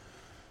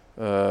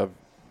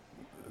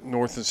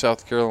 North and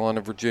South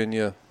Carolina,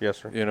 Virginia. Yes,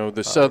 sir.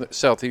 The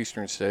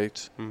southeastern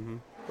states. Mm-hmm.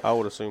 I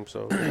would assume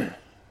so.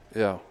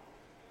 Yeah.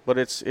 But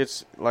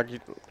it's like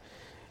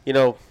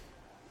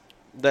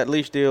that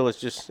leash deal is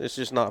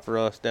just not for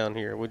us down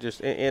here. We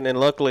just and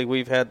luckily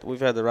we've had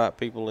the right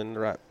people in the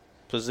right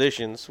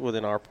positions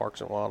within our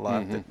parks and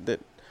wildlife that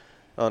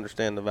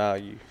understand the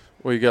value.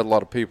 Well, you got a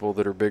lot of people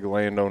that are big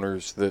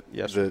landowners that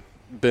sir.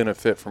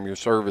 benefit from your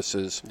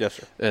services. Yes,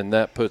 sir. And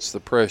that puts the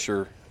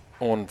pressure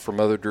on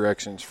from other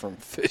directions, from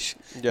fish,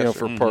 Yes,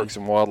 for parks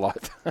and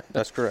wildlife.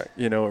 That's correct.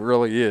 It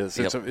really is.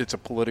 Yep. It's a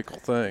political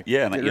thing.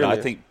 Yeah, and really I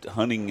is. think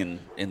hunting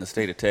in the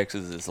state of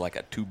Texas is like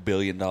a $2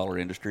 billion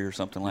industry or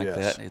something like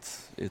Yes.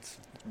 that. It's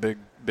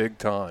big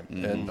time,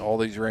 and all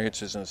these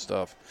ranches and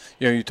stuff.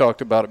 You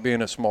talked about it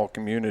being a small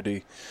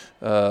community.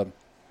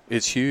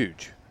 It's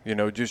huge.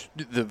 Just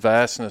the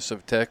vastness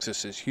of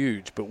Texas is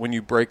huge. But when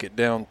you break it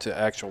down to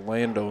actual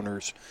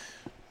landowners,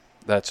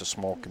 that's a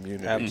small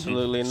community.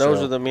 Absolutely, and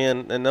those are the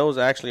men, and those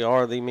actually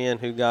are the men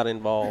who got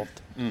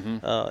involved in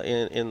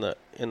the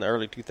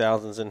early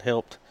 2000s and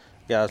helped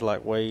guys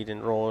like Wade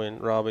and Roy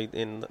and Robbie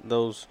and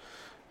those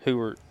who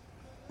were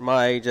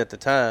my age at the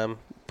time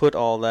put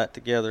all that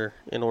together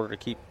in order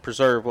to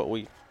preserve what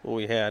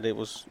we had. It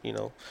was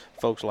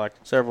folks like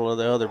several of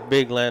the other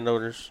big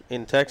landowners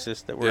in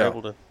Texas that were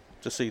able to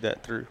see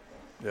that through.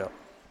 Yeah,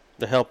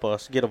 to help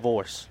us get a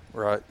voice.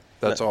 Right.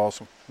 That's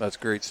awesome. That's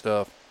great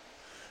stuff.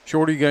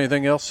 Shorty, you got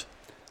anything else?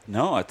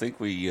 No, I think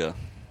we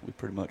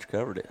pretty much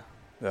covered it.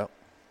 Yeah.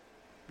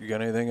 You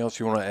got anything else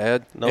you want to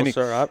add? No,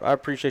 sir. I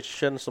appreciate you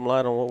shedding some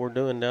light on what we're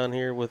doing down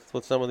here with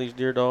some of these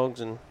deer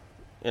dogs, and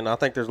I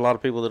think there's a lot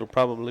of people that'll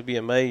probably be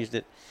amazed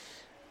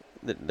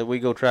that we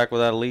go track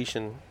without a leash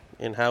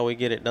and how we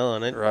get it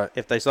done. And right.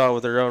 If they saw it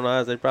with their own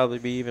eyes, they'd probably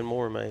be even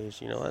more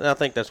amazed. And I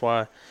think that's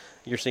why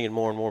you're seeing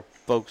more and more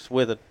folks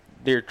with a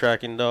deer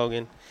tracking dog,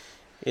 and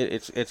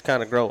it's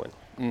kind of growing.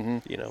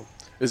 Mm-hmm.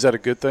 Is that a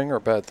good thing or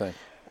a bad thing?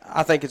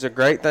 I think it's a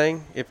great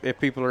thing if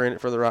people are in it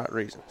for the right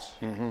reasons.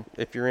 Mm-hmm.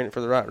 If you're in it for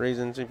the right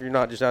reasons, if you're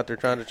not just out there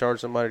trying to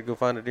charge somebody to go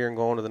find a deer and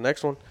go on to the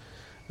next one,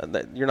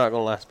 you're not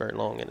going to last very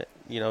long in it.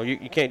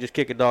 You can't just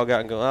kick a dog out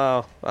and go,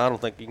 oh, I don't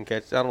think you can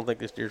catch. I don't think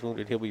this deer's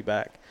wounded. He'll be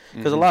back.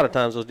 Because a lot of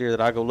times those deer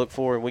that I go look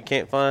for and we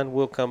can't find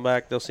will come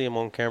back. They'll see them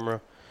on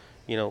camera.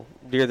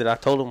 Deer that I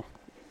told them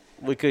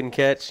we couldn't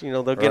catch,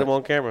 they'll get them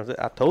on camera.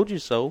 I told you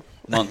so.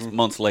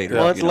 Months later.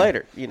 Months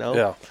later,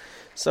 Yeah.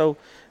 So,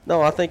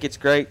 no, I think it's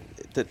great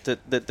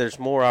that there's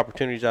more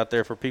opportunities out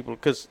there for people,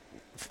 because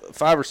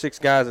 5 or 6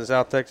 guys in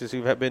South Texas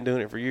who've been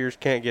doing it for years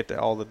can't get to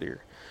all the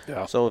deer.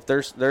 Yeah. So if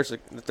there's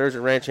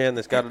a ranch hand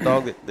that's got a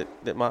dog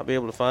that might be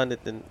able to find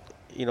it, then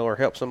or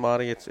help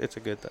somebody, it's a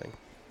good thing.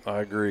 I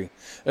agree,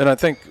 and I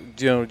think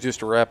just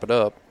to wrap it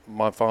up,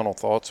 my final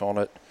thoughts on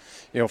it.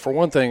 For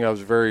one thing, I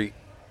was very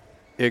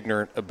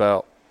ignorant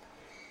about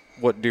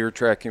what deer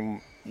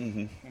tracking,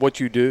 what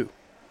you do,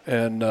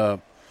 and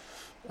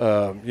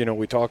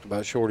we talked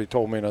about. Shorty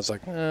told me, and I was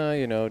like,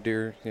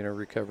 deer,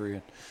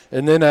 recovery,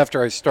 and then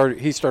after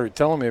he started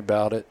telling me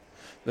about it.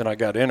 Then I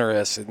got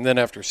interested, and then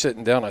after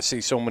sitting down, I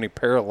see so many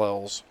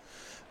parallels.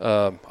 You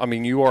are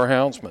a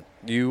houndsman.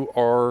 You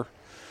are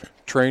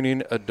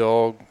training a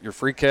dog. You're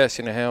free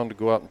casting a hound to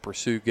go out and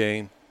pursue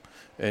game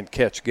and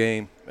catch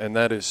game, and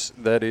that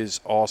is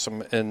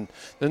awesome. And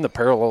then the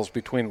parallels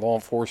between law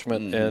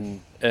enforcement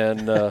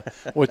and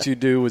what you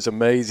do is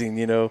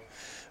amazing.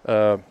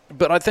 But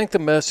I think the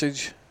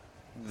message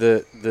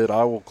that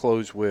I will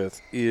close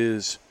with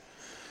is,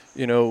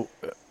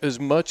 as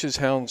much as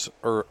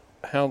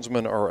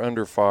houndsmen are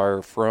under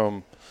fire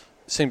from,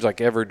 seems like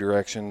every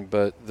direction,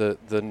 but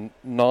the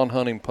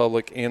non-hunting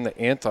public and the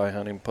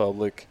anti-hunting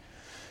public,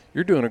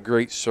 you're doing a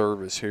great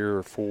service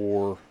here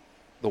for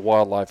the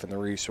wildlife and the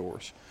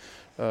resource.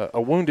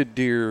 A wounded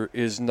deer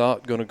is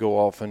not going to go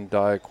off and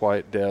die a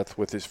quiet death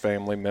with his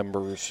family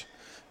members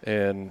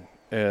and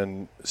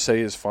say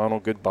his final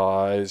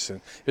goodbyes.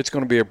 And it's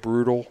going to be a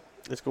brutal.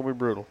 It's going to be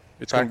brutal.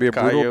 It's going to be a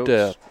brutal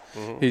death.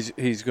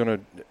 Mm-hmm.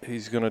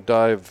 He's going to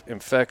die of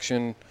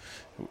infection,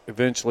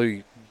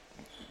 eventually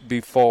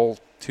fall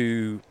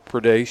to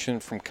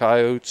predation from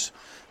coyotes.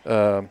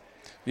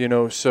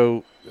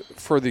 So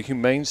for the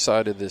humane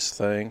side of this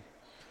thing,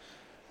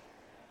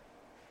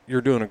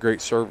 you're doing a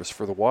great service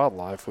for the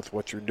wildlife with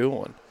what you're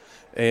doing.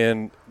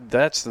 And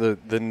that's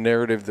the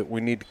narrative that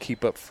we need to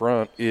keep up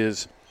front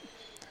is,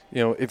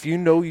 if you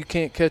know you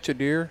can't catch a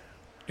deer,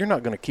 you're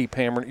not going to keep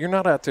hammering. You're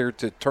not out there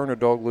to turn a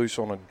dog loose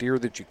on a deer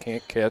that you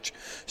can't catch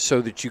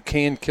so that you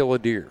can kill a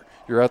deer.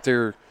 You're out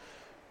there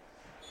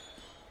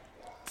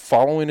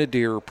following a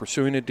deer,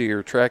 pursuing a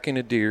deer, tracking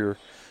a deer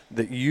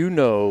that you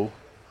know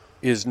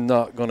is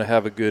not going to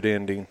have a good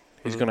ending.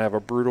 He's going to have a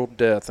brutal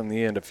death in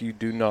the end if you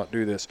do not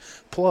do this.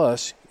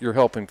 Plus, you're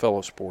helping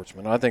fellow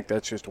sportsmen. I think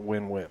that's just a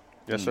win-win.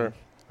 Yes, sir.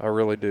 I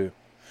really do.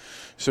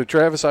 So,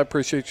 Travis, I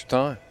appreciate your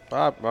time.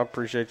 I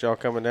appreciate y'all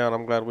coming down.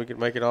 I'm glad we could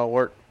make it all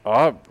work.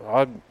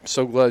 I'm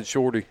so glad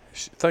Shorty.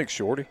 Thanks,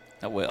 Shorty.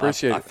 Well,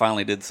 Appreciate I it.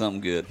 finally did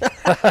something good.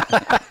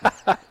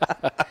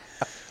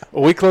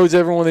 Well, we close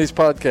every one of these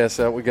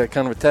podcasts out. We got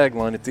kind of a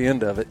tagline at the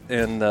end of it.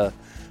 And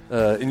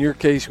in your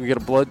case, we got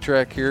a blood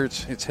track here.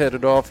 It's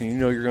headed off, and you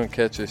know you're going to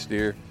catch this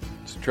deer.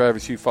 So,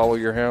 Travis, you follow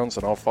your hounds,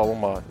 and I'll follow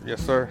mine.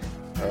 Yes, sir.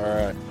 All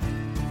right.